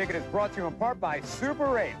Sunday Ticket is brought to you in part by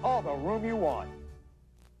Super 8, all the room you want.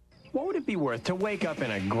 What would it be worth to wake up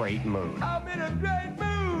in a great mood? I'm in a great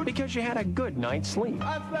mood. Because you had a good night's sleep.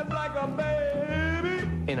 I slept like a baby.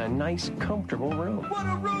 In a nice, comfortable room. What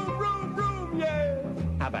a room, yeah.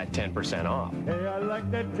 How about 10% off? Hey, I like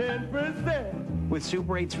that 10%. With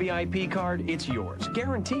Super 8's VIP card, it's yours,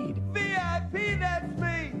 guaranteed. VIP, that's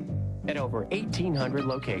me. At over 1,800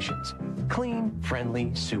 locations. Clean,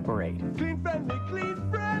 friendly Super 8. Clean,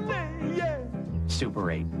 friendly, yeah.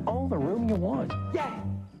 Super 8, all the room you want. Yeah.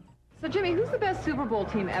 So, Jimmy, who's the best Super Bowl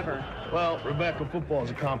team ever? Well, Rebecca, football is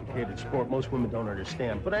a complicated sport most women don't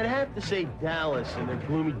understand. But I'd have to say Dallas and their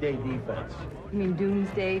gloomy day defense. You mean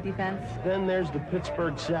Doomsday defense? Then there's the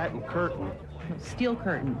Pittsburgh Satin Curtain. Steel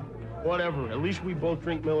Curtain. Whatever. At least we both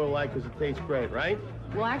drink Miller Lite because it tastes great, right?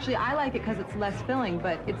 Well, actually, I like it because it's less filling,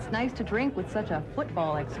 but it's nice to drink with such a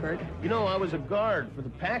football expert. You know, I was a guard for the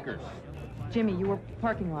Packers. Jimmy, you were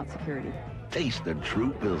parking lot security. Taste the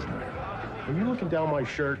true Pilsner. Are you looking down my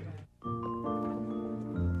shirt?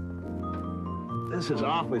 This is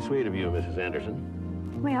awfully sweet of you, Mrs.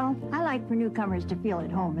 Anderson. Well, I like for newcomers to feel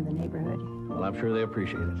at home in the neighborhood. Well, I'm sure they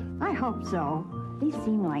appreciate it. I hope so. They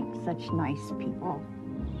seem like such nice people.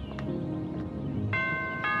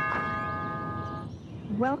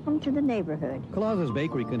 Welcome to the neighborhood. Colossus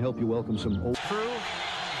Bakery can help you welcome some old crew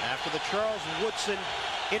after the Charles Woodson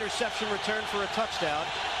interception return for a touchdown.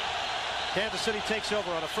 Kansas City takes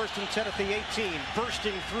over on a 1st and 10 at the 18.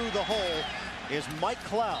 Bursting through the hole is Mike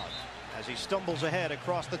Cloud as he stumbles ahead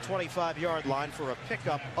across the 25-yard line for a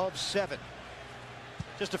pickup of 7.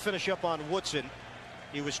 Just to finish up on Woodson,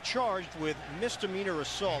 he was charged with misdemeanor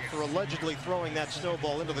assault for allegedly throwing that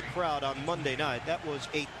snowball into the crowd on Monday night. That was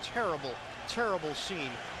a terrible, terrible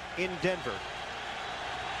scene in Denver.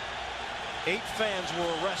 8 fans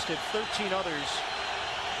were arrested, 13 others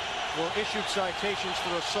were issued citations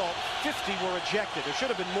for assault. 50 were ejected. There should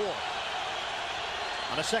have been more.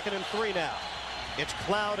 On a 2nd and 3 now. It's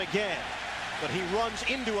Cloud again, but he runs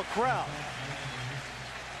into a crowd.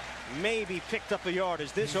 maybe picked up a yard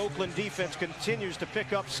as this Oakland defense continues to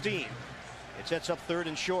pick up steam. It sets up 3rd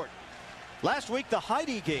and short. Last week, the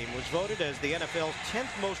Heidi game was voted as the NFL's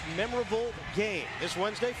 10th most memorable game. This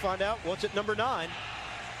Wednesday, find out what's at number 9.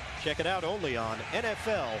 Check it out only on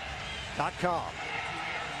NFL.com.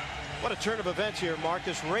 What a turn of events here, Mark.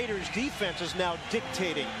 This Raiders defense is now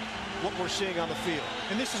dictating what we're seeing on the field.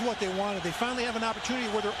 And this is what they wanted. They finally have an opportunity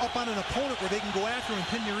where they're up on an opponent where they can go after and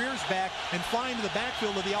pin their ears back and fly into the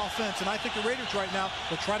backfield of the offense. And I think the Raiders right now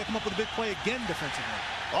will try to come up with a big play again defensively.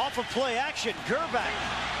 Off of play action, Grbac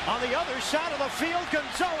on the other side of the field.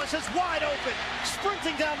 Gonzalez is wide open.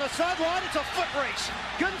 Sprinting down the sideline. It's a foot race.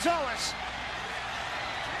 Gonzalez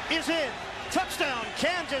is in. Touchdown,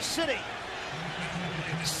 Kansas City.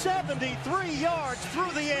 73 yards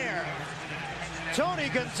through the air. Tony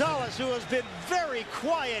Gonzalez, who has been very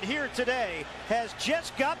quiet here today, has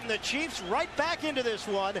just gotten the Chiefs right back into this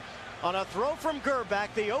one. On a throw from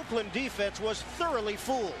Grbac, the Oakland defense was thoroughly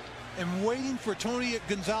fooled. And waiting for Tony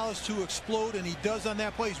Gonzalez to explode, and he does on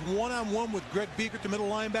that play. He's one-on-one with Grbac, the middle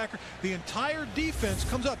linebacker. The entire defense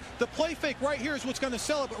comes up. The play fake right here is what's going to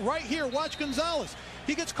sell it, but right here, watch Gonzalez.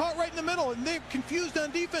 He gets caught right in the middle, and they're confused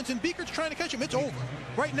on defense, and Beaker's trying to catch him. It's over.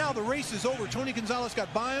 Right now, the race is over. Tony Gonzalez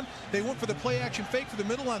got by him. They went for the play-action fake for the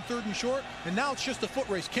middle on 3rd and short, and now it's just a foot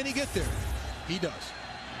race. Can he get there? He does.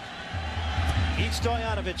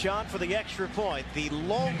 Stojanovic on for the extra point. The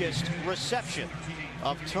longest reception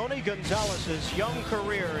of Tony Gonzalez's young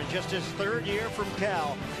career in just his 3rd year from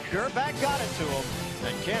Cal. Grbac got it to him,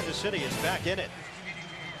 and Kansas City is back in it.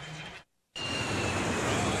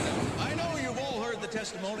 I know you've all heard the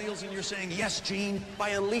testimonials, and you're saying, yes, Gene, by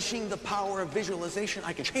unleashing the power of visualization,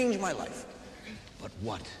 I can change my life. But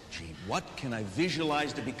what, Gene? What can I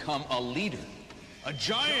visualize to become a leader? A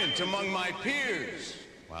giant among my peers,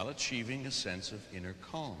 while achieving a sense of inner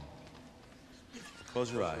calm.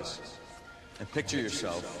 Close your eyes and picture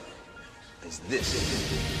yourself as this.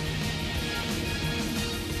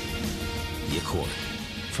 The Accord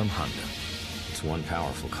from Honda. It's one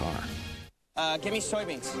powerful car. Give me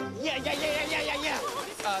soybeans. Yeah.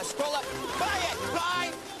 Scroll up. Buy it.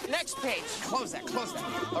 Buy. Next page. Close that.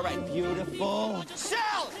 All right. Beautiful.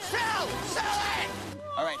 Sell it.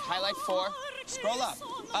 All right. Highlight 4. Scroll up.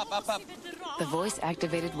 Up. The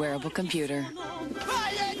voice-activated wearable computer.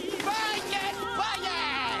 Buy it.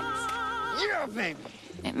 Yeah, baby.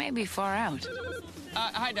 It may be far out.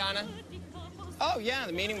 Hi, Donna. Oh, yeah,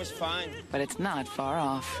 the meeting was fine. But it's not far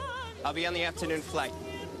off. I'll be on the afternoon flight.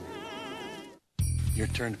 Your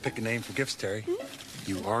turn to pick a name for gifts, Terry.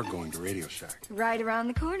 You are going to Radio Shack. Right around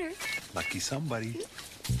the corner. Lucky somebody.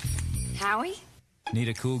 Howie? Need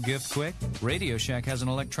a cool gift quick? Radio Shack has an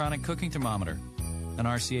electronic cooking thermometer, an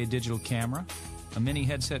RCA digital camera, a mini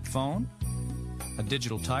headset phone, a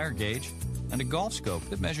digital tire gauge, and a golf scope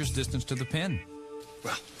that measures distance to the pin.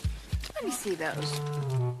 Well, let me see those.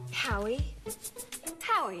 Howie?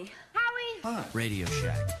 Radio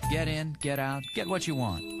Shack. Get in, get out, get what you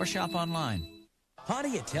want, or shop online. How do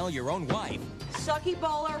you tell your own wife? Sucky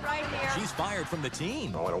bowler right here. She's fired from the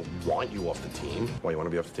team. No, I don't want you off the team. Why, you want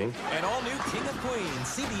to be off the team? An all-new King of Queens,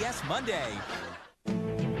 CBS Monday.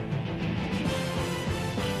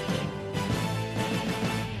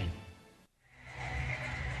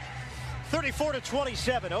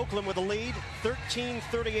 (34-27). Oakland with a lead.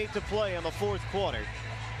 13:38 to play in the 4th quarter.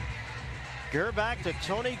 Grbac to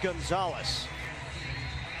Tony Gonzalez.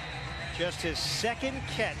 Just his 2nd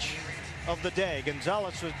catch of the day.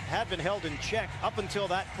 Gonzalez had been held in check up until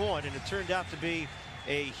that point, and it turned out to be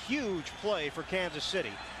a huge play for Kansas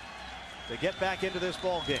City to get back into this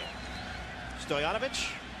ball game.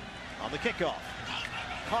 Stojanovic on the kickoff.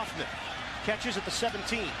 Kaufman catches at the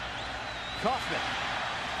 17. Kaufman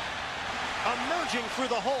emerging through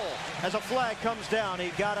the hole as a flag comes down. He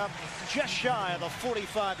got up just shy of the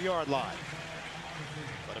 45-yard line.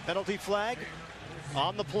 But a penalty flag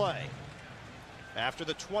on the play after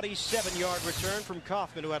the 27-yard return from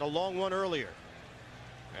Kaufman, who had a long one earlier.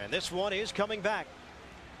 And this one is coming back.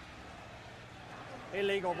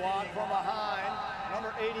 Illegal block from behind.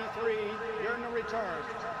 Number 83 during the return.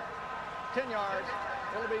 10 yards.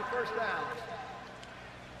 It'll be first down.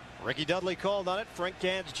 Ricky Dudley called on it. Frank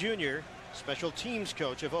Gans Jr., special teams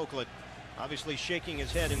coach of Oakland, obviously shaking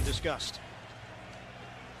his head in disgust.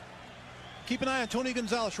 Keep an eye on Tony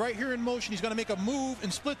Gonzalez right here in motion. He's going to make a move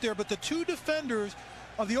and split there, but the 2 defenders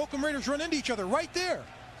of the Oakland Raiders run into each other right there.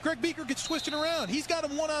 Grbac gets twisted around. He's got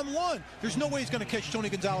him one-on-one. There's no way he's going to catch Tony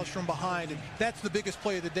Gonzalez from behind, and that's the biggest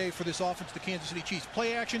play of the day for this offense, the Kansas City Chiefs.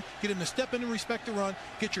 Play action, get him to step in and respect the run,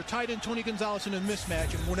 get your tight end Tony Gonzalez in a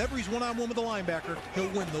mismatch, and whenever he's one-on-one with the linebacker, he'll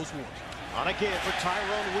win those wars. On a give for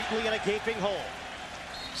Tyrone Wheatley in a gaping hole.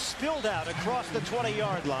 spilled out across the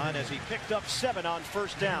 20-yard line as he picked up 7 on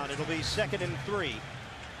first down. It'll be 2nd and 3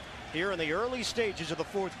 here in the early stages of the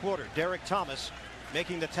fourth quarter. Derek Thomas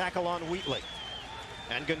making the tackle on Wheatley.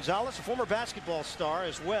 And Gonzalez, a former basketball star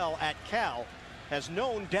as well at Cal, has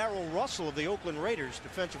known Darrell Russell of the Oakland Raiders,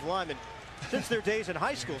 defensive lineman, since their days in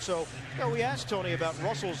high school. So we asked Tony about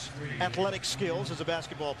Russell's athletic skills as a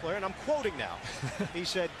basketball player, and I'm quoting now. He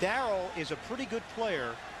said Darrell is a pretty good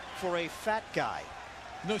player for a fat guy.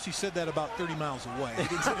 Notice he said that about 30 miles away. He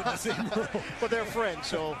didn't say it in the same room. But they're friends,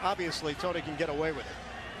 so obviously Tony can get away with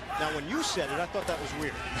it. Now, when you said it, I thought that was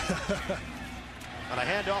weird. On a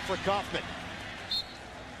handoff for Kaufman.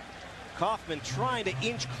 Kaufman trying to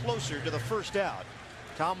inch closer to the first out.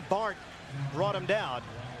 Tom Bart brought him down.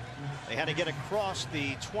 They had to get across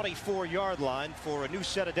the 24-yard line for a new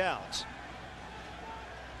set of downs.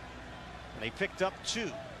 And they picked up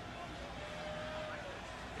 2.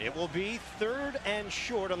 It will be 3rd and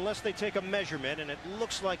short unless they take a measurement, and it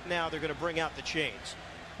looks like now they're going to bring out the chains.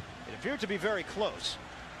 It appeared to be very close.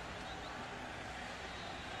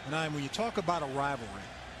 And when you talk about a rivalry,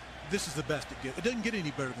 this is the best it gets. It doesn't get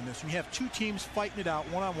any better than this. When you have 2 teams fighting it out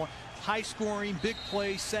one-on-one, high scoring, big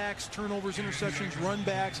plays, sacks, turnovers, interceptions, run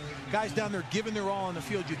backs, guys down there giving their all on the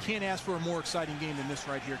field. You can't ask for a more exciting game than this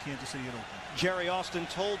right here, Kansas City at Oakland. Jerry Austin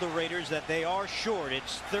told the Raiders that they are short.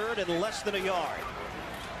 It's 3rd and less than a yard.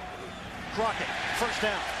 Crockett, first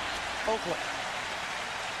down, Oakland.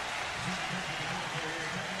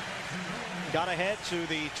 Got ahead to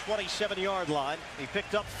the 27-yard line. He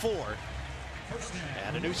picked up 4.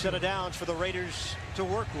 And a new set of downs for the Raiders to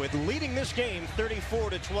work with, leading this game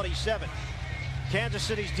 34-27. Kansas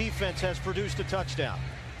City's defense has produced a touchdown.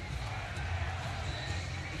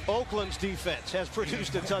 Oakland's defense has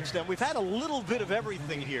produced a touchdown. We've had a little bit of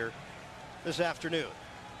everything here this afternoon.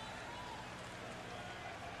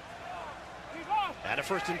 And a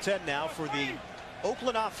 1st and 10 now for the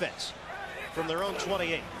Oakland offense from their own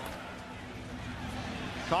 28.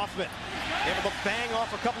 Kaufman able to bang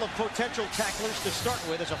off a couple of potential tacklers to start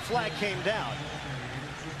with as a flag came down.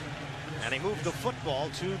 And he moved the football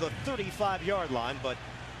to the 35-yard line, but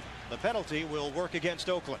the penalty will work against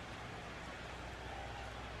Oakland.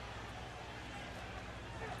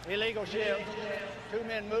 Illegal shift. 2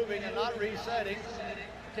 men moving and not resetting.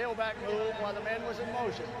 Tailback move while the man was in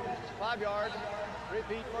motion. 5 yards.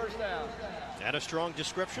 Repeat, first down. And a strong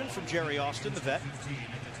description from Jerry Austin, the vet.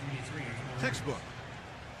 Textbook.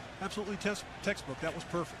 Absolutely textbook. That was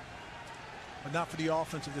perfect. But not for the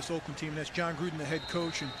offense of this Oakland team. That's John Gruden, the head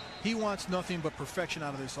coach, and he wants nothing but perfection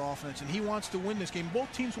out of this offense, and he wants to win this game.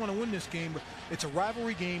 Both teams want to win this game, but it's a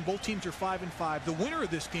rivalry game. Both teams are 5-5. The winner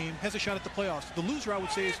of this game has a shot at the playoffs. The loser, I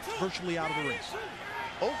would say, is virtually out of the race.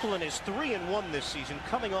 Oakland is 3-1 this season,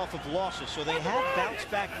 coming off of losses, so they have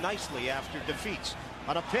bounced back nicely after defeats.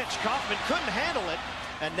 On a pitch, Kaufman couldn't handle it,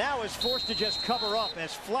 and now is forced to just cover up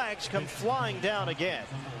as flags come flying down again.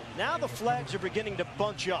 Now the flags are beginning to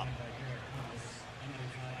bunch up.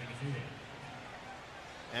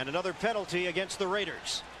 And another penalty against the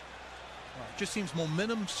Raiders. It just seems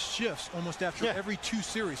momentum shifts almost after every 2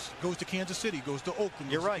 series. Goes to Kansas City, goes to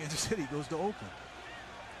Oakland. You're right. Kansas City goes to Oakland.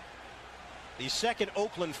 The second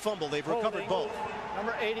Oakland fumble. They've recovered both.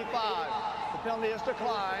 Number 85. The penalty is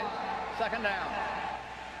declined. 2nd down.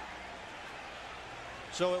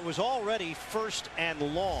 So it was already 1st and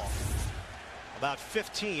long. About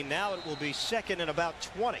 15. Now it will be 2nd and about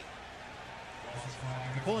 20.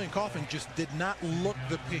 Napoleon Kaufman just did not look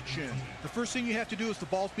the pitch in. The first thing you have to do is the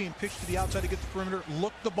ball's being pitched to the outside to get the perimeter.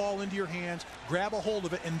 Look the ball into your hands, grab a hold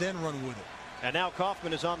of it, and then run with it. And now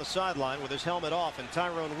Kaufman is on the sideline with his helmet off, and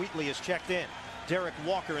Tyrone Wheatley is checked in. Derek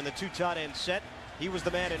Walker in the 2 tight end set. He was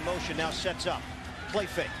the man in motion, now sets up. Play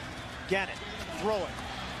fake. Gannon throwing.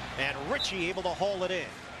 And Ritchie able to haul it in.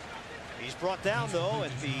 He's brought down, though,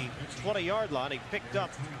 at the 20-yard line. He picked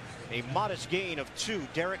up a modest gain of 2.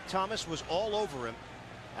 Derek Thomas was all over him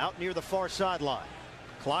out near the far sideline.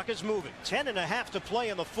 Clock is moving. 10.5 to play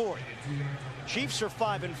in the 4th. Chiefs are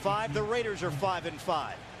 5-5. The Raiders are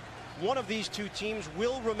 5-5. One of these 2 teams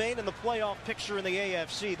will remain in the playoff picture in the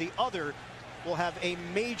AFC. The other will have a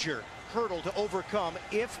major hurdle to overcome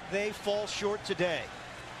if they fall short today.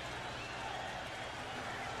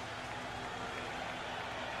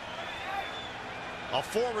 A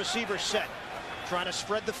 4-receiver set, trying to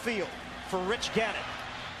spread the field for Rich Gannon.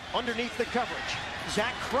 Underneath the coverage,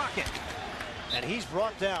 Zach Crockett. And he's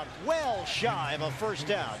brought down well shy of a 1st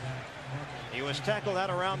down. He was tackled out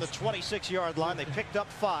around the 26-yard line. They picked up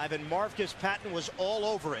 5, and Marvcus Patton was all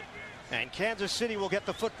over it. And Kansas City will get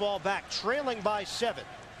the football back, trailing by 7.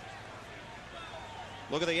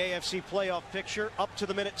 Look at the AFC playoff picture, up to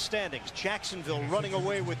the minute standings. Jacksonville running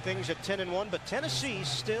away with things at 10-1, but Tennessee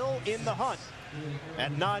still in the hunt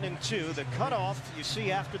at 9-2. The cutoff you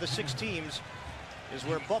see after the 6 teams is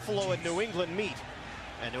where Buffalo and New England meet,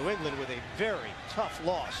 and New England with a very tough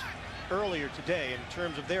loss earlier today in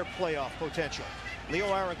terms of their playoff potential. Leo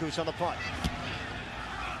Arangoose on the punt.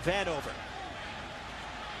 Vanover.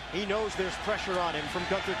 He knows there's pressure on him from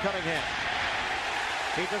Gunther Cunningham.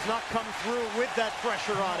 He does not come through with that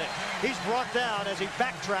pressure on him. He's brought down as he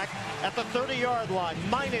backtracked at the 30-yard line.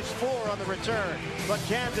 -4 on the return. But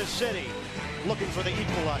Kansas City looking for the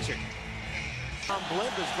equalizer. Tom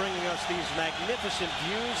Blimp is bringing us these magnificent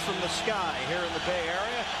views from the sky here in the Bay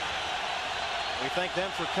Area. We thank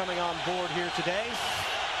them for coming on board here today.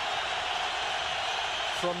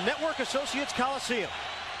 From Network Associates Coliseum.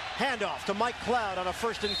 Handoff to Mike Cloud on a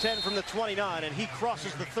 1st and 10 from the 29, and he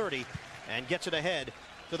crosses the 30 and gets it ahead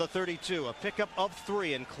to the 32. A pickup of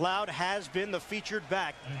 3, and Cloud has been the featured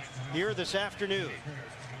back here this afternoon.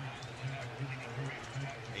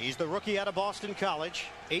 He's the rookie out of Boston College.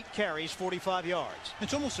 8 carries, 45 yards.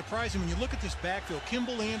 It's almost surprising when you look at this backfield.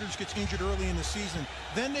 Kimball Andrews gets injured early in the season.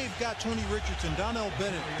 Then they've got Tony Richardson, Donnell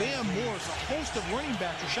Bennett, Bam Morris, a host of running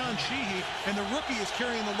backs, Rashawn Sheehy, and the rookie is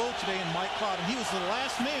carrying the load today in Mike Cloud, and he was the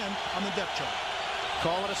last man on the depth chart.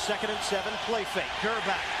 Call it a 2nd and 7 play fake.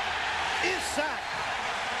 Grbac is sacked.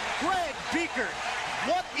 Greg Biekert,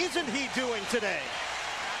 what isn't he doing today?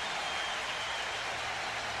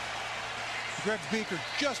 Greg Biekert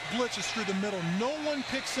just blitzes through the middle. No one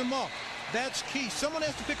picks him up. That's key. Someone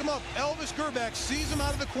has to pick him up. Elvis Grbac sees him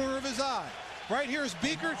out of the corner of his eye. Right here is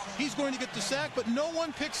Biekert. He's going to get the sack, but no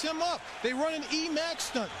one picks him up. They run an E-Max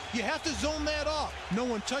stunt. You have to zone that off. No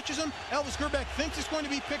one touches him. Elvis Grbac thinks it's going to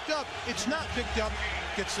be picked up. It's not picked up.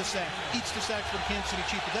 Gets the sack. Eats the sack for the Kansas City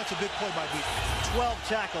Chiefs, but that's a big play by Biekert. 12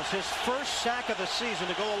 tackles. His first sack of the season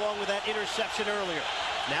to go along with that interception earlier.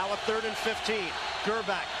 Now a 3rd and 15.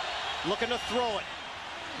 Grbac looking to throw it.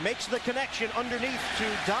 Makes the connection underneath to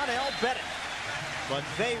Donnell Bennett. But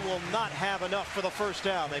they will not have enough for the first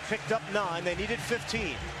down. They picked up 9. They needed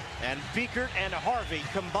 15. And Biekert and Harvey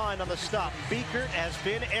combined on the stop. Biekert has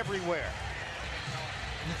been everywhere.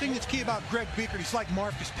 And the thing that's key about Greg Biekert, he's like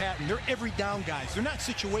Marcus Patton. They're every down guys. They're not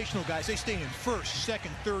situational guys. They stay in 1st,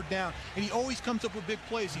 2nd, 3rd down. And he always comes up with big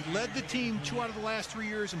plays. He led the team 2 out of the last 3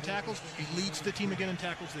 years in tackles. He leads the team again in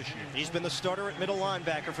tackles this year. He's been the starter at middle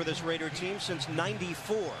linebacker for this Raider team since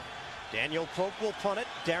 '94. Daniel Pope will punt it.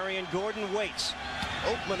 Darian Gordon waits.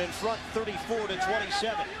 Oakland in front,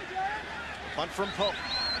 34-27. Punt from Pope.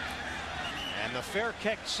 And the fair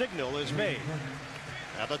catch signal is made.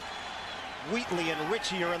 Now the Wheatley and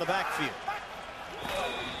Ritchie are in the backfield.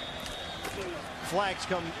 Flags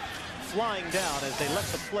come flying down as they let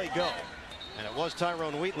the play go. And it was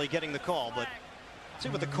Tyrone Wheatley getting the call, but let's see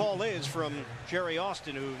what the call is from Jerry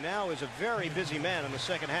Austin, who now is a very busy man in the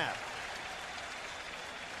second half.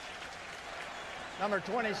 Number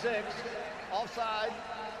 26, offside,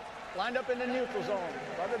 lined up in the neutral zone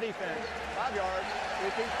by the defense. 5 yards,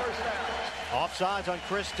 repeat first down. Offsides on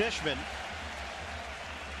Chris Dishman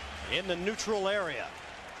in the neutral area.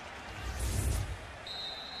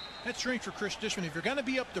 That's strange for Chris Dishman. If you're going to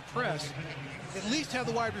be up to press, at least have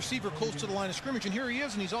the wide receiver close to the line of scrimmage. And here he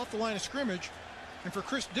is, and he's off the line of scrimmage. And for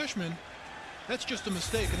Chris Dishman, that's just a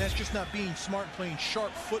mistake, and that's just not being smart and playing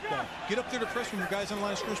sharp football. Get up there to press when your guy's on the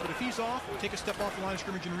line of scrimmage, but if he's off, take a step off the line of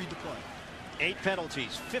scrimmage and read the play. 8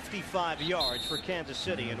 penalties, 55 yards for Kansas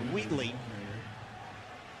City, and Wheatley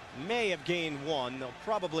may have gained 1. They'll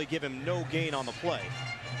probably give him no gain on the play.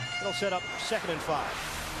 It'll set up 2nd and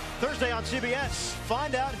 5. Thursday on CBS,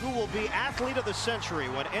 find out who will be athlete of the century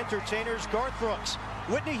when entertainers Garth Brooks,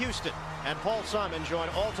 Whitney Houston, and Paul Simon join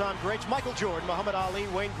all-time greats Michael Jordan, Muhammad Ali,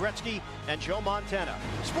 Wayne Gretzky, and Joe Montana.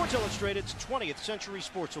 Sports Illustrated's 20th Century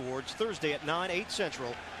Sports Awards, Thursday at 9, 8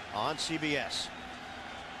 Central on CBS.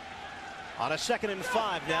 On a 2nd and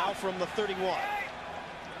 5 now from the 31.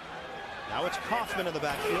 Now it's Kaufman in the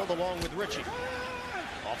backfield along with Ritchie.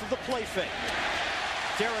 Off of the play fake.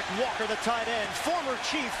 Derek Walker, the tight end, former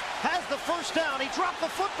Chief, has the first down. He dropped the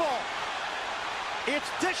football. It's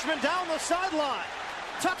Dishman down the sideline.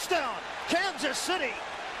 Touchdown, Kansas City.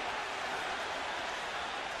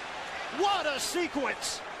 What a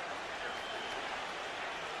sequence.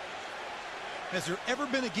 Has there ever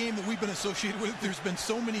been a game that we've been associated with? There's been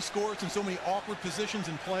so many scores and so many awkward positions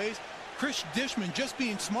and plays. Chris Dishman just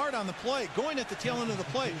being smart on the play, going at the tail end of the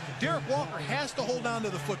play. Derek Walker has to hold on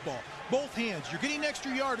to the football. Both hands. You're getting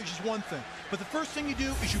extra yardage is one thing, but the first thing you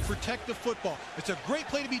do is you protect the football. It's a great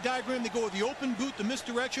play to be diagrammed. They go with the open boot, the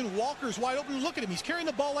misdirection. Walker's wide open. Look at him. He's carrying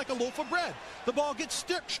the ball like a loaf of bread. The ball gets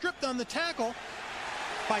stripped on the tackle.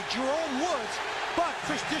 by Jerome Woods, but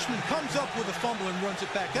Chris Dishman comes up with a fumble and runs it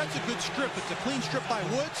back. That's a good strip. It's a clean strip by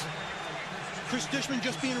Woods. Chris Dishman,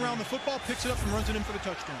 just being around the football, picks it up and runs it in for the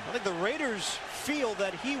touchdown. I think the Raiders feel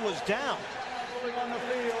that he was down. On the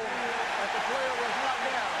field, that the player was not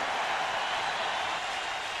down.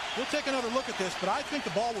 We'll take another look at this, but I think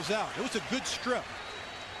the ball was out. It was a good strip.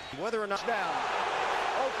 Whether or not down.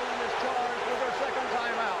 Oakland is charged with their second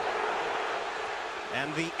timeout.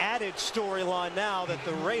 And the added storyline now that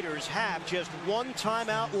the Raiders have just one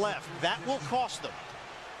timeout left. That will cost them.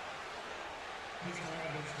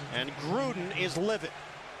 And Gruden is livid.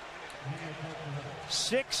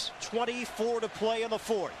 6:24 to play in the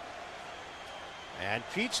fourth. And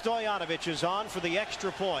Pete Stoyanovich is on for the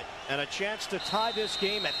extra point and a chance to tie this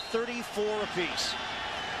game at 34 apiece.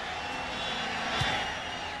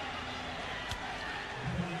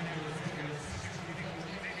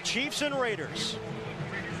 Chiefs and Raiders.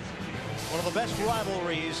 One of the best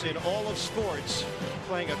rivalries in all of sports,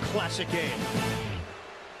 playing a classic game.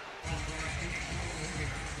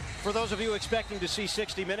 For those of you expecting to see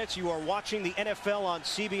 60 Minutes, you are watching the NFL on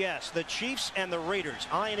CBS. The Chiefs and the Raiders,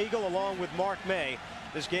 Ian Eagle along with Mark May.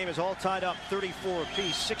 This game is all tied up 34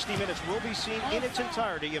 apiece. 60 Minutes will be seen in its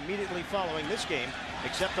entirety immediately following this game,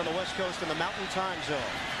 except on the West Coast in the Mountain Time Zone.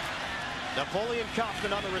 Napoleon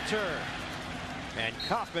Kaufman on the return. And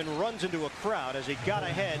Kaufman runs into a crowd as he got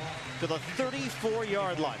ahead to the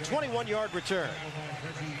 34-yard line. 21-yard return.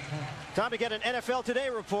 Time to get an NFL Today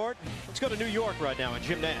report. Let's go to New York right now and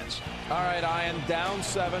Jim Nantz. All right, Ian, down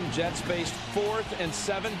 7. Jets faced 4th and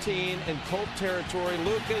 17 in Colt territory.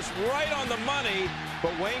 Lucas right on the money,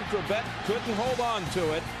 but Wayne Grbac couldn't hold on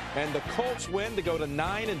to it. And the Colts win to go to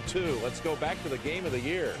 9-2. Let's go back to the game of the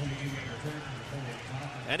year.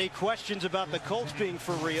 Any questions about the Colts being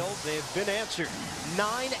for real? They've been answered.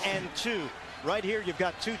 9-2. Right here, you've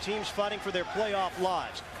got two teams fighting for their playoff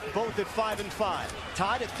lives, both at 5-5,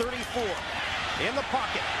 tied at 34. In the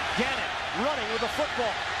pocket, Gannon running with the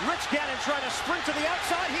football. Rich Gannon trying to sprint to the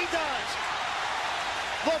outside. He does.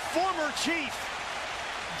 The former Chief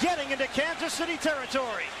getting into Kansas City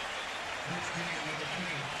territory.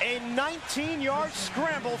 A 19-yard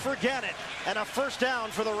scramble for Gannon and a first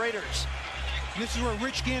down for the Raiders. And this is where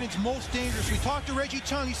Rich Gannon's most dangerous. We talked to Reggie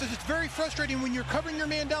Tung. He says it's very frustrating when you're covering your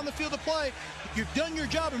man down the field to play. You've done your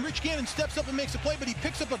job, and Rich Gannon steps up and makes a play, but he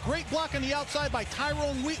picks up a great block on the outside by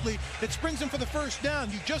Tyrone Wheatley that springs him for the first down.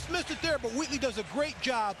 You just missed it there, but Wheatley does a great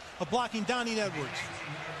job of blocking Donnie Edwards.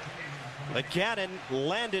 But Gannon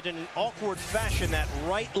landed in an awkward fashion, that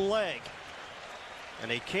right leg, and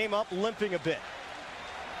he came up limping a bit.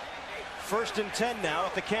 1st and 10 now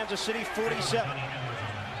at the Kansas City 47.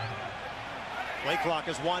 Play clock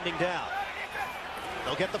is winding down.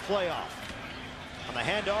 They'll get the play off. On the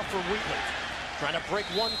handoff for Wheatley. Trying to break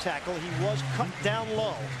one tackle. He was cut down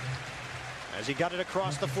low as he got it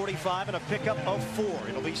across the 45 and a pickup of 4.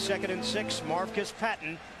 It'll be 2nd and 6. Marcus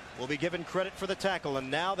Patton will be given credit for the tackle. And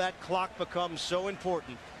now that clock becomes so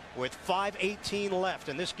important with 5:18 left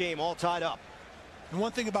and this game all tied up. And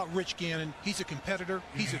one thing about Rich Gannon, he's a competitor.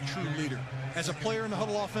 He's a true leader. As a player in the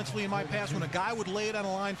huddle offensively in my past, when a guy would lay it on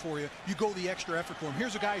a line for you, you go the extra effort for him.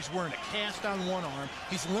 Here's a guy who's wearing a cast on one arm.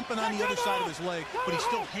 He's limping on the other side of his leg, but he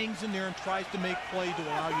still hangs in there and tries to make play to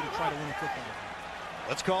allow you to try to win a football game.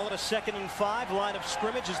 Let's call it a 2nd and 5. Line of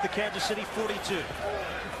scrimmage is the Kansas City 42.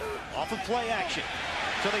 Off of play action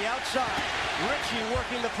to the outside. Ritchie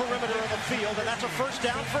working the perimeter of the field, and that's a first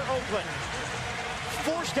down for Oakland.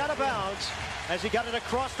 Forced out of bounds as he got it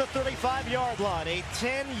across the 35-yard line. A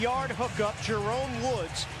 10-yard hookup. Jerome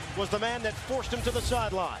Woods was the man that forced him to the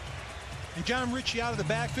sideline. And John Ritchie out of the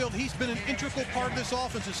backfield. He's been an integral part of this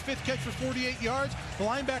offense. His 5th catch for 48 yards. The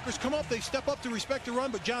linebackers come up. They step up to respect the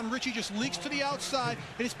run, but John Ritchie just leaks to the outside.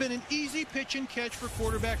 And it's been an easy pitch and catch for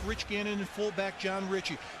quarterback Rich Gannon and fullback John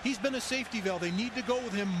Ritchie. He's been a safety valve. They need to go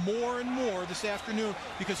with him more and more this afternoon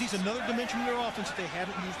because he's another dimension of their offense that they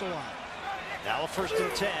haven't used a lot. Now a 1st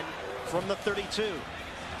and 10 from the 32.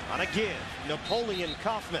 On a give, Napoleon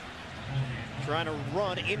Kaufman trying to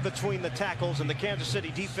run in between the tackles, and the Kansas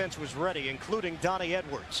City defense was ready, including Donnie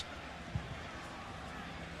Edwards.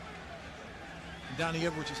 Donnie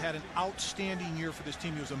Edwards has had an outstanding year for this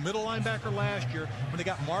team. He was a middle linebacker last year. When they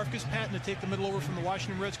got Marcus Patton to take the middle over from the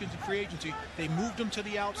Washington Redskins in free agency, they moved him to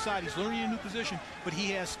the outside. He's learning a new position, but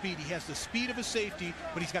he has speed. He has the speed of a safety,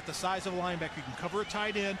 but he's got the size of a linebacker. He can cover a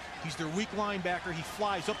tight end. He's their weak linebacker. He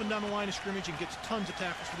flies up and down the line of scrimmage and gets tons of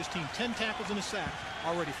tackles for this team. 10 tackles and a sack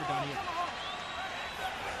already for Donnie Edwards.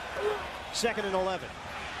 2nd and 11.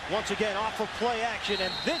 Once again off of play action,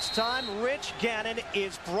 and this time Rich Gannon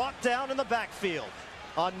is brought down in the backfield.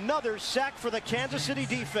 Another sack for the Kansas City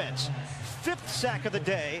defense. 5th sack of the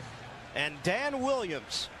day, and Dan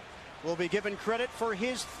Williams will be given credit for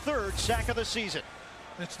his 3rd sack of the season.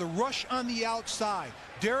 It's the rush on the outside.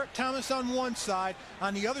 Derek Thomas on one side.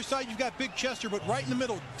 On the other side, you've got Big Chester, but right in the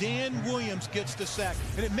middle, Dan Williams gets the sack.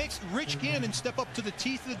 And it makes Rich Gannon step up to the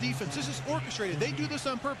teeth of the defense. This is orchestrated. They do this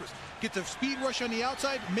on purpose. Get the speed rush on the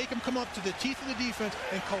outside, make him come up to the teeth of the defense,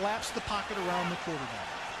 and collapse the pocket around the quarterback.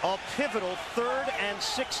 A pivotal 3rd and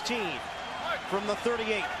 16 from the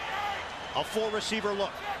 38. A 4-receiver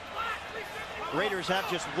look. Raiders have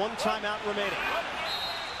just 1 timeout remaining.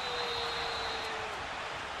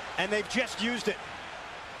 And they've just used it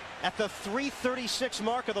at the 3:36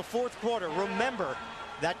 mark of the 4th quarter. Remember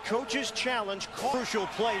that coach's challenge, crucial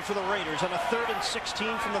play for the Raiders on a 3rd and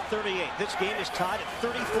 16 from the 38. This game is tied at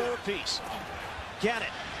 34 apiece. Gannon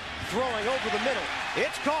throwing over the middle.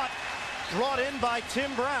 It's caught. Brought in by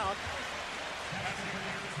Tim Brown.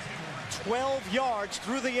 12 yards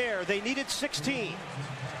through the air. They needed 16.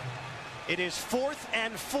 It is 4th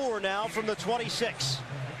and 4 now from the 26.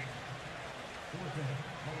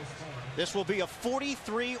 This will be a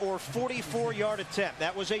 43 or 44-yard attempt.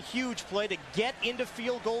 That was a huge play to get into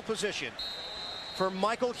field goal position for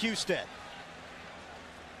Michael Husted.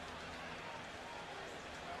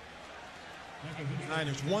 And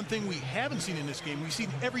there's one thing we haven't seen in this game. We've seen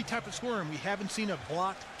every type of scoring. We haven't seen a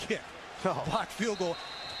blocked kick, a blocked field goal.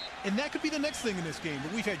 And that could be the next thing in this game.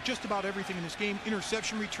 But we've had just about everything in this game.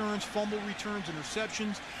 Interception returns, fumble returns,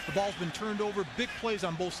 interceptions. The ball's been turned over. Big plays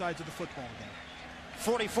on both sides of the football game.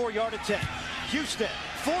 44-yard attempt. Husted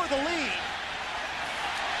for the lead.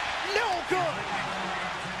 No good.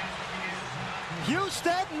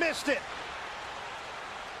 Husted missed it.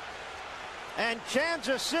 And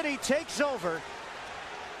Kansas City takes over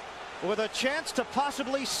with a chance to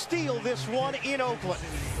possibly steal this one in Oakland.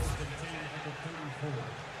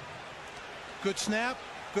 Good snap,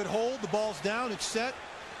 good hold. The ball's down. It's set.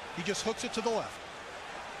 He just hooks it to the left.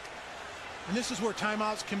 And this is where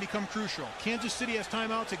timeouts can become crucial. Kansas City has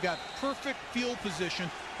timeouts. They've got perfect field position.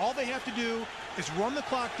 All they have to do is run the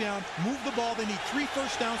clock down, move the ball. They need 3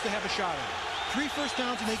 first downs to have a shot at it. 3 first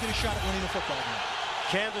downs and they get a shot at winning the football game.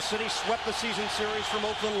 Kansas City swept the season series from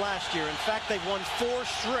Oakland last year. In fact, they've won 4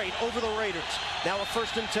 straight over the Raiders. Now a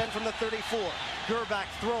 1st and 10 from the 34. Grbac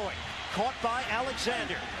throwing. Caught by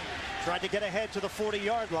Alexander. Tried to get ahead to the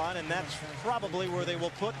 40-yard line, and that's probably where they will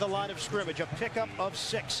put the line of scrimmage. A pickup of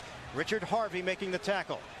 6. Richard Harvey making the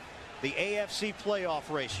tackle. The AFC playoff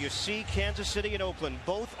race. You see Kansas City and Oakland.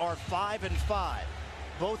 Both are 5-5.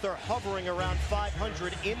 Both are hovering around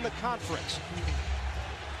 500 in the conference.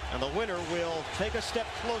 And the winner will take a step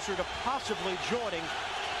closer to possibly joining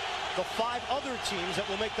the 5 other teams that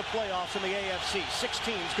will make the playoffs in the AFC. 6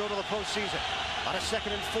 teams go to the postseason. On a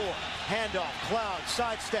 2nd and 4. Handoff. Cloud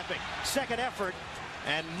sidestepping. Second effort.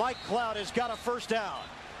 And Mike Cloud has got a first down.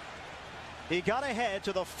 He got ahead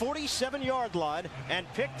to the 47-yard line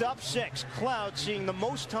and picked up 6. Cloud seeing the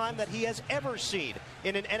most time that he has ever seen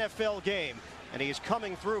in an NFL game. And he is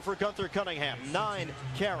coming through for Gunther Cunningham. 9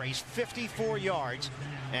 carries, 54 yards.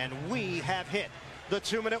 And we have hit the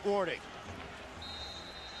 2-minute warning.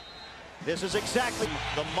 This is exactly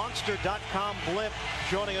the Monster.com blimp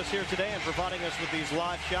joining us here today and providing us with these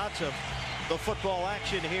live shots of the football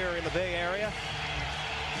action here in the Bay Area.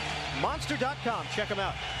 Monster.com. Check them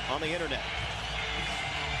out on the internet.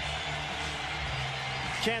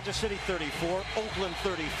 Kansas City 34, Oakland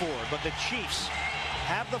 34, but the Chiefs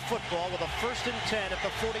have the football with a 1st and 10 at the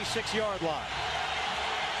 46-yard line.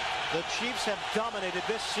 The Chiefs have dominated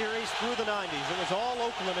this series through the 90s. It was all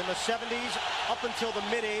Oakland in the 70s up until the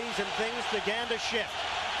mid-80s, and things began to shift.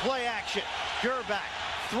 Play action. Grbac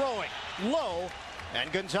throwing low,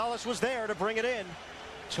 and Gonzalez was there to bring it in.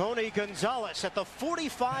 Tony Gonzalez at the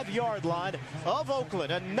 45-yard line of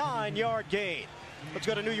Oakland, a 9-yard gain. Let's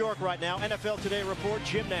go to New York right now. NFL Today report,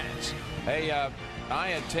 Jim Nantz. Hey,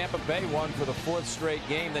 Tampa Bay won for the 4th straight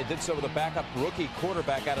game. They did so with a backup rookie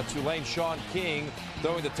quarterback out of Tulane, Sean King,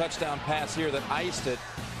 throwing the touchdown pass here that iced it.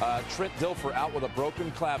 Trent Dilfer out with a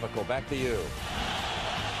broken clavicle. Back to you.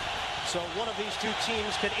 So one of these 2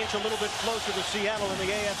 teams can inch a little bit closer to Seattle in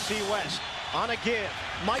the AFC West. On a give,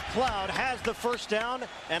 Mike Cloud has the first down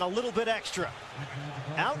and a little bit extra.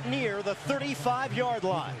 Out near the 35-yard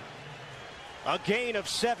line. A gain of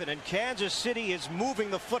 7, and Kansas City is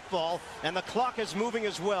moving the football, and the clock is moving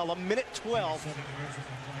as well. 1:12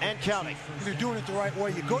 and counting. They're doing it the right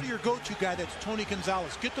way. You go to your go-to guy, that's Tony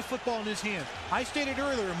Gonzalez. Get the football in his hands. I stated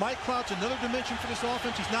earlier, Mike Cloud's another dimension for this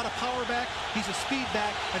offense. He's not a power back. He's a speed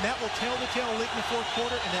back, and that will tail the tail late in the 4th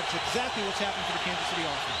quarter, and that's exactly what's happening for the Kansas City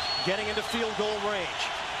offense. Getting into field goal range.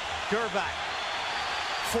 Grbac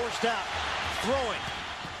forced out. Throwing.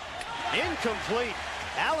 Incomplete.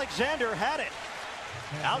 Alexander had it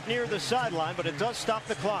out near the sideline, but it does stop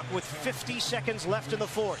the clock with 50 seconds left in the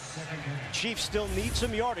fourth. Chiefs still need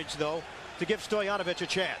some yardage, though, to give Stojanovic a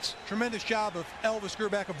chance. Tremendous job of Elvis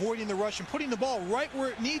Grbac avoiding the rush and putting the ball right where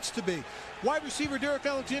it needs to be. Wide receiver Derek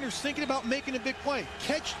Alexander is thinking about making a big play.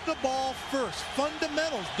 Catch the ball first.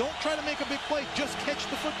 Fundamentals. Don't try to make a big play. Just catch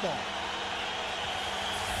the football.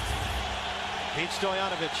 Pete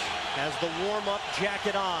Stojanovic has the warm-up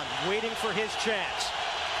jacket on, waiting for his chance.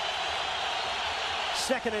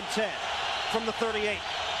 2nd and 10 from the 38.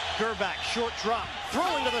 Grbac, short drop,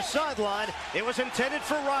 throwing to the sideline. It was intended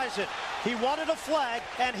for Rison. He wanted a flag,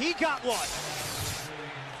 and he got one.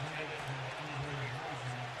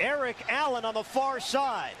 Eric Allen on the far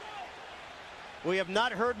side. We have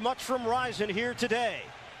not heard much from Rison here today.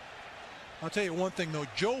 I'll tell you one thing, though.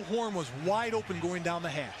 Joe Horn was wide open going down the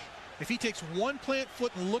hash. If he takes one plant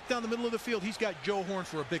foot and look down the middle of the field, he's got Joe Horn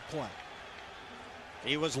for a big play.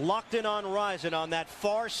 He was locked in on Rison on that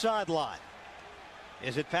far sideline.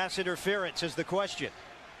 Is it pass interference is the question.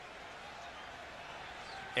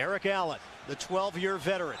 Eric Allen, the 12-year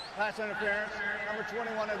veteran. Pass interference, number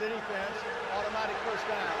 21 of the defense, automatic first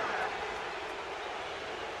down.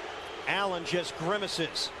 Allen just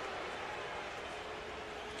grimaces.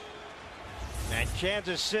 And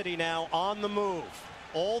Kansas City now on the move.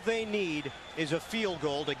 All they need is a field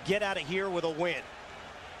goal to get out of here with a win.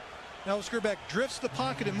 Now Grbac drifts the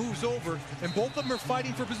pocket and moves over, and both of them are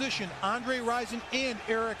fighting for position, Andre Rison and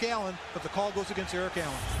Eric Allen, but the call goes against Eric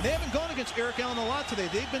Allen. And they haven't gone against Eric Allen a lot today.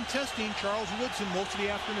 They've been testing Charles Woodson most of the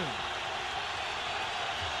afternoon.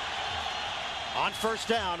 On first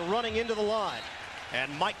down, running into the line,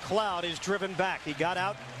 and Mike Cloud is driven back. He got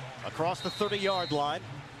out across the 30-yard line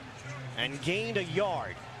and gained a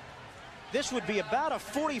yard. This would be about a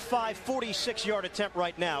 45, 46-yard attempt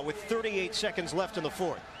right now with 38 seconds left in the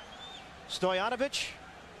fourth. Stojanovic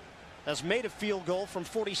has made a field goal from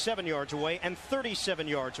 47 yards away and 37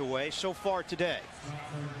 yards away so far today.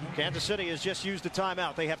 Kansas City has just used a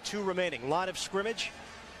timeout. They have 2 remaining. Line of scrimmage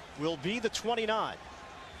will be the 29.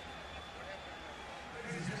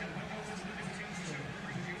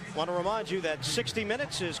 Want to remind you that 60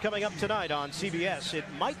 Minutes is coming up tonight on CBS. It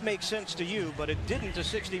might make sense to you, but it didn't to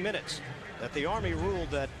 60 Minutes. That the Army ruled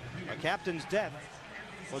that a captain's death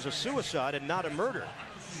was a suicide and not a murder.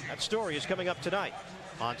 That story is coming up tonight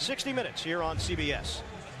on 60 Minutes here on CBS.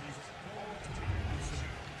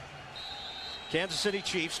 Kansas City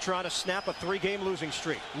Chiefs trying to snap a 3-game losing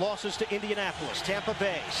streak. Losses to Indianapolis, Tampa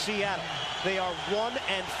Bay, Seattle. They are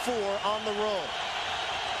 1-4 on the road.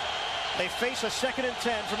 They face a 2nd and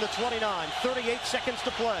 10 from the 29. 38 seconds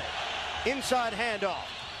to play. Inside handoff.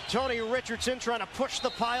 Tony Richardson trying to push the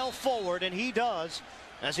pile forward, and he does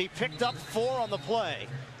as he picked up 4 on the play.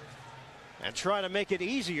 And trying to make it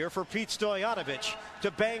easier for Pete Stojanovic to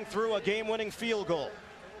bang through a game-winning field goal.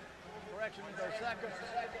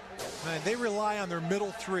 Man, they rely on their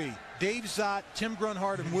middle 3. Dave Zott, Tim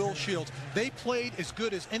Grunhard, and Will Shields. They played as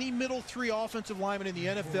good as any middle 3 offensive lineman in the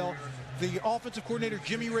NFL. The offensive coordinator,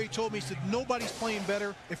 Jimmy Ray, told me, he said, nobody's playing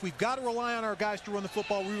better. If we've got to rely on our guys to run the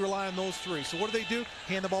football, we rely on those 3. So what do?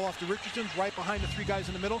 Hand the ball off to Richardson, right behind the 3 guys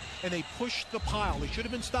in the middle, and they push the pile. They should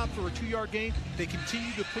have been stopped for a 2-yard gain. They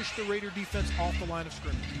continue to push the Raider defense off the line of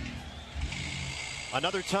scrimmage.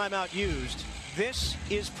 Another timeout used. This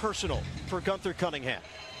is personal for Gunther Cunningham.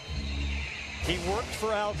 He worked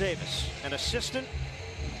for Al Davis, an assistant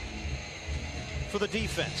for the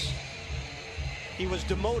defense. He was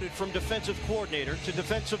demoted from defensive coordinator to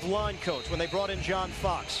defensive line coach when they brought in John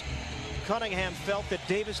Fox. Cunningham felt that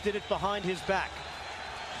Davis did it behind his back.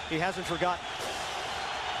 He hasn't forgotten.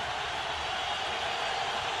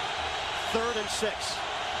 3rd and 6.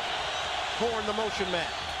 Horn, the motion man.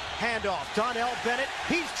 Handoff. Donnell Bennett.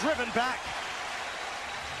 He's driven back.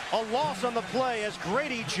 A loss on the play as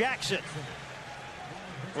Grady Jackson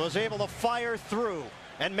was able to fire through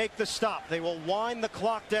and make the stop. They will wind the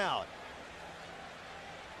clock down.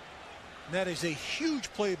 That is a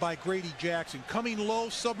huge play by Grady Jackson. Coming low,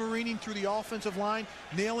 submarining through the offensive line,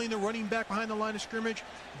 nailing the running back behind the line of scrimmage.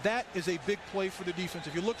 That is a big play for the defense.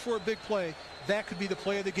 If you look for a big play, that could be the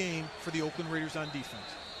play of the game for the Oakland Raiders on defense.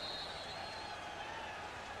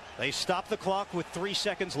 They stop the clock with 3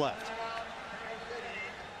 seconds left.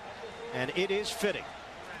 And it is fitting.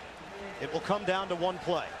 It will come down to one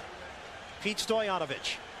play. Pete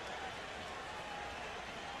Stojanovic.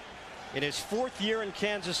 In his 4th year in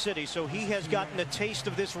Kansas City, so he has gotten a taste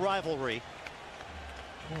of this rivalry.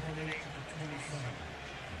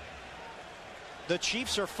 The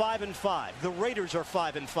Chiefs are 5-5. The Raiders are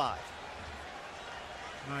 5-5.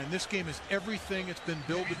 And this game is everything it's been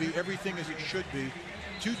billed to be, everything as it should be.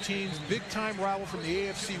 Two teams, big-time rival from the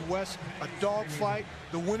AFC West, a dogfight.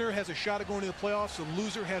 The winner has a shot at going to the playoffs. The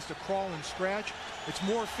loser has to crawl and scratch. It's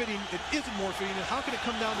more fitting. It isn't more fitting. How can it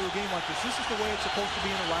come down to a game like this? This is the way it's supposed to be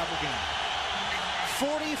in a rival game.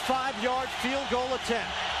 45-yard field goal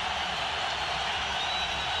attempt.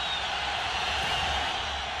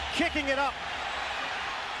 Kicking it up.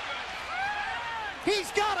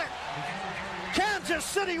 He's got it. Kansas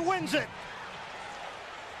City wins it.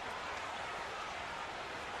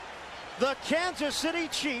 The Kansas City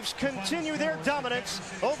Chiefs continue their dominance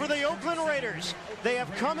over the Oakland Raiders. They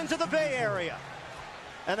have come into the Bay Area,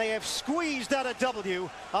 and they have squeezed out a W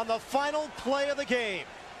on the final play of the game.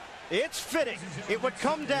 It's fitting it would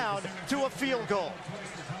come down to a field goal.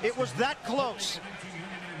 It was that close.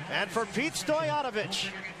 And for Pete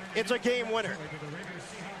Stoyanovich, it's a game winner.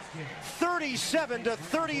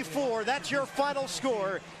 37-34, that's your final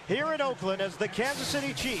score here in Oakland as the Kansas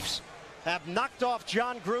City Chiefs have knocked off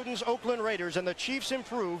John Gruden's Oakland Raiders, and the Chiefs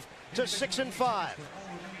improve to 6-5.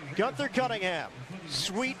 Gunther Cunningham,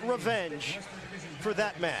 sweet revenge for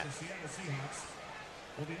that man.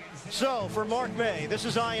 So for Mark May, this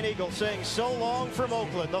is Ian Eagle saying so long from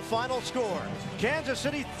Oakland. The final score, Kansas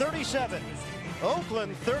City 37,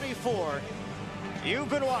 Oakland 34. You've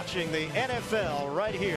been watching the NFL right here.